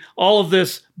eventually all of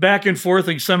this back and forth,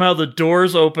 and somehow the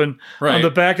doors open on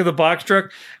the back of the box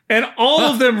truck, and all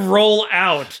of them roll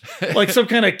out like some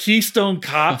kind of Keystone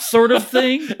Cop sort of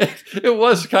thing. It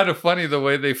was kind of funny the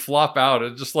way they flop out.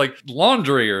 It's just like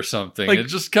laundry or something. Like, it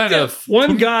just kind of...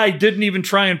 One guy didn't even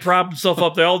try and prop himself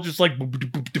up. They all just like...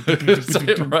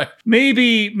 right.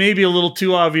 Maybe a little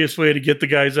too obvious way to get the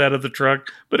guys out of the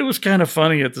truck, but it was kind of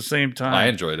funny at the same time. I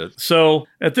enjoyed it. So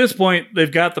at this point,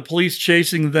 they've got the police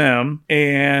chasing them,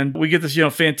 and we get this,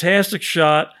 fantastic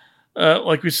shot,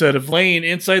 like we said, of Lane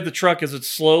inside the truck as it's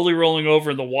slowly rolling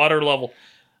over in the water level.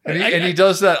 And he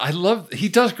does that. He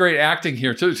does great acting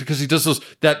here too, because he does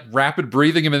that rapid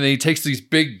breathing, and then he takes these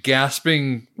big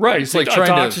gasping. Right. He's like to trying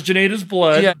oxygenate his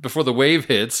blood. Yeah, before the wave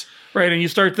hits. Right. And you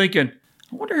start thinking,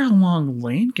 I wonder how long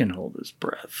Lane can hold his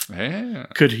breath. Yeah.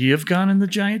 Could he have gone in the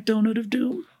giant donut of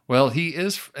doom? Well, he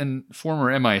is a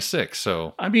former MI6,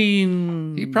 so I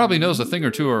mean, he probably knows a thing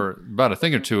or two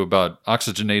about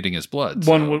oxygenating his blood.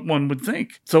 One would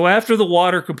think. So after the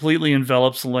water completely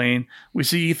envelops Lane, we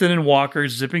see Ethan and Walker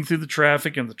zipping through the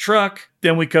traffic in the truck.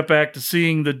 Then we cut back to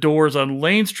seeing the doors on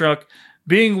Lane's truck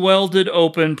being welded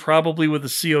open, probably with a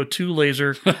CO2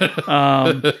 laser,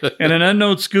 and an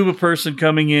unknown scuba person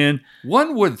coming in.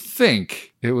 One would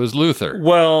think it was Luther.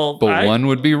 Well, but one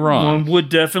would be wrong. One would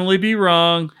definitely be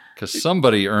wrong. Because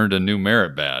somebody earned a new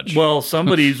merit badge. Well,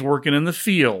 somebody's working in the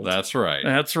field. That's right.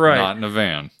 That's right. Not in a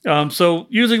van. So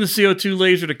using the CO2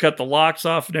 laser to cut the locks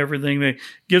off and everything, they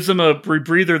gives him a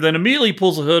rebreather, then immediately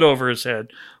pulls a hood over his head,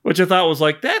 which I thought was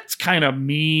like, that's kind of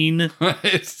mean.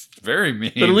 It's very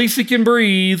mean. But at least he can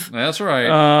breathe. That's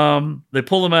right. They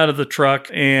pull him out of the truck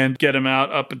and get him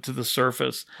out up into the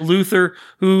surface. Luther,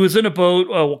 who is in a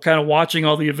boat, kind of watching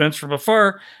all the events from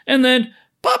afar, and then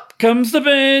pop comes the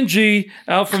Benji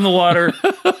out from the water.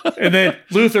 And then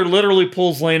Luther literally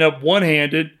pulls Lane up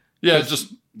one-handed. Yeah,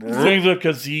 just...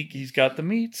 Because he's got the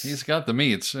meats. He's got the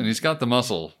meats, and he's got the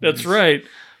muscle. That's right.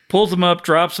 Pulls him up,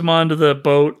 drops him onto the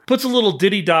boat, puts a little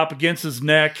diddy dop against his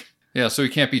neck. Yeah, so he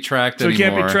can't be tracked anymore. So he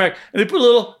can't be tracked. And they put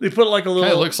like a little...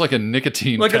 Kind of looks like a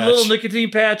nicotine patch. Like a little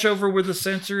nicotine patch over where the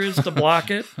sensor is to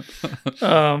block it.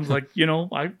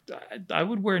 I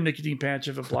would wear a nicotine patch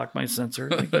if it blocked my sensor.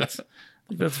 I think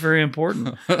that's very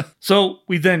important. So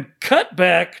we then cut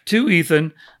back to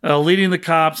Ethan leading the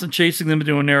cops and chasing them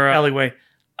into a narrow alleyway.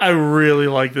 I really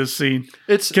like this scene.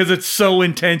 Because it's so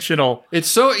intentional.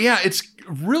 It's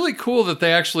really cool that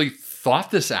they actually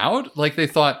thought this out. Like they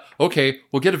thought, okay,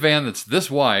 we'll get a van that's this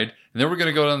wide, and then we're going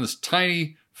to go down this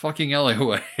tiny fucking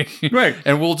alleyway. Right.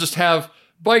 And we'll just have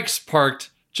bikes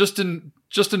parked just in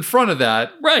front of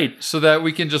that. Right. So that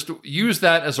we can just use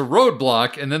that as a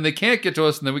roadblock, and then they can't get to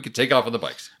us, and then we can take off on the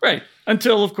bikes. Right.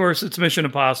 Until, of course, it's Mission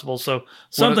Impossible, so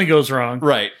something goes wrong.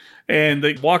 Right. And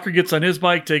the Walker gets on his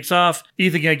bike, takes off.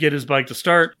 Ethan can't get his bike to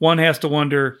start. One has to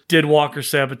wonder, did Walker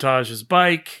sabotage his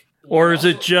bike? Or is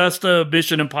it just a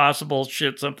Mission Impossible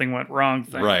shit, something went wrong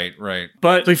thing? Right.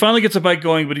 But so he finally gets a bike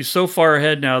going, but he's so far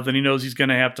ahead now that he knows he's going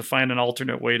to have to find an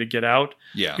alternate way to get out.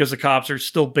 Yeah. Because the cops are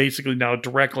still basically now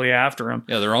directly after him.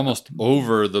 Yeah, they're almost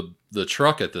over the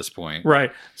truck at this point.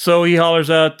 Right. So he hollers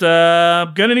out,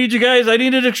 I'm going to need you guys. I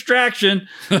need an extraction.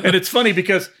 And it's funny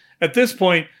because... At this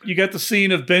point, you got the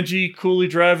scene of Benji coolly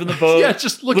driving the boat. Yeah,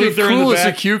 just looking Luther cool as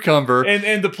a cucumber.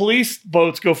 And the police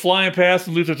boats go flying past,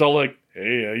 and Luther's all like,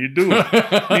 hey, how you doing?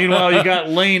 Meanwhile, you got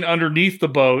Lane underneath the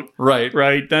boat. Right,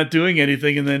 not doing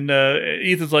anything. And then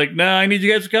Ethan's like, nah, I need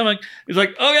you guys to come. He's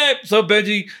like, okay. So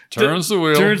Benji turns the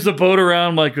wheel. Turns the boat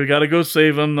around like, we got to go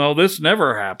save him. No, this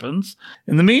never happens.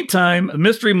 In the meantime, the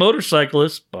mystery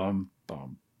motorcyclist,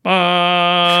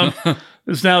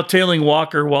 is now tailing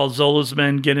Walker while Zola's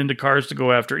men get into cars to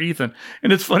go after Ethan.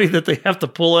 And it's funny that they have to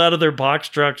pull out of their box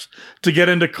trucks to get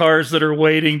into cars that are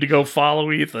waiting to go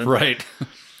follow Ethan. Right.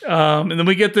 And then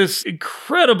we get this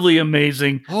incredibly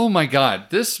amazing... Oh my God.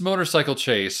 This motorcycle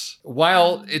chase,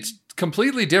 while it's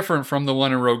completely different from the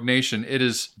one in Rogue Nation, it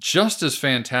is just as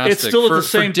fantastic. It's still at the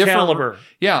same caliber.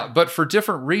 Yeah, but for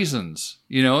different reasons.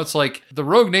 You know, it's like the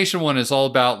Rogue Nation one is all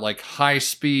about like high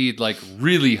speed, like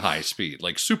really high speed,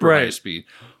 like super high speed.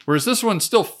 Whereas this one's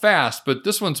still fast, but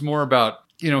this one's more about,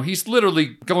 he's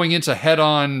literally going into head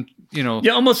on,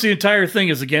 Yeah, almost the entire thing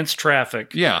is against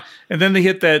traffic. Yeah. And then they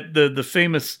hit the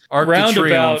famous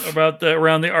roundabout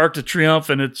around the Arc de Triomphe,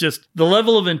 and it's just the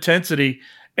level of intensity.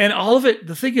 And all of it,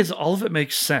 the thing is, all of it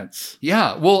makes sense.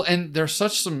 Yeah. Well, and there's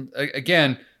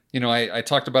again, I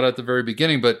talked about it at the very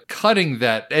beginning, but cutting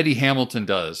that Eddie Hamilton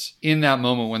does in that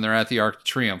moment when they're at the Arc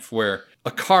de Triomphe, where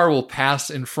a car will pass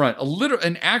in front,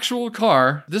 an actual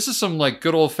car. This is some like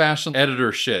good old fashioned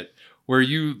editor shit where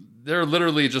they're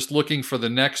literally just looking for the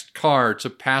next car to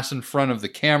pass in front of the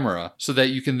camera so that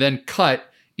you can then cut,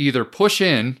 either push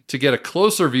in to get a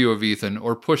closer view of Ethan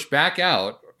or push back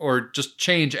out or just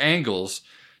change angles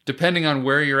depending on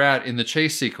where you're at in the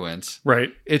chase sequence.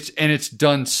 Right. It's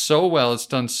done so well. It's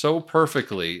done so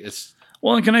perfectly.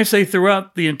 Well, and can I say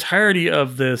throughout the entirety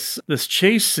of this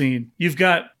chase scene, you've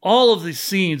got all of these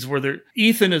scenes where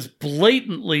Ethan is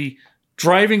blatantly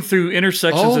driving through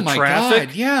intersections of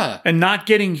traffic and not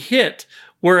getting hit,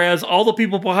 whereas all the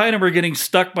people behind him are getting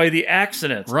stuck by the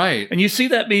accidents. Right. And you see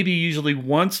that maybe usually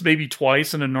once, maybe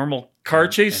twice in a normal car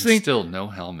chase scene. Still no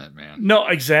helmet, man. No,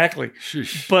 exactly.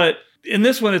 Sheesh. But in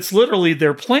this one, it's literally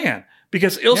their plan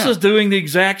because Ilsa's doing the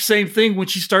exact same thing when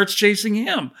she starts chasing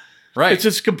him. Right. It's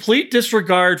just complete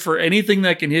disregard for anything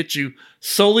that can hit you,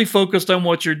 solely focused on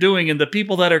what you're doing. And the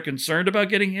people that are concerned about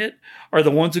getting hit are the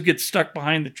ones who get stuck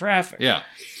behind the traffic. Yeah.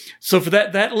 So for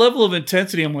that level of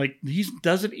intensity, I'm like, he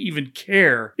doesn't even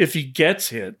care if he gets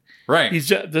hit. Right. He's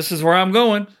just, this is where I'm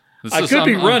going. I could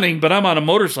be running, but I'm on a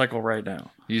motorcycle right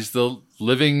now. He's the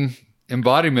living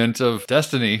embodiment of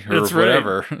destiny or That's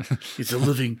whatever. Right. He's a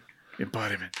living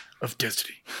embodiment of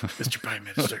destiny, Mr. Prime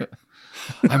Minister.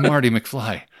 I'm Marty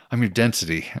McFly. I'm your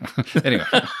density. Anyway.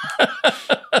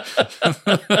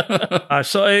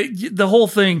 The whole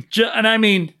thing, and I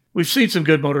mean, we've seen some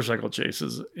good motorcycle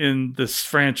chases in this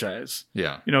franchise.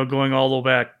 Yeah. Going all the way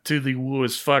back to the Woo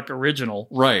as Fuck original.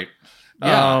 Right.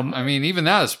 Yeah. I mean, even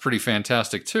that is pretty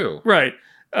fantastic too. Right.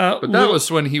 But that was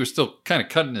when he was still kind of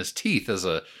cutting his teeth as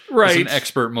an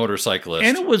expert motorcyclist.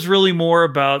 And it was really more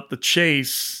about the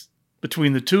chase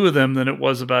between the two of them than it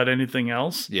was about anything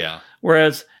else. Yeah.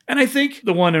 Whereas, and I think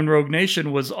the one in Rogue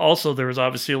Nation was also, there was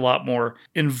obviously a lot more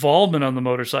involvement on the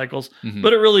motorcycles,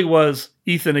 but it really was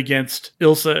Ethan against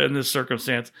Ilsa in this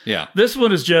circumstance. Yeah. This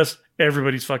one is just,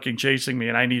 everybody's fucking chasing me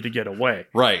and I need to get away.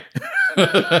 Right.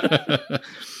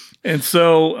 And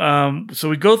so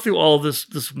we go through all of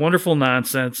this wonderful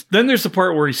nonsense. Then there's the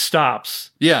part where he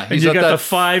stops. Yeah. And you got the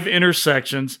 5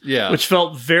 intersections, which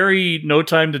felt very No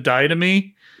Time to Die to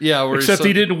me. Yeah, except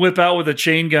he didn't whip out with a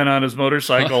chain gun on his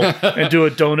motorcycle and do a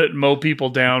donut and mow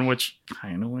people down, which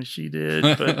kind of wish he did.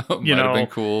 But Might have been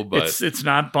cool, but it's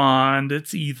not Bond,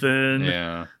 it's Ethan.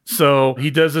 Yeah. So he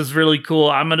does this really cool,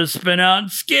 I'm going to spin out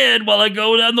and skid while I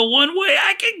go down the one way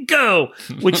I can go,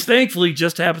 which thankfully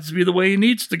just happens to be the way he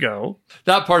needs to go.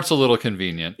 That part's a little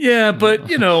convenient. Yeah, but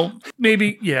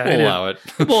maybe, we'll allow it.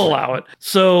 We'll allow it.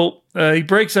 So he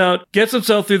breaks out, gets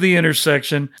himself through the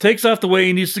intersection, takes off the way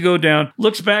he needs to go down,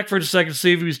 looks back for a second to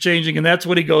see if he was changing, and that's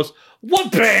when he goes,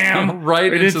 whoop, bam!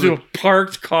 right into a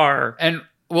parked car. And,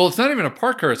 well, it's not even a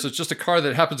parked car. It's just a car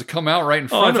that happens to come out right in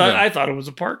front of him. I thought it was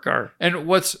a parked car. And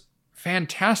what's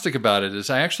fantastic about it is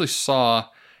I actually saw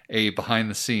a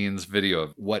behind-the-scenes video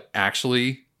of what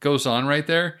actually goes on right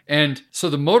there. And so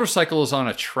the motorcycle is on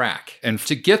a track. And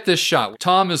to get this shot,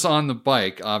 Tom is on the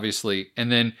bike, obviously,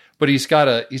 but he's got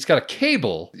a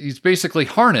cable. He's basically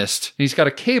harnessed. He's got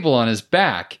a cable on his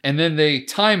back. And then they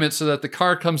time it so that the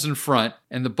car comes in front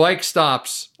and the bike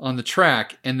stops on the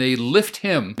track and they lift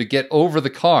him to get over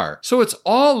the car. So it's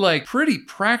all like pretty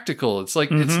practical. It's like,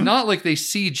 it's not like they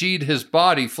CG'd his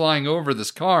body flying over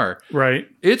this car. Right.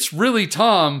 It's really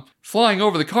Tom flying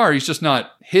over the car. He's just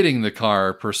not hitting the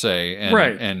car per se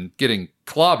and getting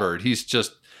clobbered. He's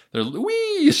just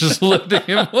lifting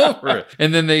him over it.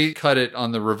 And then they cut it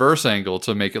on the reverse angle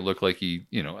to make it look like he,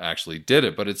 actually did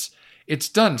it. But it's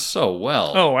done so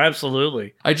well. Oh,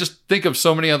 absolutely. I just think of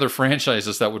so many other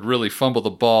franchises that would really fumble the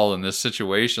ball in this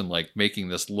situation, like making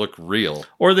this look real.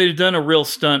 Or they'd done a real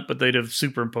stunt, but they'd have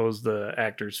superimposed the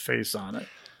actor's face on it.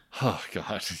 Oh,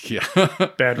 God. Yeah.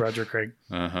 Bad Roger Craig.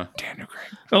 Daniel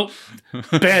Craig. Oh,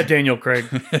 bad Daniel Craig.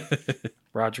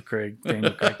 Roger Craig,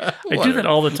 Daniel Craig. I do that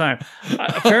all the time.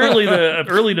 Apparently, the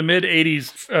early to mid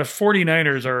 80s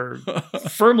 49ers are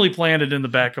firmly planted in the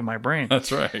back of my brain.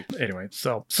 That's right. Anyway,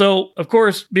 so of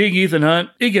course, being Ethan Hunt,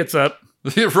 he gets up.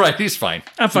 Right, he's fine.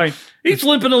 I'm fine. He's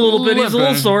limping a little bit. He's a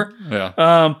little sore.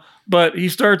 Yeah. But he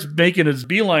starts making his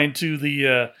beeline to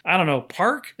the,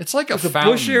 park. It's like a the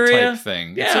fountain bush area type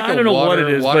thing. Yeah, it's like I don't know what it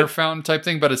is. Water fountain type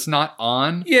thing, but it's not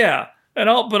on. Yeah.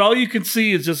 But all you can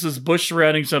see is just this bush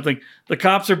surrounding something. The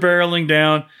cops are barreling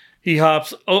down. He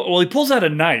hops. Oh, well, he pulls out a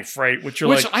knife, right? Which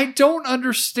I don't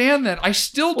understand that. I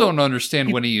still don't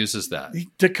understand when he uses that.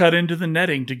 To cut into the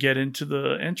netting to get into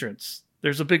the entrance.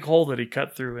 There's a big hole that he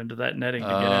cut through into that netting to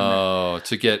get in there. Oh,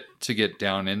 to get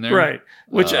down in there? Right.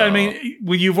 Which, I mean,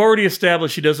 when you've already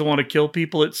established he doesn't want to kill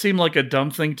people, it seemed like a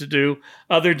dumb thing to do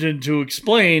other than to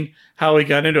explain how he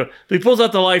got into it. But he pulls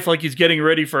out the knife like he's getting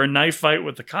ready for a knife fight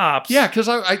with the cops. Yeah, because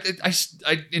I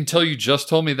until you just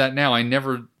told me that now, I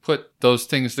never put those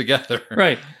things together.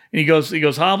 Right. And he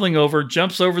goes hobbling over,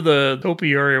 jumps over the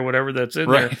topiary or whatever that's in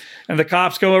Right. there. And the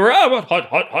cops come over, hut.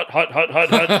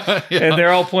 Yeah. And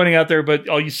they're all pointing out there, but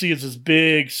all you see is this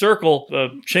big circle,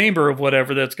 chamber of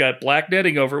whatever that's got black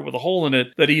netting over it with a hole in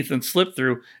it that Ethan slipped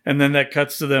through. And then that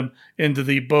cuts to them into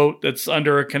the boat that's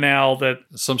under a canal that...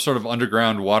 Some sort of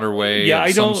underground waterway Yeah,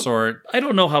 of some sort. I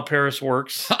don't know how Paris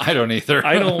works. I don't either.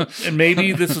 I don't... And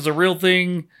maybe this is a real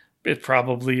thing. It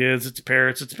probably is. It's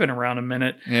Paris. It's been around a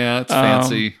minute. Yeah, it's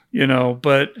fancy.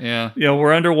 But yeah,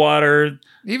 we're underwater.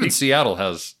 Even Seattle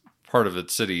has part of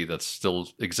its city that still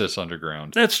exists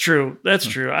underground. That's true.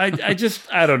 I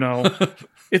don't know.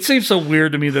 It seems so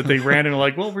weird to me that they ran in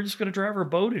like, well, we're just going to drive our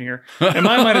boat in here. In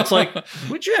my mind, it's like,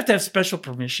 would you have to have special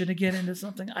permission to get into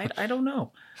something? I don't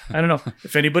know.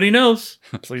 If anybody knows,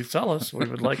 please tell us. We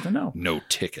would like to know. No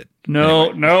ticket.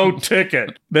 No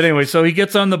ticket. But anyway, so he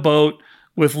gets on the boat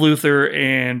with Luther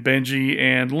and Benji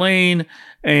and Lane,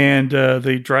 and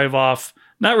they drive off,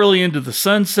 not really into the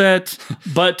sunset,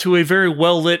 but to a very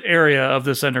well-lit area of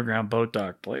this underground boat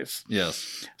dock place.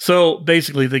 Yes. So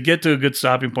basically, they get to a good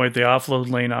stopping point. They offload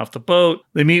Lane off the boat.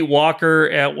 They meet Walker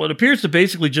at what appears to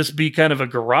basically just be kind of a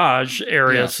garage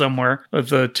area somewhere with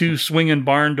the 2 swinging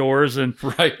barn doors and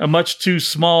a much too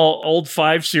small old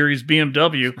 5 Series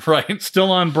BMW. Right.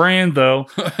 Still on brand, though.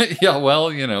 Yeah, well,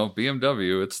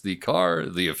 BMW, it's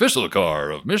the official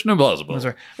car of Mission Impossible. That's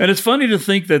right. And it's funny to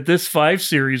think that this 5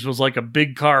 Series was like a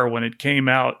big car when it came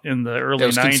out in the early 90s. It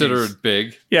was considered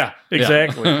big. Yeah,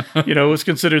 exactly. It was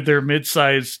considered their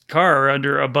mid-sized car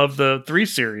above the 3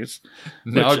 Series.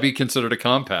 Now it'd be considered a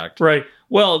compact. Right.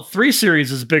 Well, 3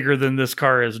 Series is bigger than this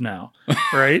car is now,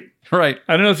 right? Right.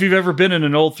 I don't know if you've ever been in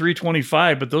an old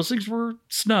 325, but those things were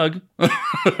snug.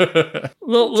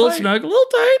 little snug, a little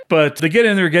tight. But they get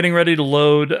in there getting ready to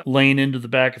load Lane into the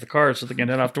back of the car so they can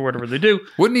head off to whatever they do.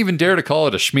 Wouldn't even dare to call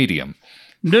it a schmedium.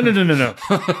 No.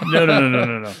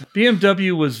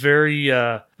 BMW was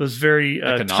very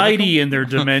tidy in their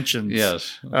dimensions.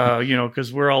 Yes.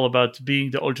 Because we're all about being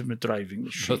the ultimate driving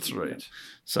machine. That's right.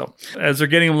 So as they're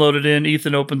getting them loaded in,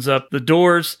 Ethan opens up the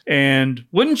doors, and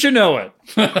wouldn't you know it?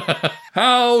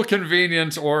 How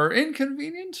convenient or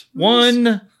inconvenient?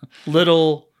 One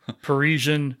little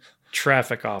Parisian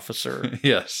traffic officer.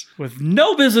 Yes. With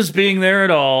no business being there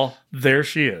at all. There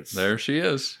she is. There she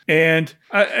is. And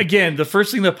again, the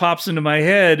first thing that pops into my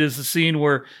head is the scene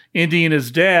where Indy and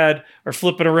his dad are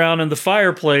flipping around in the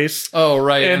fireplace. Oh,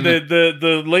 right. And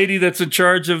the lady that's in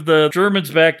charge of the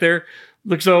Germans back there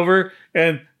looks over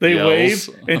and they Yells.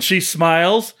 wave and she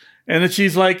smiles. And then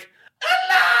she's like,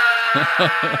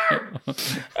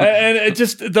 and it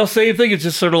just the same thing. It's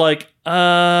just sort of like,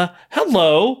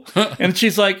 hello. And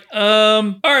she's like,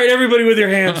 all right, everybody with your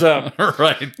hands up.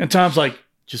 Right. And Tom's like,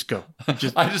 just go. I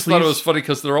just thought it was funny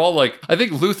because they're all like, I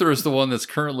think Luther is the one that's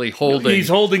currently holding. He's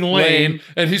holding Lane.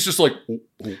 And he's just like,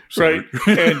 right.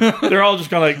 And they're all just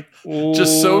kind of like,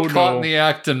 just so caught in the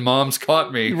act and mom's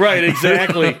caught me. Right,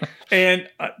 exactly. And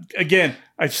again,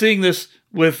 I'm seeing this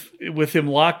with him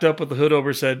locked up with the hood over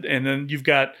his head. And then you've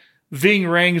got Ving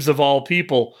Rhames of all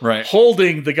people, right,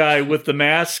 holding the guy with the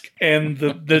mask and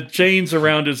the chains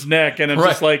around his neck. And I'm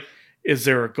just like, is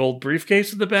there a gold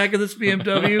briefcase in the back of this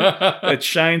BMW that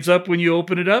shines up when you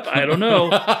open it up? I don't know.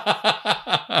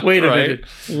 Wait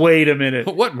a minute.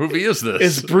 What movie is this?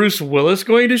 Is Bruce Willis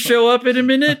going to show up in a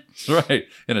minute? Right.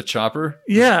 In a chopper?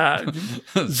 Yeah.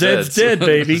 Zed's dead,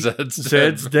 baby.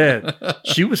 Zed's dead.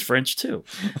 She was French, too.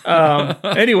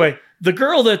 Anyway, the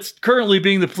girl that's currently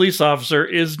being the police officer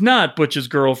is not Butch's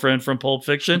girlfriend from Pulp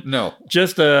Fiction. No.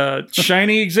 Just a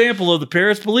shining example of the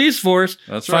Paris police force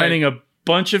finding a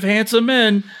bunch of handsome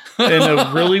men in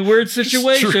a really weird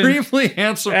situation. Extremely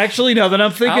handsome. Actually, now that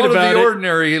I'm thinking about it. Out of the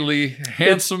ordinarily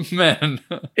handsome men.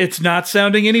 It's not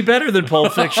sounding any better than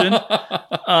Pulp Fiction.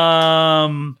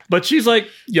 But she's like,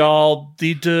 y'all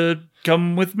need to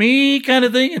come with me kind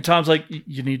of thing. And Tom's like,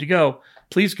 you need to go.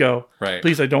 Please go. Right.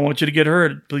 Please, I don't want you to get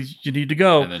hurt. Please, you need to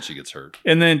go. And then she gets hurt.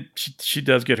 And then she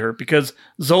does get hurt because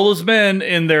Zola's men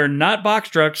in their not box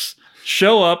trucks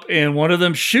show up and one of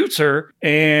them shoots her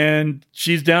and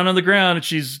she's down on the ground and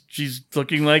she's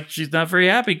looking like she's not very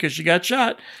happy because she got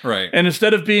shot. Right. And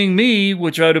instead of being me,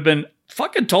 which I would have been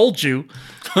fucking told you,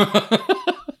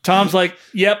 Tom's like,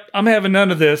 yep, I'm having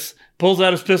none of this. Pulls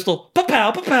out his pistol.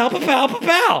 Pa-pow, pa-pow, pa-pow,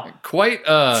 pa-pow. Quite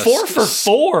 4 for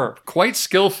 4. Quite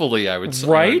skillfully, I would say.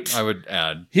 Right? I would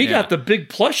add. He got the big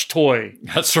plush toy.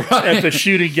 That's right. At the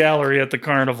shooting gallery at the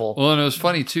carnival. Well, and it was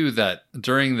funny too that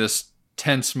during this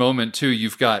tense moment too,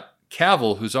 you've got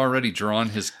Cavill, who's already drawn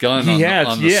his gun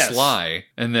on the sly.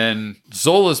 And then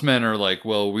Zola's men are like,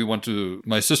 well,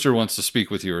 my sister wants to speak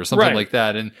with you or something like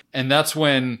that. And that's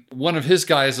when one of his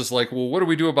guys is like, well, what do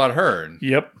we do about her?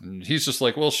 And he's just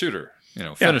like, well, shoot her.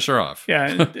 Finish her off.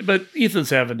 Yeah, but Ethan's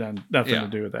haven't done nothing to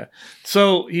do with that.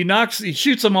 So he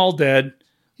shoots them all dead.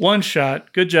 One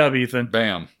shot. Good job, Ethan.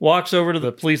 Bam. Walks over to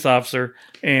the police officer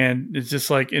and it's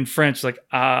just like in French, like,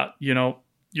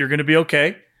 you're going to be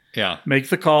okay. Yeah. Make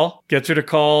the call. Gets her to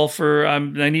call for, I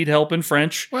need help in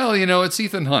French. Well, it's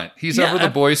Ethan Hunt. He's ever the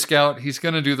Boy Scout. He's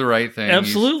going to do the right thing.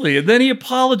 Absolutely. And then he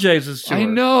apologizes to her. I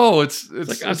know. It's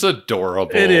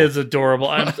adorable. It is adorable.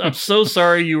 I'm so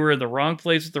sorry you were in the wrong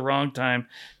place at the wrong time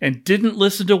and didn't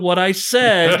listen to what I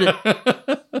said.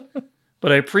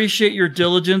 But I appreciate your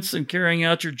diligence in carrying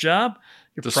out your job.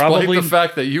 Despite the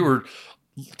fact that you were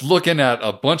looking at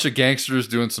a bunch of gangsters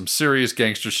doing some serious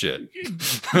gangster shit.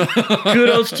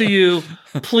 Kudos to you.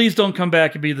 Please don't come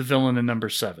back and be the villain in number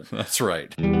 7. That's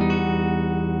right.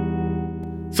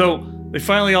 So they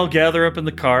finally all gather up in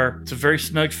the car. It's a very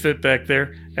snug fit back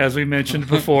there, as we mentioned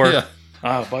before. Yeah.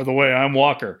 By the way, I'm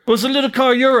Walker. Was the little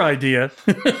car your idea?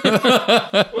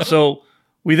 So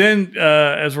we then,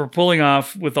 as we're pulling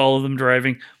off with all of them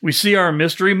driving, we see our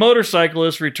mystery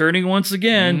motorcyclist returning once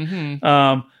again,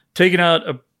 taking out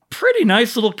a pretty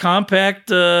nice little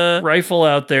compact rifle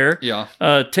out there. Yeah.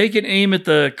 Taking aim at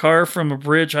the car from a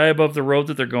bridge high above the road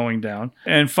that they're going down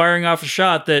and firing off a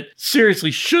shot that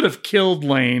seriously should have killed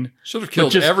Lane. Should have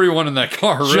killed everyone in that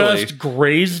car, really. Just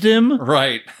grazed him.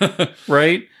 Right.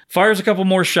 Right. Fires a couple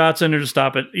more shots in there to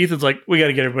stop it. Ethan's like, we got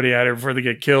to get everybody out of here before they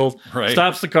get killed. Right.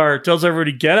 Stops the car, tells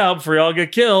everybody, get out before you all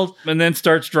get killed, and then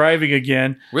starts driving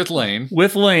again. With Lane.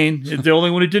 The only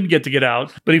one who didn't get to get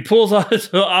out. But he pulls off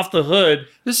the hood.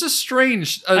 This is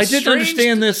strange. I didn't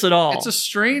understand this at all. It's a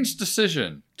strange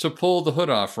decision to pull the hood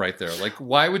off right there. Like,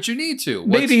 why would you need to?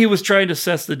 Maybe he was trying to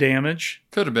assess the damage.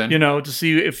 Could have been. To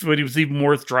see if it was even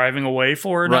worth driving away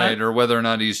for or not. Right, or whether or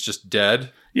not he's just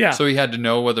dead. Yeah. So he had to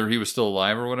know whether he was still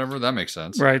alive or whatever. That makes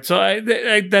sense. Right. So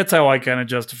that's how I kind of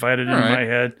justified it in my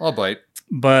head. I'll bite.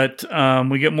 But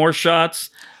we get more shots.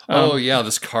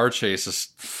 This car chase is...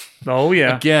 Oh,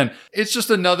 yeah. Again, it's just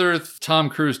another Tom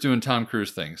Cruise doing Tom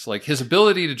Cruise things. Like, his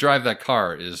ability to drive that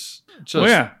car is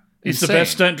just He's insane. the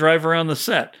best stunt driver on the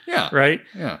set. Yeah. Right?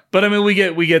 Yeah. But, I mean, we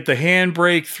get the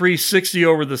handbrake 360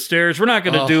 over the stairs. We're not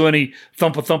going to do any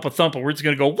thumpa. We're just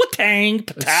going to go, wa-tang,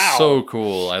 pa-tow. So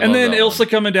cool. And then Ilsa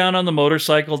coming down on the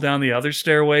motorcycle down the other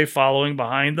stairway, following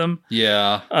behind them.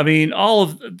 Yeah. I mean, all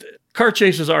of... Car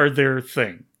chases are their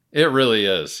thing. It really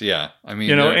is, yeah. I mean...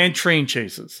 and train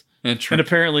chases. And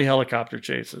apparently helicopter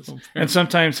chases. And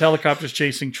sometimes helicopters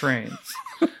chasing trains.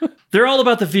 They're all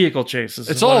about the vehicle chases.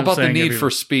 It's all about the need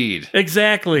for speed.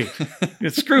 Exactly.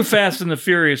 It's screw Fast and the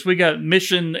Furious. We got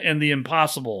Mission and the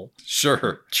Impossible.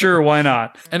 Sure, why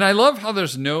not? And I love how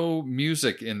there's no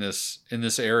music in this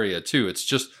area too. It's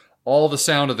just all the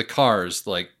sound of the cars.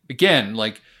 Like, again,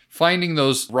 like finding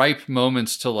those ripe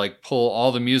moments to like pull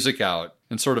all the music out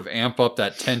and sort of amp up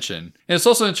that tension. And it's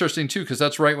also interesting, too, because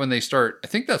that's right when they start... I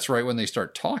think that's right when they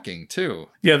start talking, too.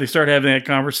 Yeah, they start having that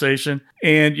conversation.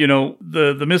 And,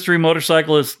 the mystery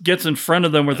motorcyclist gets in front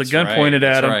of them with a gun pointed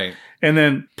at him. Right. And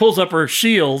then pulls up her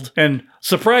shield. And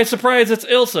surprise, surprise, it's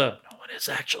Ilsa. No one is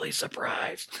actually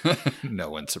surprised. No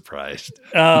one's surprised.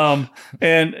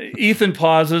 And Ethan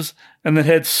pauses and then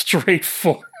heads straight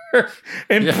for her.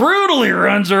 And brutally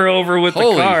runs her over with the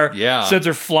car. Yeah. Sends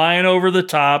her flying over the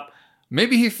top.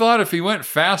 Maybe he thought if he went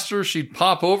faster, she'd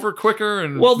pop over quicker.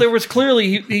 And well, there was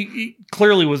clearly he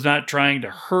clearly was not trying to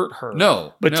hurt her.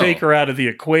 But take her out of the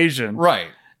equation. Right.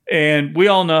 And we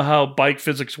all know how bike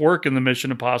physics work in the Mission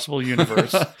Impossible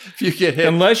universe. If you get hit,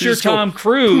 unless you're Tom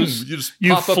Cruise,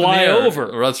 you fly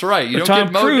over. That's right. You but don't Tom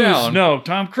get mowed Cruise, down. No,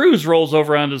 Tom Cruise rolls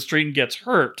over onto the street and gets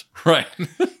hurt. Right.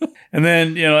 And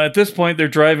then at this point they're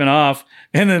driving off,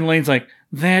 and then Lane's like,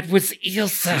 "That was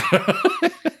Ilsa,"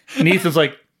 and Ethan's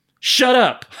like, "Shut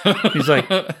up." He's like,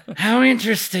 "How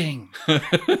interesting."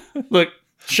 Look,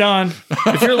 Sean,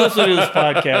 if you're listening to this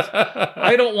podcast,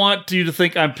 I don't want you to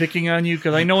think I'm picking on you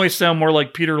because I know I sound more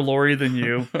like Peter Lorre than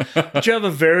you. But you have a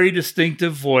very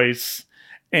distinctive voice.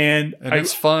 And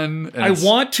it's fun. I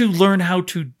want to learn how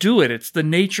to do it. It's the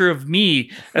nature of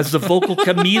me as the vocal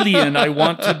chameleon I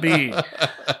want to be.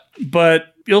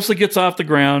 But Ilsa gets off the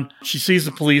ground. She sees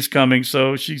the police coming,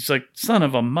 so she's like, son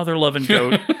of a mother-loving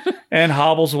goat, and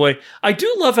hobbles away. I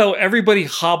do love how everybody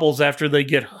hobbles after they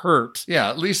get hurt. Yeah,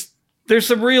 at least there's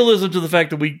some realism to the fact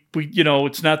that we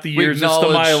it's not the years, it's the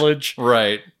mileage.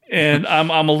 Right. And I'm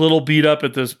a little beat up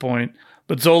at this point.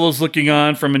 But Zola's looking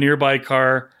on from a nearby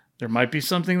car, There might be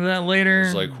something to that later.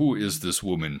 It's like, who is this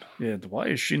woman? Yeah, why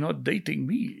is she not dating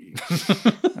me?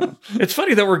 It's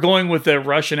funny that we're going with that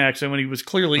Russian accent when he was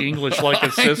clearly English like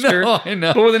his sister. I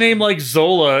know. But with a name like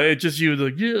Zola, it just you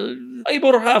like, yeah, I'm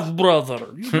our half brother.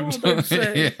 You know what I'm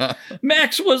saying? Yeah.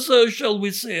 Max was, shall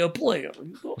we say, a player.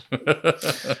 You know?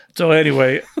 So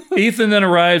anyway, Ethan then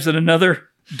arrives at another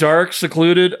dark,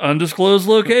 secluded, undisclosed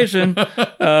location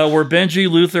where Benji,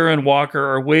 Luther, and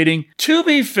Walker are waiting. To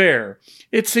be fair,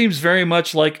 it seems very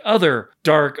much like other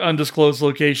dark, undisclosed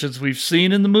locations we've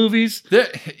seen in the movies.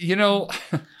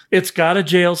 It's got a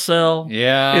jail cell.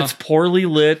 Yeah. It's poorly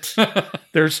lit.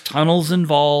 There's tunnels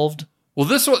involved. Well,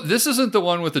 this isn't the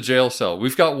one with the jail cell.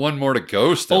 We've got one more to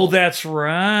go still. Oh, that's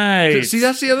right. See,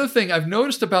 that's the other thing I've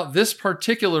noticed about this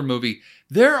particular movie.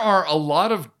 There are a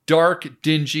lot of dark,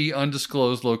 dingy,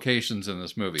 undisclosed locations in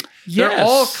this movie. Yes. They're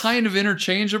all kind of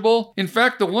interchangeable. In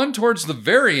fact, the one towards the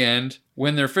very end,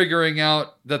 when they're figuring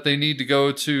out that they need to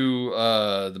go to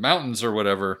the mountains or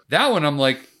whatever, that one I'm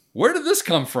like, where did this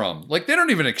come from? Like, they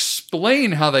don't even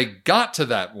explain how they got to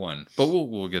that one. But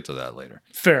we'll get to that later.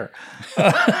 Fair.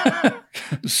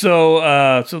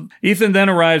 So Ethan then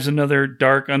arrives at another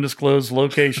dark, undisclosed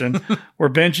location where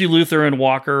Benji, Luther, and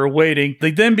Walker are waiting.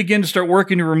 They then begin to start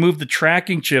working to remove the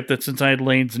tracking chip that's inside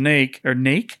Lane's neck.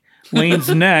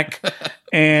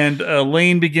 And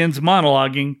Lane begins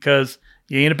monologuing because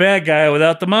you ain't a bad guy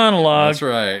without the monologue. That's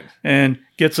right. And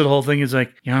gets to the whole thing. He's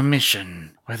like, your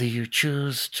mission, whether you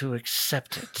choose to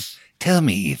accept it. Tell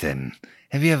me, Ethan,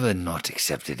 have you ever not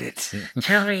accepted it?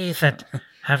 Tell me, Ethan,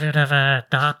 have you never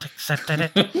not accepted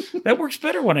it? That works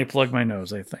better when I plug my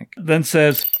nose, I think. Then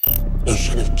says, You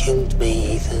should have killed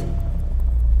me, Ethan.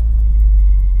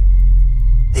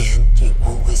 The end you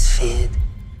always feared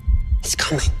is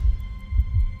coming.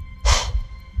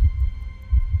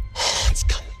 It's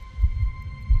coming.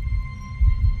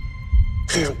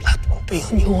 And the blood will be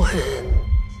on your hands.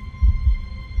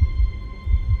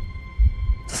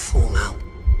 The fallout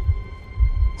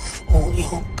of all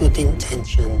your good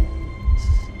intentions.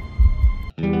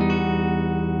 You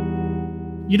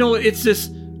know, it's this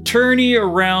turny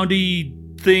aroundy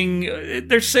thing.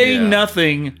 They're saying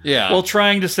nothing while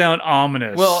trying to sound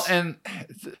ominous. Well, and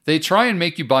they try and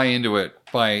make you buy into it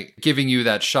by giving you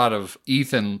that shot of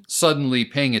Ethan suddenly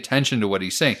paying attention to what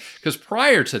he's saying. Because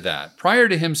prior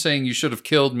to him saying you should have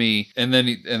killed me, and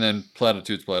then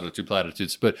platitudes,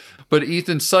 but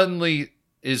Ethan suddenly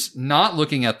is not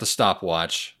looking at the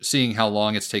stopwatch, seeing how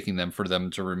long it's taking them for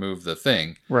them to remove the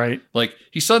thing. Right. Like,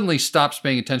 he suddenly stops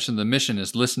paying attention to the mission,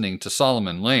 is listening to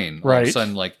Solomon Lane. All of a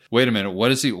sudden, like, wait a minute,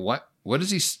 what is he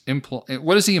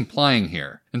implying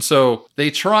here? And so they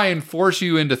try and force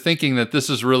you into thinking that this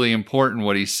is really important,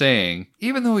 what he's saying,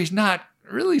 even though he's not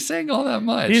really saying all that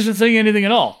much. He isn't saying anything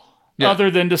at all.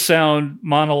 Other than to sound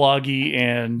monologue-y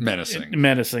and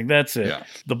menacing. That's it. Yeah.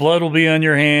 The blood will be on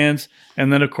your hands.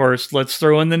 And then, of course, let's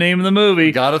throw in the name of the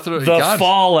movie. The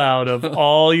fallout of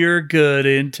all your good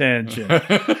intention.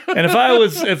 And if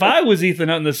I was Ethan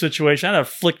Hunt in this situation, I'd have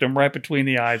flicked him right between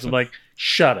the eyes. I'm like,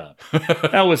 shut up.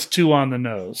 That was too on the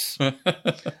nose.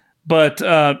 But,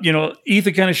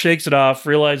 Ethan kind of shakes it off,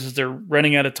 realizes they're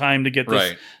running out of time to get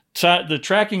this the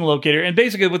tracking locator. And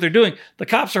basically what they're doing, the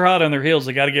cops are hot on their heels.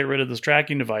 They got to get rid of this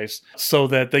tracking device so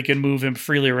that they can move him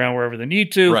freely around wherever they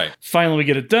need to. Right. Finally, we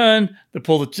get it done. They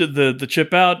pull the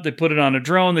chip out. They put it on a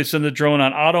drone. They send the drone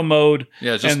on auto mode.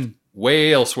 Yeah, just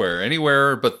way elsewhere,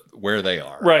 anywhere but where they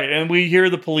are. Right. And we hear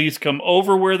the police come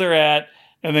over where they're at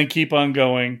and then keep on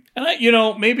going.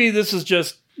 And, maybe this is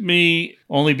just me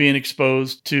only being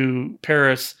exposed to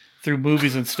Paris through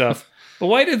movies and stuff. But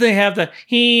why did they have the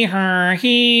he, her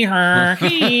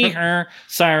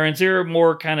sirens? They're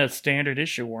more kind of standard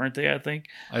issue, weren't they, I think?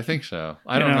 I think so.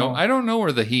 I don't know. I don't know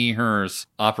where the he, hers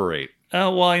operate.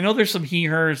 Well, I know there's some he,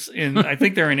 hers I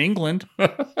think they're in England.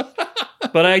 But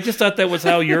I just thought that was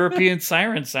how European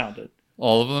sirens sounded.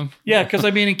 All of them? Yeah, because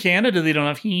in Canada, they don't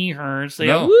have he, hers. They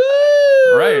have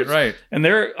woos. Right. And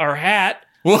they're our hat.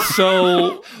 Well,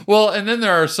 so and then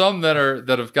there are some that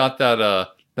have got that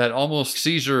almost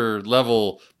seizure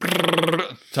level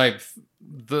type.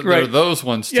 There are those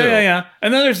ones too. Yeah.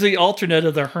 And then there's the alternate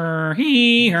of the her,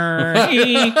 he.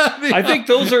 I think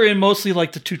those are in mostly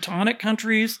like the Teutonic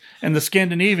countries and the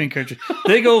Scandinavian countries.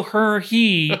 They go her,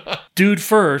 he, dude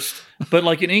first. But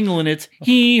like in England, it's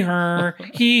he, her.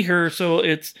 So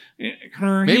it's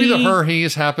her, Maybe he. the her,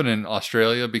 he's happen in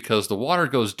Australia because the water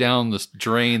goes down the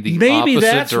drain the Maybe opposite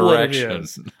that's direction. What it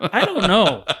is. I don't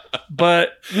know. But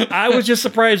I was just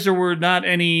surprised there were not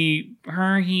any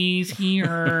her, he's, he,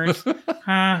 hers.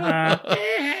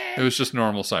 It was just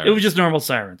normal sirens. It was just normal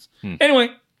sirens. Anyway.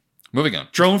 Moving on.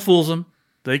 Drone fools them.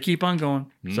 they keep on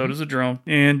going. So does the drone.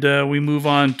 And we move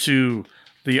on to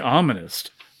the ominous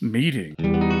meeting.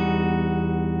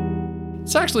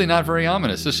 It's actually not very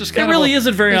ominous. It's just kind It really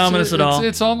isn't very ominous at all.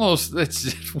 It's almost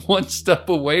one step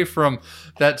away from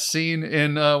that scene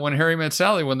in When Harry Met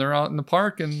Sally when they're out in the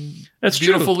park and That's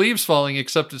beautiful true. leaves falling,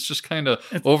 except it's just kind of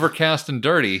overcast and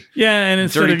dirty. Yeah, and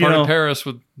instead dirty of, part of Paris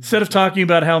with instead of talking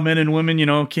about how men and women,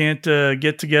 can't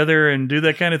get together and do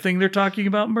that kind of thing, they're talking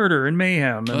about murder and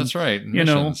mayhem. And, That's right. And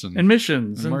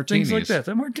missions and martinis. things like that.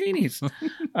 And martinis.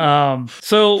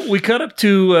 So we cut up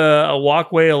to a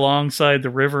walkway alongside the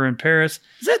river in Paris.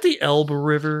 Is that the Elbe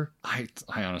River? I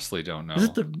honestly don't know. Is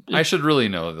it I should really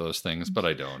know those things, but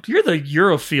I don't. You're the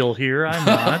Europhile here. I'm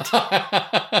not.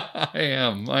 I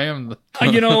am.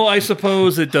 I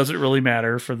suppose it doesn't really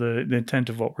matter for the intent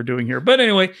of what we're doing here. But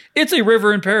anyway, it's a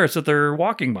river in Paris that they're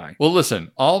walking by. Well,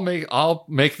 listen, I'll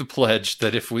make the pledge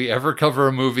that if we ever cover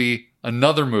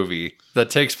another movie that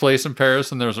takes place in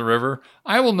Paris and there's a river,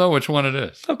 I will know which one it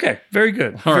is. Okay, very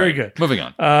good. All very right, good. Moving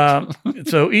on.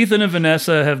 So Ethan and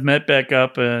Vanessa have met back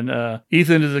up, and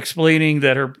Ethan is explaining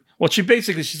that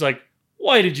she's like,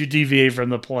 why did you deviate from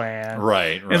the plan?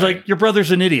 Right. It's like, your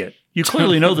brother's an idiot. You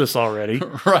clearly know this already.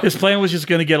 Right. His plan was just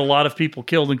going to get a lot of people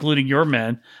killed, including your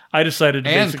men. I decided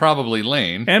to probably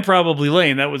Lane. And probably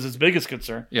Lane. That was his biggest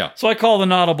concern. Yeah. So I called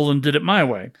an audible and did it my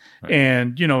way. Right.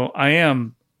 And, I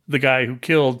am the guy who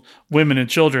killed women and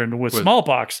children with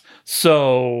smallpox.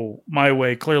 So my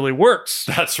way clearly works.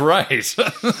 That's right.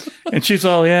 And she's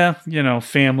all,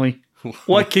 family.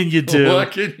 What can you do?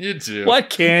 What can you do? What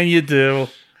can you do?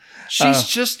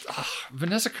 She's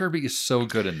Vanessa Kirby is so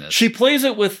good in this. She plays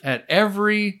it with at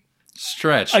every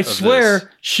stretch. I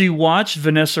swear she watched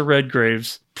Vanessa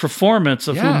Redgrave's performance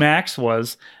of who Max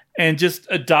was and just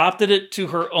adopted it to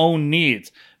her own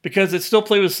needs because it still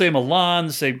played with the same elan,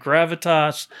 the same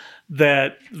gravitas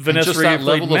that Vanessa Redgrave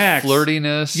played Max. Of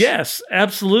flirtiness. Yes,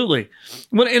 absolutely.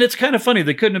 Well, and it's kind of funny.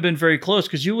 They couldn't have been very close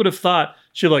because you would have thought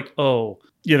she'd like,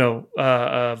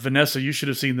 Vanessa, you should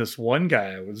have seen this one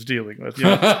guy I was dealing with.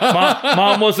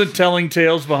 Mom wasn't telling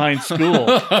tales behind school.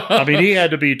 I mean, he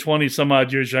had to be 20 some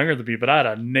odd years younger than me, but I'd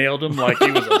have nailed him like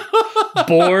he was a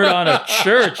board on a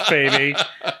church, baby.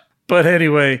 But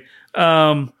anyway,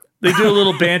 they do a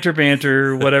little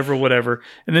banter, whatever.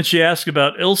 And then she asked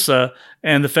about Ilsa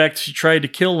and the fact that she tried to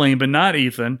kill Lane, but not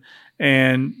Ethan.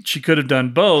 And she could have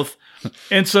done both.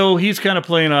 And so he's kind of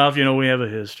playing off, we have a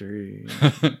history.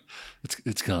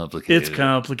 It's complicated. It's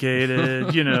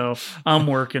complicated. I'm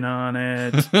working on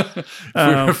it.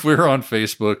 If we were on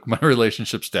Facebook, my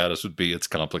relationship status would be it's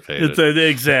complicated.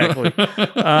 Exactly.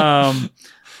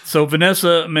 So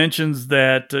Vanessa mentions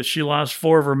that she lost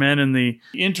 4 of her men in the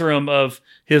interim of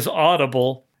his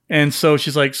audible. And so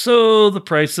she's like, so the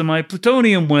price of my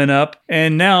plutonium went up.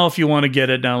 And now if you want to get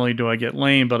it, not only do I get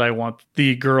Lane, but I want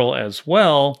the girl as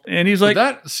well. And he's like,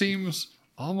 that seems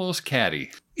almost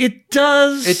catty. It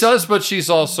does. It does, but she's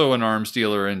also an arms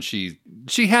dealer and she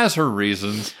has her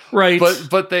reasons. Right.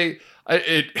 But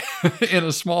in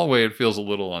a small way, it feels a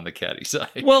little on the catty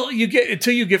side. Well,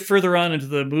 until you get further on into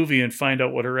the movie and find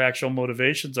out what her actual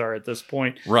motivations are at this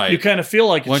point. Right. You kind of feel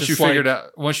like once you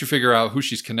figure out who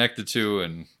she's connected to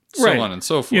and so on and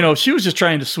so forth. She was just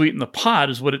trying to sweeten the pot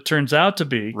is what it turns out to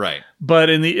be. Right. But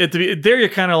there you're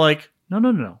kind of like,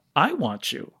 no. I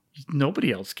want you.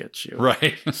 Nobody else gets you.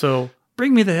 Right. So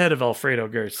bring me the head of Alfredo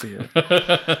Garcia.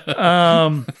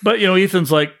 But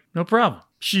Ethan's like, no problem.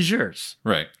 She's yours.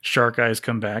 Right. Shark eyes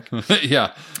come back.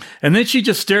 Yeah. And then she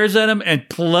just stares at him and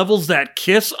levels that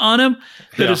kiss on him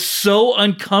that is so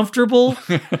uncomfortable.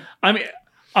 I mean,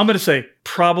 I'm going to say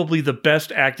probably the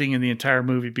best acting in the entire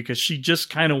movie because she just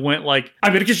kind of went like,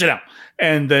 I'm going to kiss you now.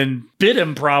 And then bit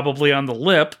him probably on the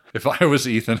lip. If I was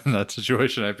Ethan in that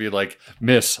situation, I'd be like,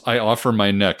 Miss, I offer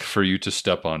my neck for you to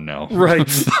step on now. Right.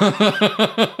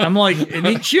 I'm like,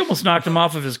 and she almost knocked him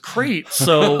off of his crate.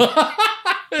 So...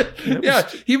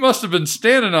 he must have been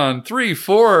standing on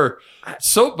 3-4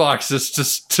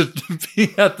 soapboxes to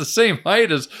be at the same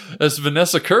height as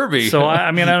Vanessa Kirby. So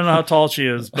I mean, I don't know how tall she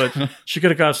is, but she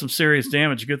could have caused some serious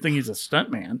damage. Good thing he's a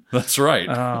stuntman. That's right.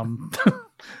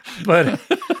 But anyway,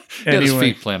 he had his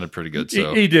feet planted pretty good.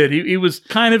 So he did. He was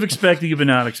kind of expecting it, but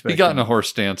not expecting. He got in a horse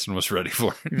stance and was ready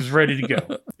for it. He was ready to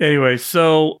go. Anyway,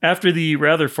 so after the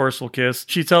rather forceful kiss,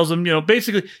 she tells him,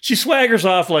 basically, she swaggers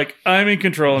off like, I'm in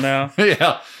control now.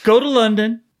 Yeah. Go to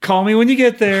London. Call me when you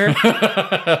get there.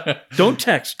 Don't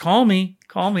text. Call me.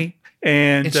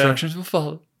 And instructions will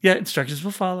follow. Yeah, instructions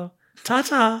will follow.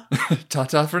 Ta-ta.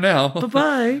 Ta-ta for now.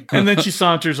 Bye-bye. And then she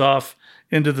saunters off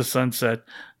into the sunset.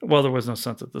 Well, there was no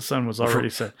sunset. The sun was already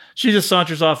set. She just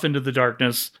saunters off into the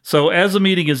darkness. So as the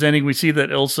meeting is ending, we see that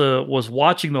Ilsa was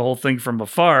watching the whole thing from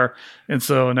afar. And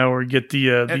so now we get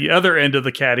the other end of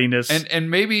the cattiness. And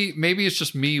maybe it's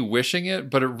just me wishing it,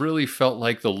 but it really felt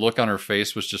like the look on her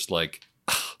face was just like,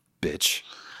 bitch.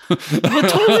 It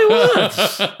totally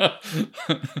was.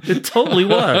 It totally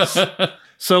was.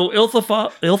 So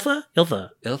Ilsa?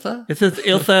 It says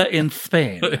Ilsa in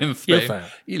Spain. In Spain.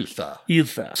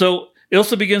 Ilsa. So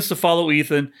Ilsa begins to follow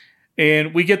Ethan,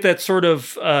 and we get that sort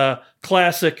of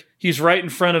classic, he's right in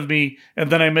front of me,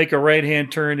 and then I make a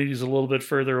right-hand turn, and he's a little bit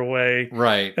further away.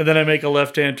 Right. And then I make a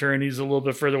left-hand turn, he's a little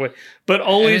bit further away. But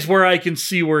always where I can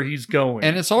see where he's going.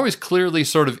 And it's always clearly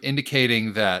sort of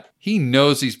indicating that he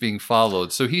knows he's being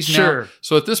followed. So he's Sure. now,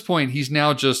 so at this point, he's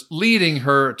now just leading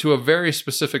her to a very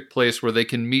specific place where they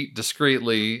can meet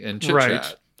discreetly and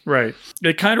chit-chat. Right.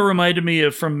 It kind of reminded me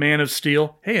of from Man of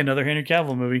Steel. Hey, another Henry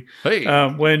Cavill movie. Hey.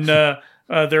 When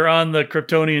they're on the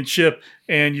Kryptonian ship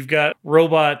and you've got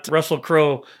robot Russell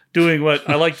Crowe doing what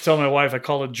I like to tell my wife, I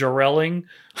call it Jarelling,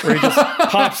 where he just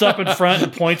pops up in front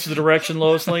and points the direction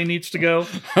Lois Lane needs to go.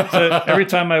 So every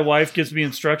time my wife gives me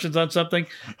instructions on something,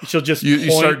 she'll just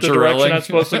point the direction I'm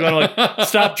supposed to go. And I'm like,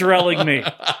 stop Jarelling me.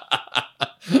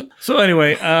 So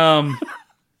anyway,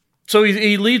 so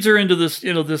he leads her into this,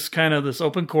 this kind of this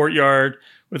open courtyard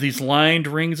with these lined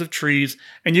rings of trees,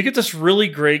 and you get this really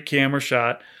great camera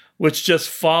shot, which just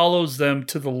follows them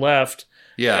to the left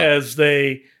as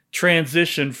they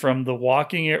transition from the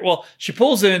walking area. Well, she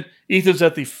pulls in. Ethan's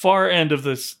at the far end of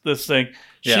this thing.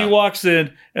 Yeah. She walks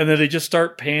in, and then they just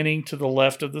start panning to the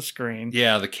left of the screen.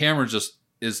 Yeah, the camera just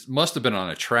must have been on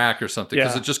a track or something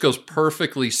because it just goes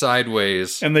perfectly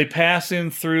sideways. And they pass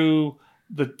in through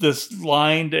this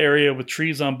lined area with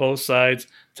trees on both sides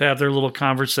to have their little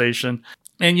conversation.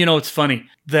 And, it's funny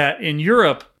that in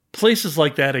Europe, places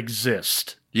like that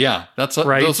exist. Yeah,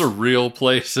 right? Those are real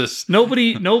places.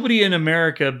 Nobody in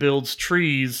America builds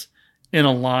trees in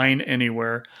a line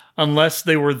anywhere unless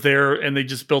they were there and they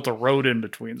just built a road in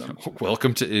between them.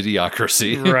 Welcome to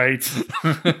idiocracy. Right.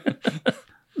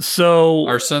 So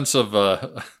our sense of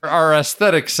our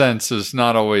aesthetic sense is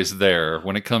not always there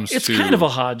when it comes it's to. It's kind of a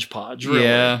hodgepodge, really.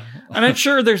 Yeah, and I'm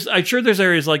sure there's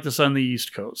areas like this on the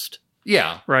East Coast.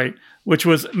 Yeah, right. Which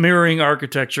was mirroring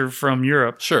architecture from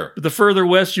Europe. Sure. But the further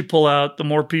west you pull out, the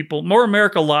more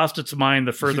America lost its mind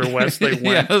the further west they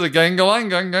went. Yeah, the gang.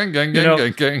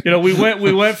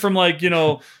 We went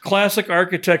from classic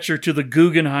architecture to the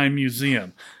Guggenheim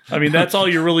Museum. I mean, that's all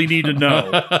you really need to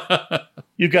know.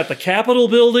 You've got the Capitol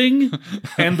building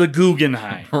and the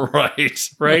Guggenheim.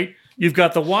 Right? You've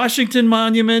got the Washington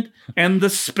Monument and the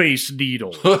Space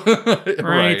Needle.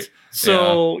 Right?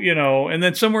 So, and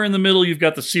then somewhere in the middle, you've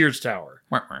got the Sears Tower.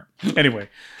 Anyway,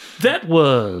 that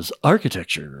was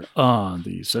architecture on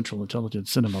the Central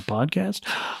Intelligence Cinema Podcast.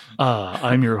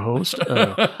 I'm your host,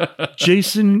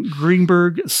 Jason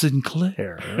Greenberg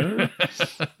Sinclair.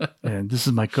 And this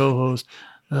is my co-host,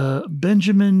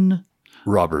 Benjamin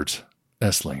Robert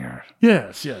Esslinger.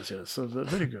 Yes. So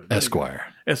very good.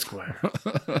 Esquire.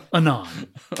 Anon.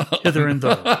 Hither and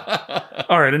thither.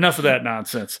 All right, enough of that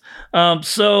nonsense.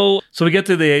 So we get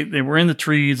to they were in the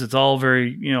trees. It's all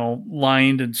very,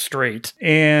 lined and straight.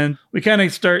 And we kind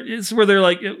of start, it's where they're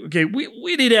like, okay,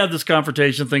 we need to have this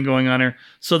confrontation thing going on here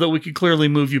so that we can clearly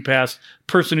move you past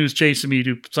person who's chasing me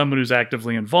to someone who's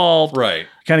actively involved. Right.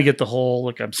 Kind of get the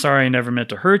whole, I'm sorry I never meant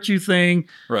to hurt you thing.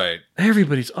 Right.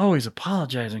 Everybody's always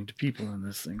apologizing to people in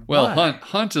this thing. Well, Why?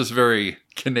 Hunt is very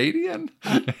Canadian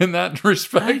in that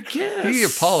respect. I guess. He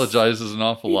apologizes an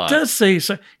awful lot. He does say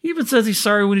so. He even says he's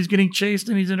sorry when he's getting chased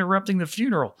and he's interrupting the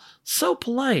funeral. So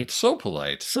polite. So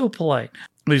polite.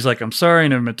 But he's like, I'm sorry, I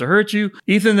never meant to hurt you.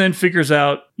 Ethan then figures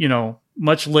out,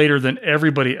 much later than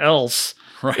everybody else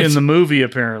in the movie,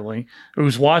 apparently,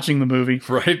 who's watching the movie,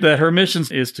 that her mission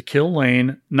is to kill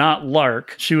Lane, not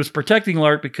Lark. She was protecting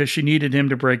Lark because she needed him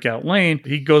to break out Lane.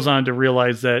 He goes on to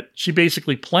realize that she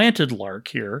basically planted Lark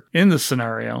here in the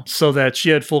scenario so that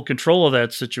she had full control of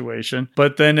that situation,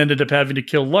 but then ended up having to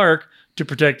kill Lark to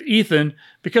protect Ethan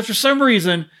because for some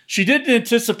reason she didn't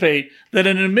anticipate that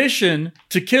in a mission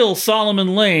to kill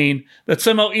Solomon Lane that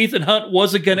somehow Ethan Hunt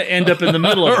wasn't going to end up in the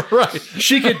middle of it. Right.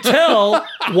 She could tell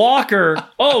Walker,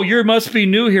 you must be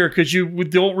new here because you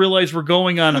don't realize we're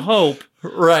going on Hope.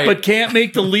 Right. But can't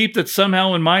make the leap that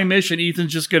somehow in my mission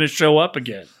Ethan's just going to show up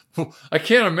again. I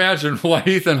can't imagine why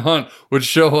Ethan Hunt would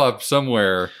show up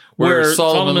somewhere where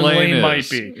Solomon Lane might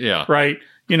be. Yeah. Right.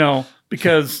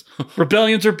 Because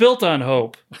rebellions are built on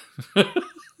hope.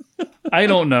 I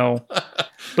don't know.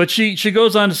 But she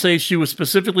goes on to say she was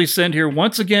specifically sent here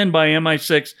once again by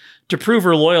MI6 to prove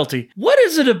her loyalty. What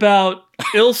is it about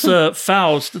Ilsa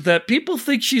Faust that people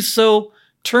think she's so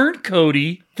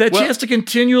turncoaty that she has to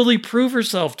continually prove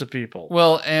herself to people?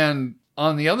 Well, and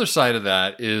on the other side of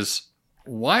that is,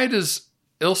 why does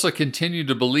Ilsa continue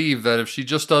to believe that if she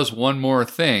just does one more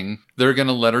thing, they're going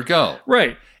to let her go?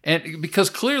 Right. And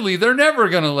because clearly they're never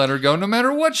going to let her go no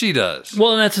matter what she does.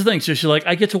 Well, and that's the thing. So she's like,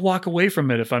 I get to walk away from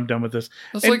it if I'm done with this.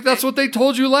 That's what they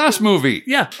told you last movie.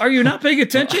 Yeah. Are you not paying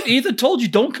attention? Ethan told you,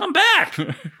 don't come back.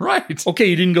 Right. Okay,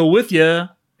 he didn't go with you,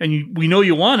 and we know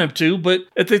you want him to, but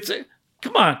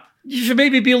come on. You should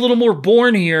maybe be a little more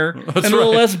Bourne here and a little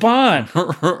less Bond.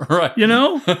 Right. You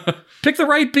know? Pick the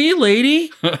right B, lady.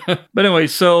 But anyway,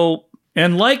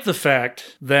 and like the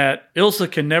fact that Ilsa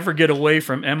can never get away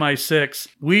from MI6,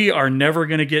 we are never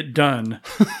going to get done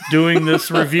doing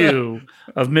this review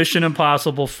of Mission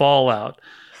Impossible Fallout.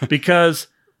 Because,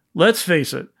 let's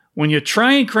face it, when you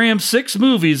try and cram 6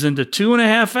 movies into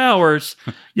 2.5 hours,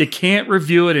 you can't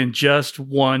review it in just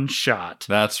one shot.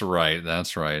 That's right.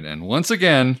 That's right. And once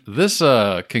again, this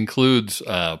concludes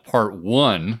part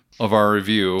 1 of our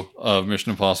review of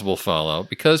Mission Impossible Fallout.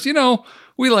 Because,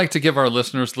 we like to give our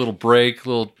listeners a little break, a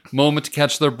little moment to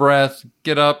catch their breath,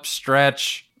 get up,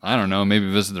 stretch, I don't know,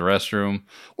 maybe visit the restroom,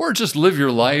 or just live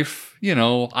your life,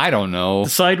 I don't know.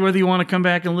 Decide whether you want to come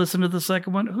back and listen to the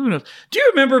second one. Who knows? Do you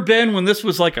remember, Ben, when this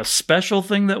was like a special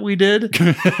thing that we did?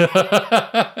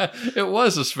 It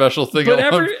was a special thing. But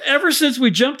ever since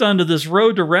we jumped onto this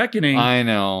road to reckoning, I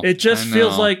know. It just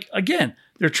feels like, again,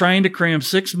 they're trying to cram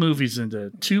 6 movies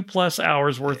into 2+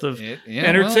 hours worth of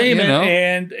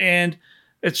entertainment, and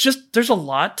it's just, there's a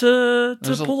lot to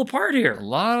pull apart here. A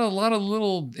lot of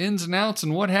little ins and outs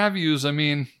and what have yous. I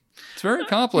mean, it's very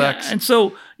complex. Yeah. And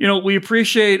so, we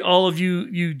appreciate all of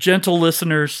you gentle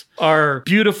listeners, our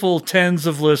beautiful tens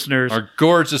of listeners. Our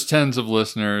gorgeous tens of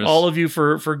listeners. All of you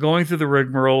for going through the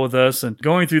rigmarole with us and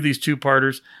going through these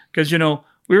 2-parters. Because,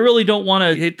 we really don't want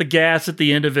to hit the gas at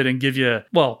the end of it and give you,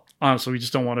 honestly, we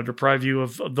just don't want to deprive you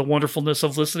of the wonderfulness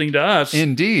of listening to us.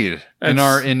 Indeed. And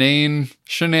our inane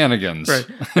shenanigans. Right.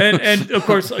 And of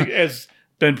course, as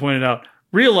Ben pointed out,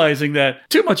 realizing that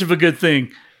too much of a good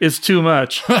thing is too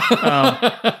much.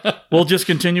 We'll just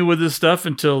continue with this stuff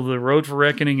until the road for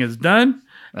reckoning is done.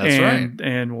 That's right.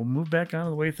 And we'll move back on to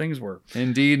the way things were.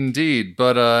 Indeed.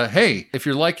 But hey, if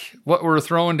you like what we're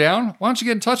throwing down, why don't you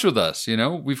get in touch with us?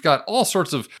 We've got all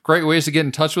sorts of great ways to get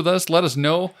in touch with us. Let us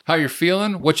know how you're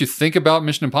feeling, what you think about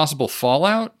Mission Impossible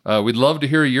Fallout. We'd love to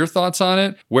hear your thoughts on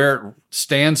it, where it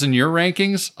stands in your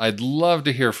rankings. I'd love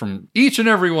to hear from each and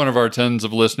every one of our tens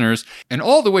of listeners. And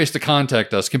all the ways to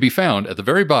contact us can be found at the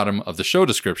very bottom of the show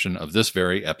description of this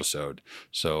very episode.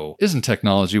 So isn't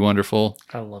technology wonderful?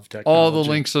 I love technology. All the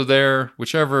links are there,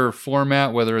 whichever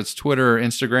format, whether it's Twitter or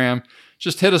Instagram.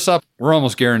 Just hit us up. We're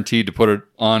almost guaranteed to put it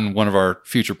on one of our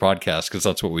future podcasts because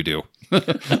that's what we do.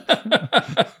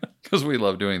 Because we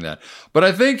love doing that. But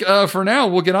I think for now,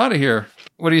 we'll get out of here.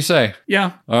 What do you say?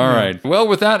 Yeah. All right. Well,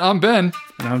 with that, I'm Ben.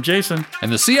 And I'm Jason.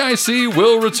 And the CIC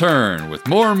will return with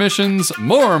more missions,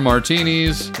 more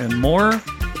martinis. And more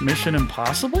Mission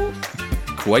Impossible?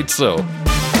 Quite so.